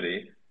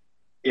community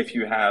if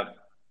you have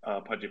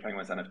Pudgy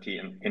Penguins NFT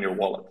in your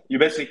wallet. You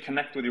basically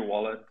connect with your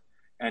wallet,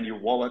 and your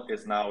wallet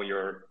is now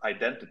your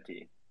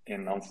identity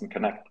in Nonsen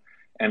Connect.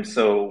 And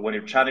so when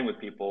you're chatting with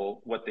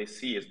people, what they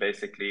see is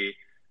basically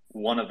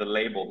one of the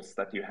labels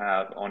that you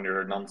have on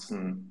your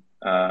Nonsen,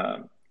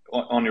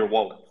 on your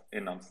wallet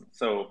in Nonsen.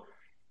 So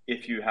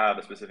if you have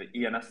a specific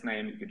ENS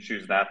name, you can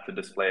choose that to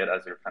display it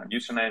as your kind of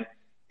username.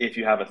 If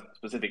you have a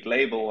specific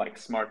label like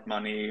Smart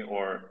Money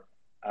or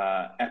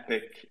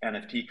Epic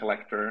NFT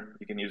Collector,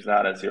 you can use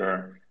that as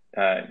your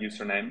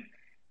username.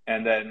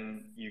 And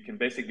then you can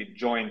basically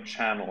join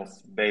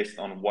channels based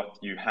on what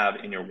you have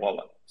in your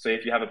wallet. So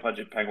if you have a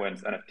Pudgy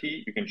Penguins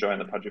NFT, you can join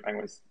the Pudgy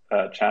Penguins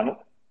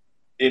channel.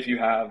 If you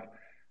have,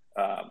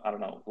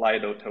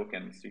 Lido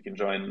tokens, you can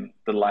join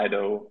the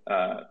Lido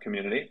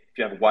community. If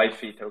you have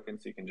Wi-Fi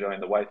tokens, you can join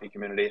the Wi-Fi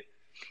community.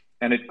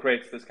 And it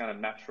creates this kind of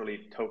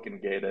naturally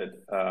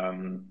token-gated,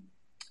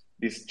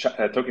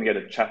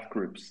 token-gated chat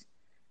groups.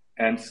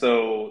 And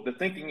so the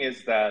thinking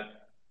is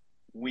that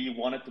we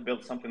wanted to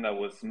build something that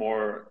was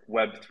more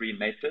Web3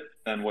 native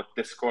than what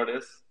Discord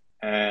is.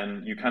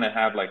 And you kind of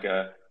have like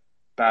a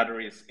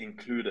batteries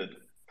included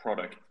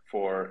product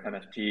for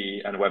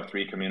NFT and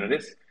Web3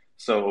 communities.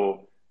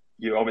 So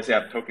you obviously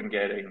have token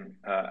gating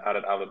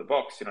added out of the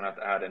box. You don't have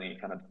to add any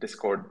kind of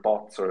Discord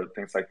bots or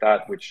things like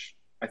that, which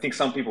I think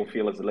some people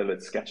feel is a little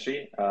bit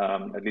sketchy.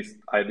 At least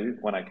I do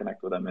when I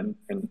connect with them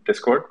in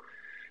Discord.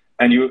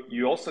 And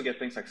you also get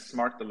things like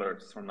smart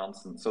alerts from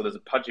Nonsen. So there's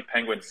a Pudgy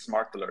Penguin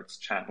smart alerts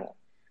channel,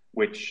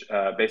 which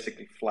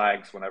basically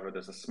flags whenever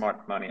there's a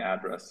smart money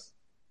address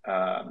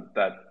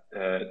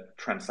that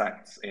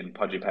transacts in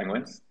Pudgy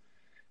Penguins.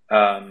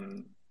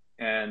 And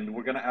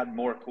we're gonna add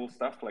more cool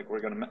stuff. Like we're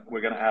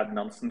gonna add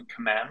Nonsen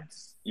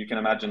commands. You can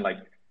imagine like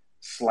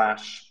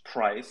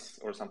 /price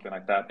or something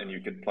like that, and you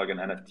could plug an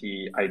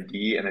NFT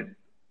ID, and it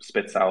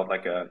spits out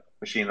like a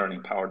machine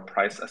learning powered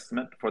price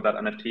estimate for that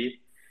NFT.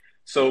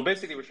 So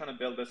basically, we're trying to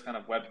build this kind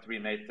of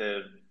Web3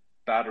 native,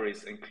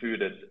 batteries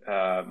included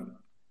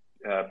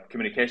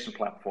communication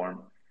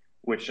platform,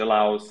 which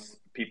allows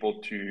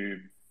people to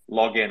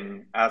log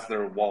in as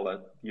their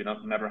wallet. You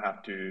never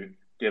have to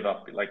give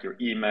up like your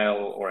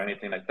email or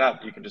anything like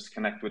that. You can just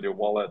connect with your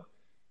wallet,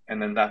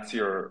 and then that's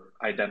your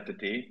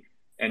identity.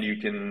 And you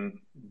can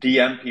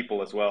DM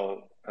people as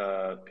well,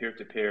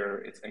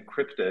 peer-to-peer. It's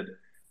encrypted.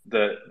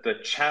 The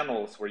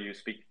channels where you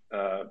speak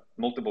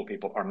multiple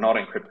people are not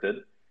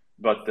encrypted,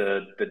 but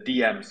the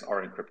DMs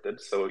are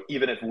encrypted. So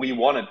even if we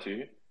wanted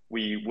to,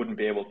 we wouldn't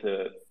be able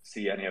to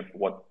see any of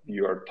what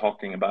you're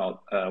talking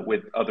about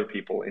with other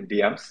people in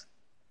DMs.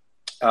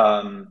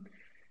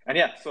 And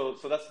yeah, so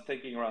that's the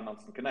thinking around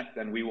Nonsen Connect.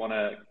 And we want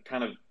to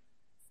kind of,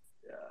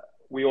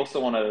 we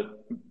also want to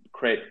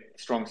create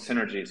strong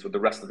synergies with the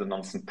rest of the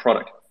Nonsen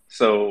product.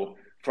 So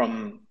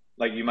from,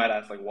 like, you might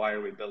ask, like, why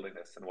are we building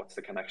this and what's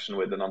the connection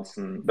with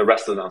the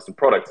rest of the Nonsen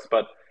products?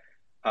 But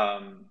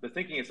the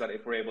thinking is that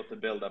if we're able to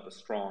build up a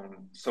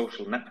strong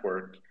social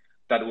network,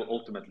 that will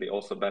ultimately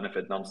also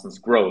benefit Nonsense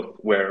growth,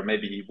 where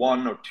maybe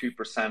 1 or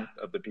 2%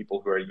 of the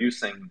people who are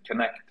using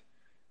Connect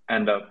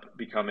end up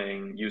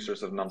becoming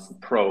users of Nonsense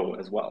Pro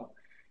as well.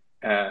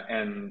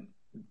 And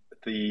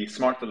the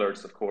smart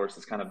alerts, of course,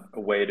 is kind of a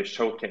way to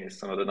showcase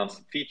some of the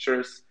Nonsense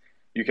features.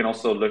 You can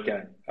also look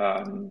at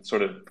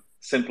sort of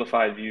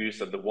simplified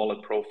views of the wallet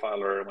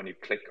profiler when you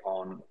click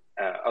on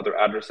other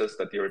addresses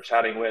that you're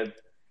chatting with.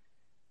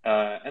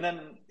 And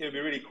then it would be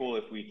really cool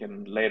if we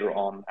can later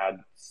on add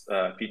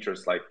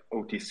features like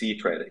OTC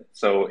trading.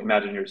 So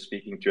imagine you're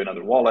speaking to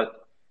another wallet.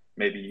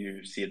 Maybe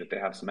you see that they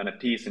have some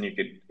NFTs, and you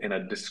could, in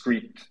a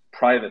discreet,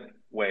 private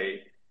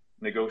way,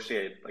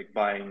 negotiate like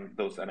buying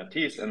those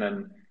NFTs and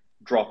then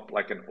drop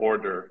like an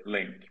order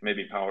link,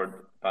 maybe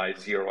powered by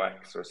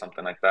 0x or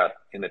something like that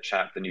in the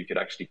chat. Then you could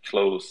actually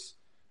close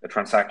a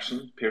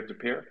transaction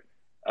peer-to-peer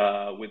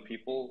with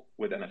people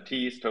with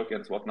NFTs,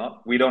 tokens,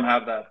 whatnot. We don't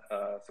have that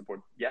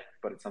support yet,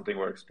 but it's something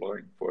we're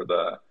exploring for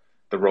the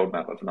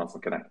roadmap of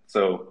Nonsense Connect.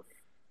 So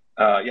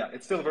yeah,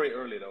 it's still very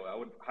early though. I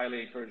would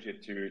highly encourage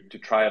you to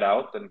try it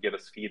out and give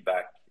us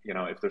feedback,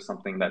 if there's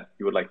something that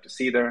you would like to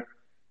see there.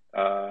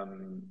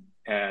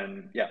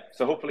 And yeah,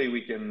 so hopefully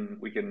we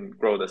can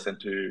grow this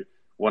into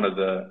one of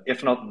the,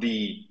 if not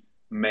the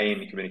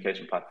main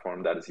communication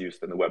platform that is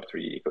used in the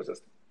Web3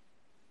 ecosystem.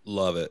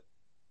 Love it.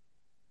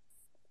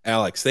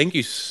 Alex, thank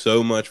you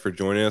so much for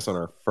joining us on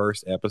our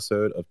first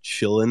episode of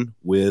Chilling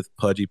with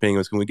Pudgy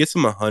Penguins. Can we get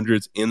some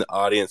 100s in the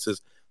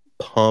audiences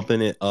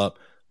pumping it up?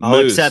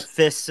 I'll Moose. accept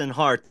fists and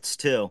hearts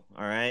too.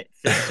 All right,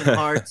 fists and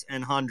hearts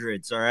and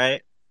 100s. All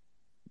right,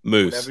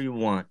 Moose, whatever you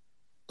want.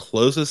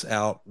 Close us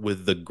out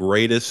with the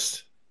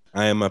greatest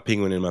 "I am my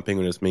penguin and my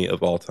penguin is me"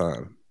 of all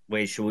time.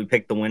 Wait, should we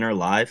pick the winner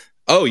live?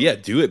 Oh yeah,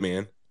 do it,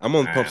 man. I'm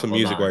gonna All pump right, some hold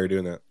music on. while you're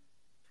doing that.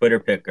 Twitter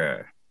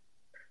picker.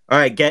 All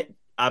right,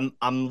 I'm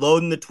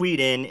loading the tweet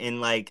in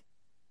like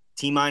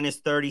T-minus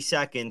 30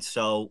 seconds.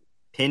 So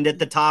pinned at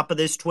the top of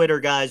this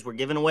Twitter, guys. We're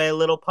giving away a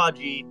little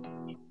Pudgy.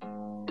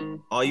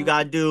 All you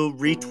gotta do,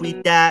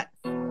 retweet that,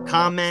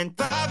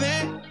 comment,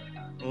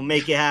 we'll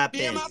make it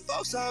happen. 30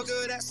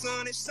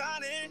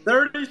 seconds.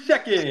 30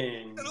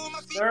 seconds.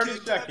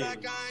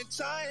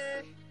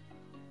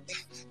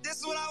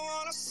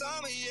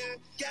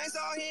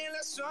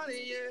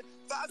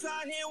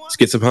 Let's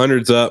get some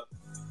 100s up.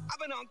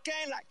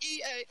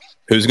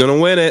 Who's gonna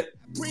win it?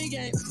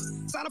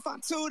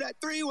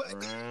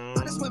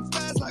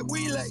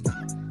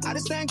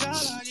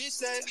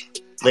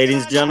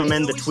 Ladies and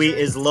gentlemen, the tweet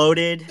is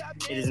loaded.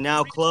 It is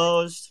now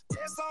closed.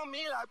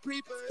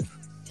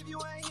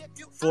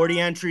 40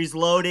 entries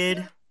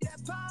loaded.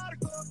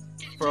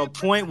 For a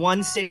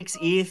 0.16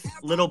 ETH,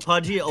 little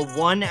Pudgy, a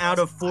 1 out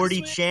of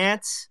 40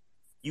 chance.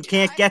 You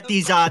can't get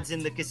these odds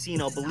in the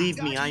casino.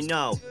 Believe me, I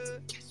know.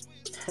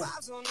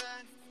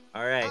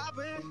 All right.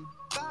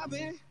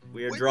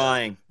 We are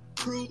drawing.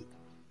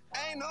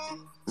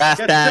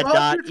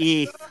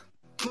 Rathbad.eth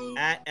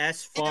at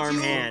S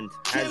Farmhand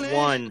has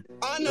won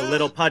the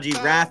little Pudgy.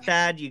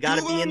 Rathbad, you got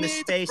to be in the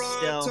space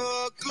still.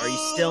 Are you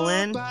still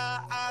in?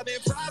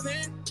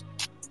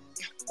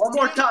 One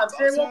more time.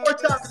 Say it one more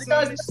time for the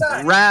guys in the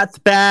back.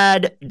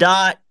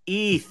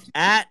 Rathbad.eth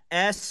at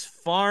S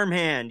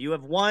Farmhand. You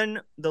have won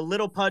the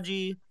little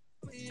Pudgy,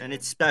 and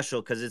it's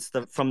special because it's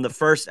from the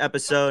first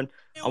episode.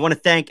 I want to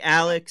thank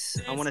Alex.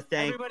 I want to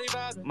thank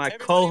my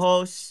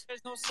co-host,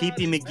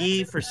 P.P.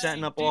 McGee, for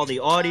setting up all the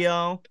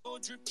audio.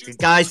 The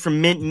guys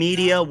from Mint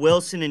Media,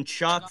 Wilson and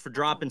Chuck, for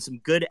dropping some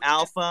good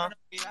alpha.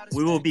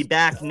 We will be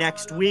back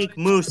next week.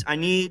 Moose, I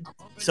need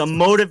some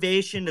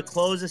motivation to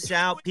close us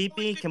out.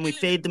 P.P., can we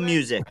fade the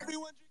music?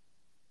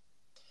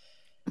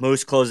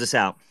 Moose, close us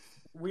out.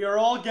 We are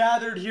all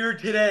gathered here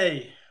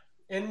today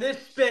in this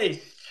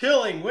space,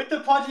 chilling with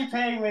the Pudgy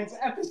Penguins,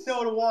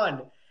 episode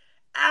 1.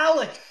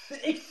 Alex,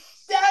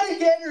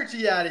 ecstatic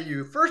energy out of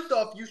you. First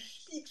off, you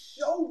speak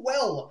so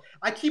well.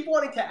 I keep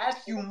wanting to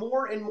ask you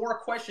more and more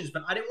questions,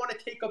 but I didn't want to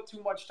take up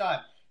too much time.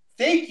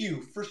 Thank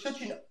you for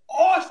such an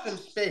awesome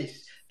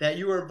space that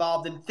you were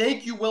involved in.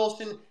 Thank you,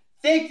 Wilson.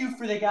 Thank you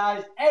for the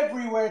guys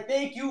everywhere.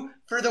 Thank you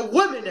for the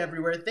women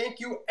everywhere. Thank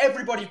you,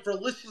 everybody, for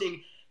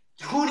listening,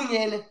 tuning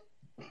in.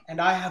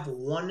 And I have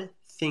one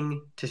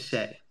thing to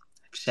say.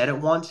 I've said it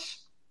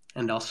once,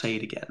 and I'll say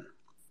it again.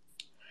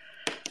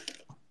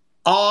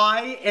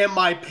 I am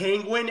my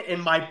penguin,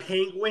 and my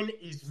penguin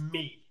is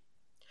me.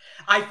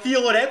 I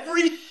feel it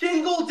every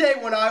single day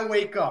when I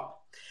wake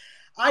up.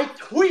 I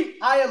tweet,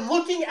 I am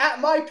looking at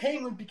my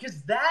penguin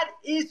because that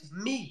is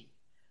me.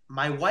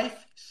 My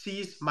wife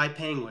sees my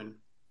penguin.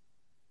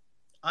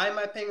 I am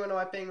my penguin, and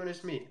my penguin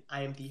is me.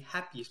 I am the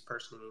happiest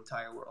person in the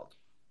entire world.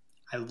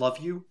 I love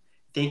you.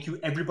 Thank you,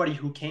 everybody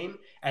who came,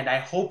 and I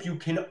hope you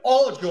can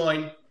all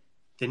join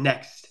the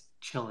next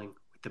Chilling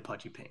with the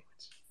Pudgy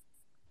Penguins.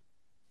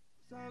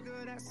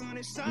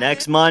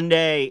 Next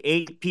Monday,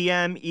 8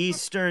 p.m.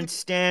 Eastern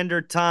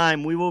Standard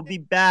Time. We will be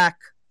back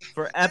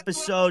for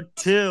episode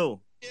 2.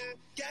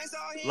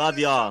 Love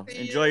y'all.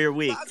 Enjoy your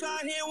week. I've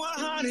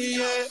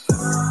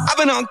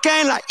been on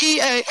game like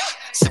EA.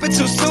 Sipping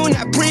too soon,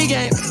 that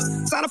pregame.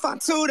 Sign up on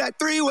 2, that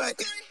 3-way.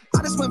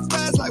 I just went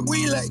fast like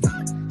we late.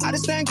 I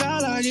just thank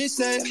God I just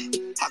said,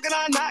 how can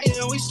I not?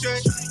 Yeah, we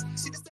straight.